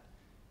that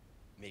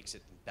makes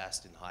it the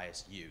best and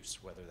highest use,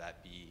 whether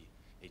that be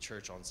a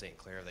church on St.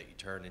 Clair that you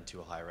turn into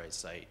a high-rise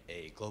site,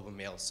 a Globe and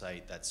Mail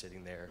site that's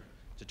sitting there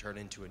to turn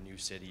into a new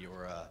city,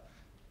 or a,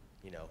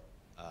 you know,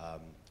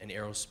 an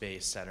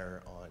aerospace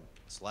center on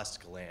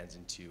Celestica lands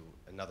into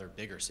another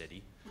bigger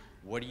city.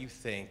 What do you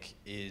think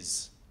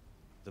is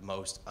the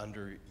most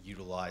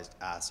underutilized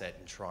asset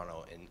in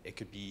Toronto? And it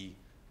could be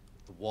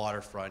the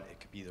waterfront, it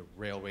could be the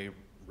railway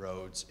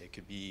roads, it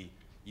could be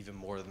even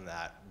more than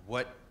that.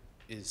 What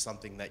is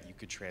something that you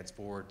could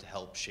transform to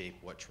help shape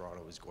what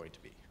Toronto is going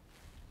to be?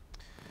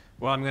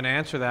 Well, I'm going to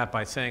answer that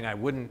by saying I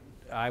wouldn't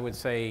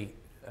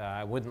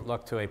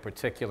look to a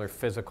particular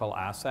physical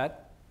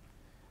asset.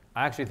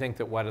 I actually think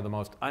that one of the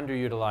most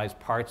underutilized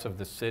parts of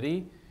the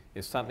city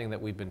is something that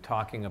we've been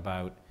talking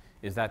about,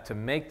 is that to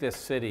make this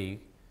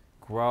city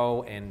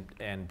grow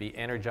and be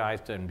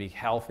energized and be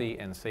healthy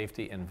and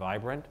safety and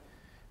vibrant,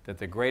 that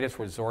the greatest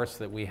resource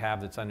that we have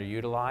that's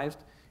underutilized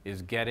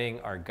is getting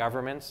our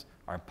governments,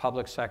 our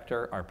public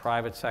sector, our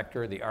private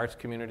sector, the arts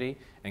community,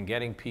 and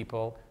getting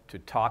people to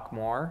talk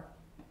more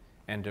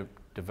and to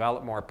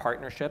develop more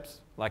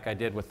partnerships, like I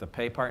did with the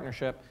pay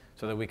partnership,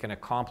 so that we can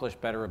accomplish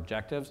better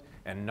objectives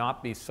and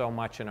not be so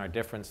much in our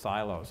different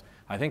silos.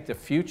 I think the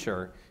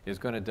future is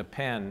going to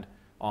depend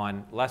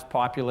on less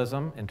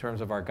populism in terms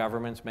of our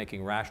governments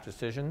making rash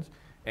decisions,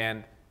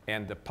 and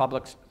the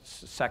public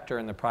sector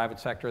and the private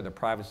sector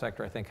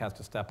I think has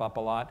to step up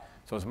a lot.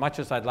 So as much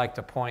as I'd like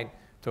to point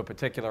to a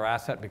particular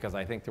asset, because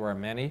I think there are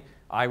many,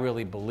 I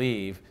really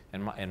believe,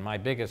 and my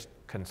biggest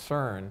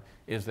concern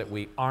is that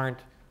we aren't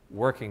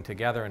working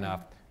together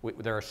enough.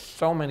 There are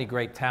so many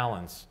great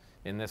talents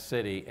in this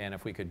city, and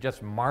if we could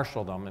just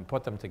marshal them and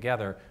put them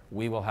together,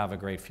 we will have a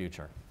great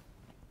future.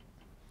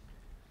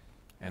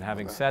 And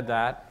having said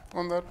that,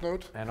 On that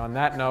note, and on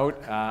that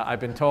note, I've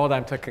been told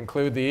I'm to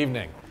conclude the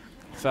evening.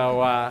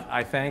 So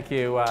I thank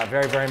you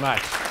very, very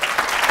much.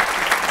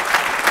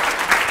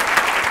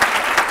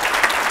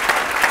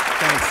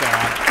 Thanks,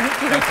 Sara.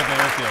 Thanks for being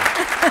with you.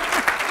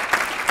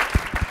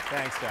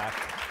 Thanks, Jack.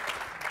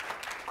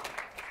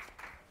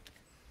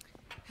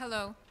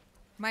 Hello,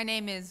 my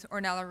name is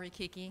Ornella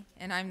Rikiki,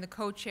 and I'm the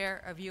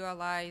co-chair of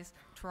ULI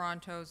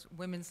Toronto's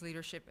Women's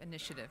Leadership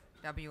Initiative,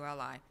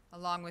 WLI,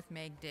 along with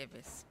Meg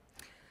Davis.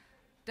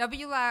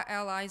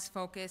 WLI's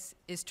focus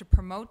is to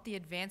promote the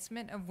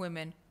advancement of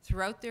women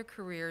throughout their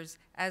careers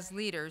as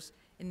leaders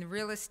in the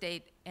real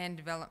estate and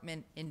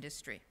development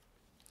industry.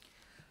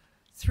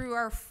 Through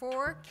our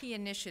 4 key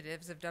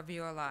initiatives of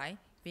WLI,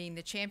 being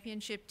the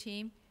championship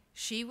team,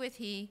 She with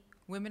He,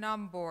 Women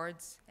on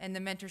Boards, and the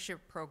mentorship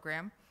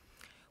program,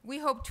 we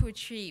hope to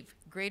achieve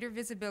greater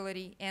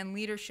visibility and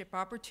leadership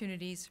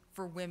opportunities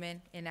for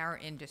women in our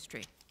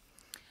industry.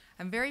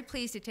 I'm very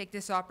pleased to take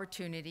this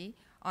opportunity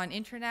on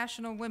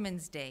International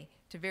Women's Day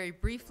to very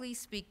briefly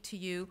speak to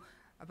you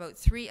about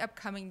 3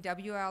 upcoming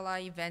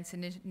WLI events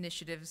and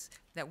initiatives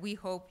that we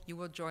hope you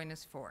will join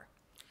us for.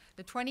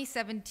 The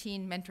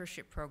 2017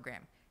 Mentorship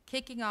Program,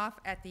 kicking off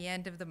at the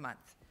end of the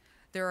month.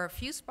 There are a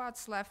few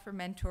spots left for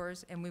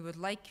mentors, and we would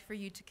like for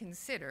you to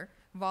consider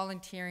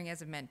volunteering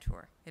as a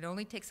mentor. It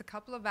only takes a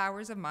couple of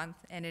hours a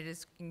month, and it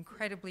is an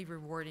incredibly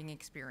rewarding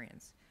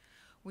experience.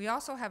 We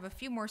also have a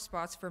few more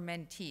spots for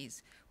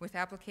mentees, with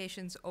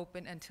applications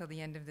open until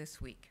the end of this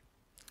week.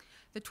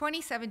 The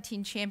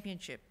 2017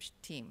 Championship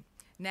Team,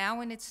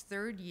 now in its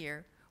 3rd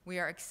year, we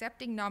are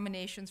accepting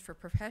nominations for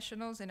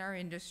professionals in our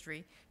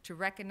industry to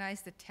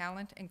recognize the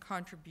talent and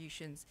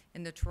contributions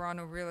in the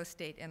Toronto real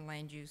estate and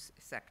land use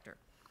sector.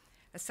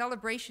 A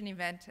celebration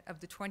event of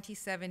the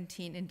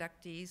 2017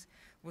 inductees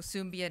will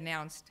soon be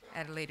announced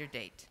at a later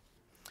date.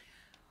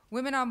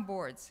 Women on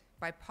Boards.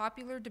 By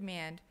popular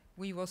demand,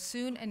 we will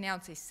soon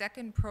announce a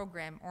 2nd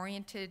program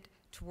oriented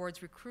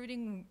towards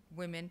recruiting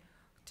women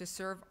to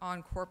serve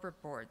on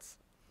corporate boards.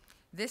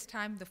 This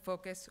time, the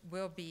focus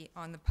will be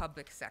on the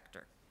public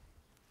sector.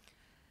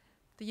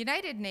 The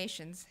United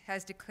Nations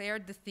has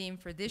declared the theme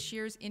for this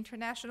year's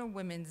International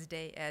Women's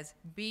Day as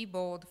Be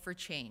Bold for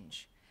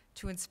Change,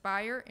 to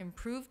inspire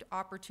improved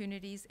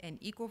opportunities and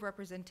equal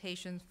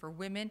representation for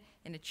women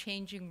in a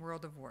changing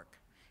world of work.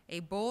 A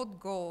bold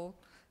goal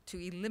to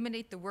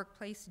eliminate the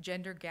workplace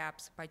gender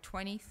gaps by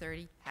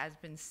 2030 has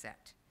been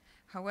set.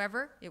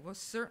 However, it will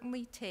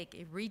certainly take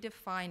a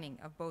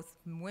redefining of both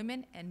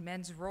women and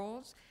men's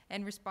roles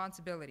and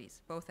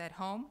responsibilities, both at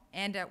home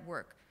and at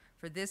work,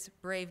 for this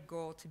brave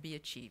goal to be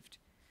achieved.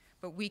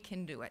 But we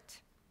can do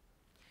it.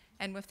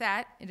 And with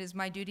that, it is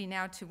my duty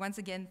now to once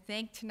again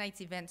thank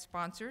tonight's event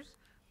sponsors,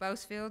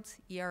 Bousfields,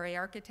 ERA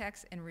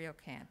Architects, and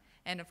RioCan.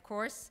 And of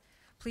course,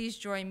 please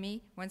join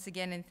me once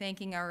again in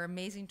thanking our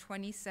amazing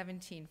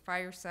 2017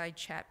 Fireside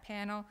Chat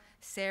panel,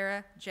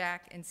 Sara,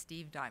 Jack, and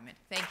Steve Diamond.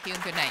 Thank you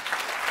and good night.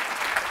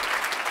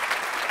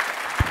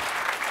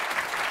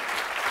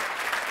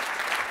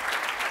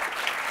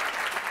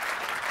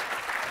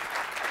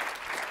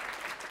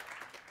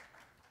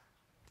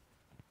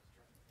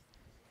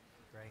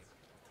 Great.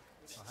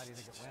 Well, how do you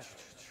think it went?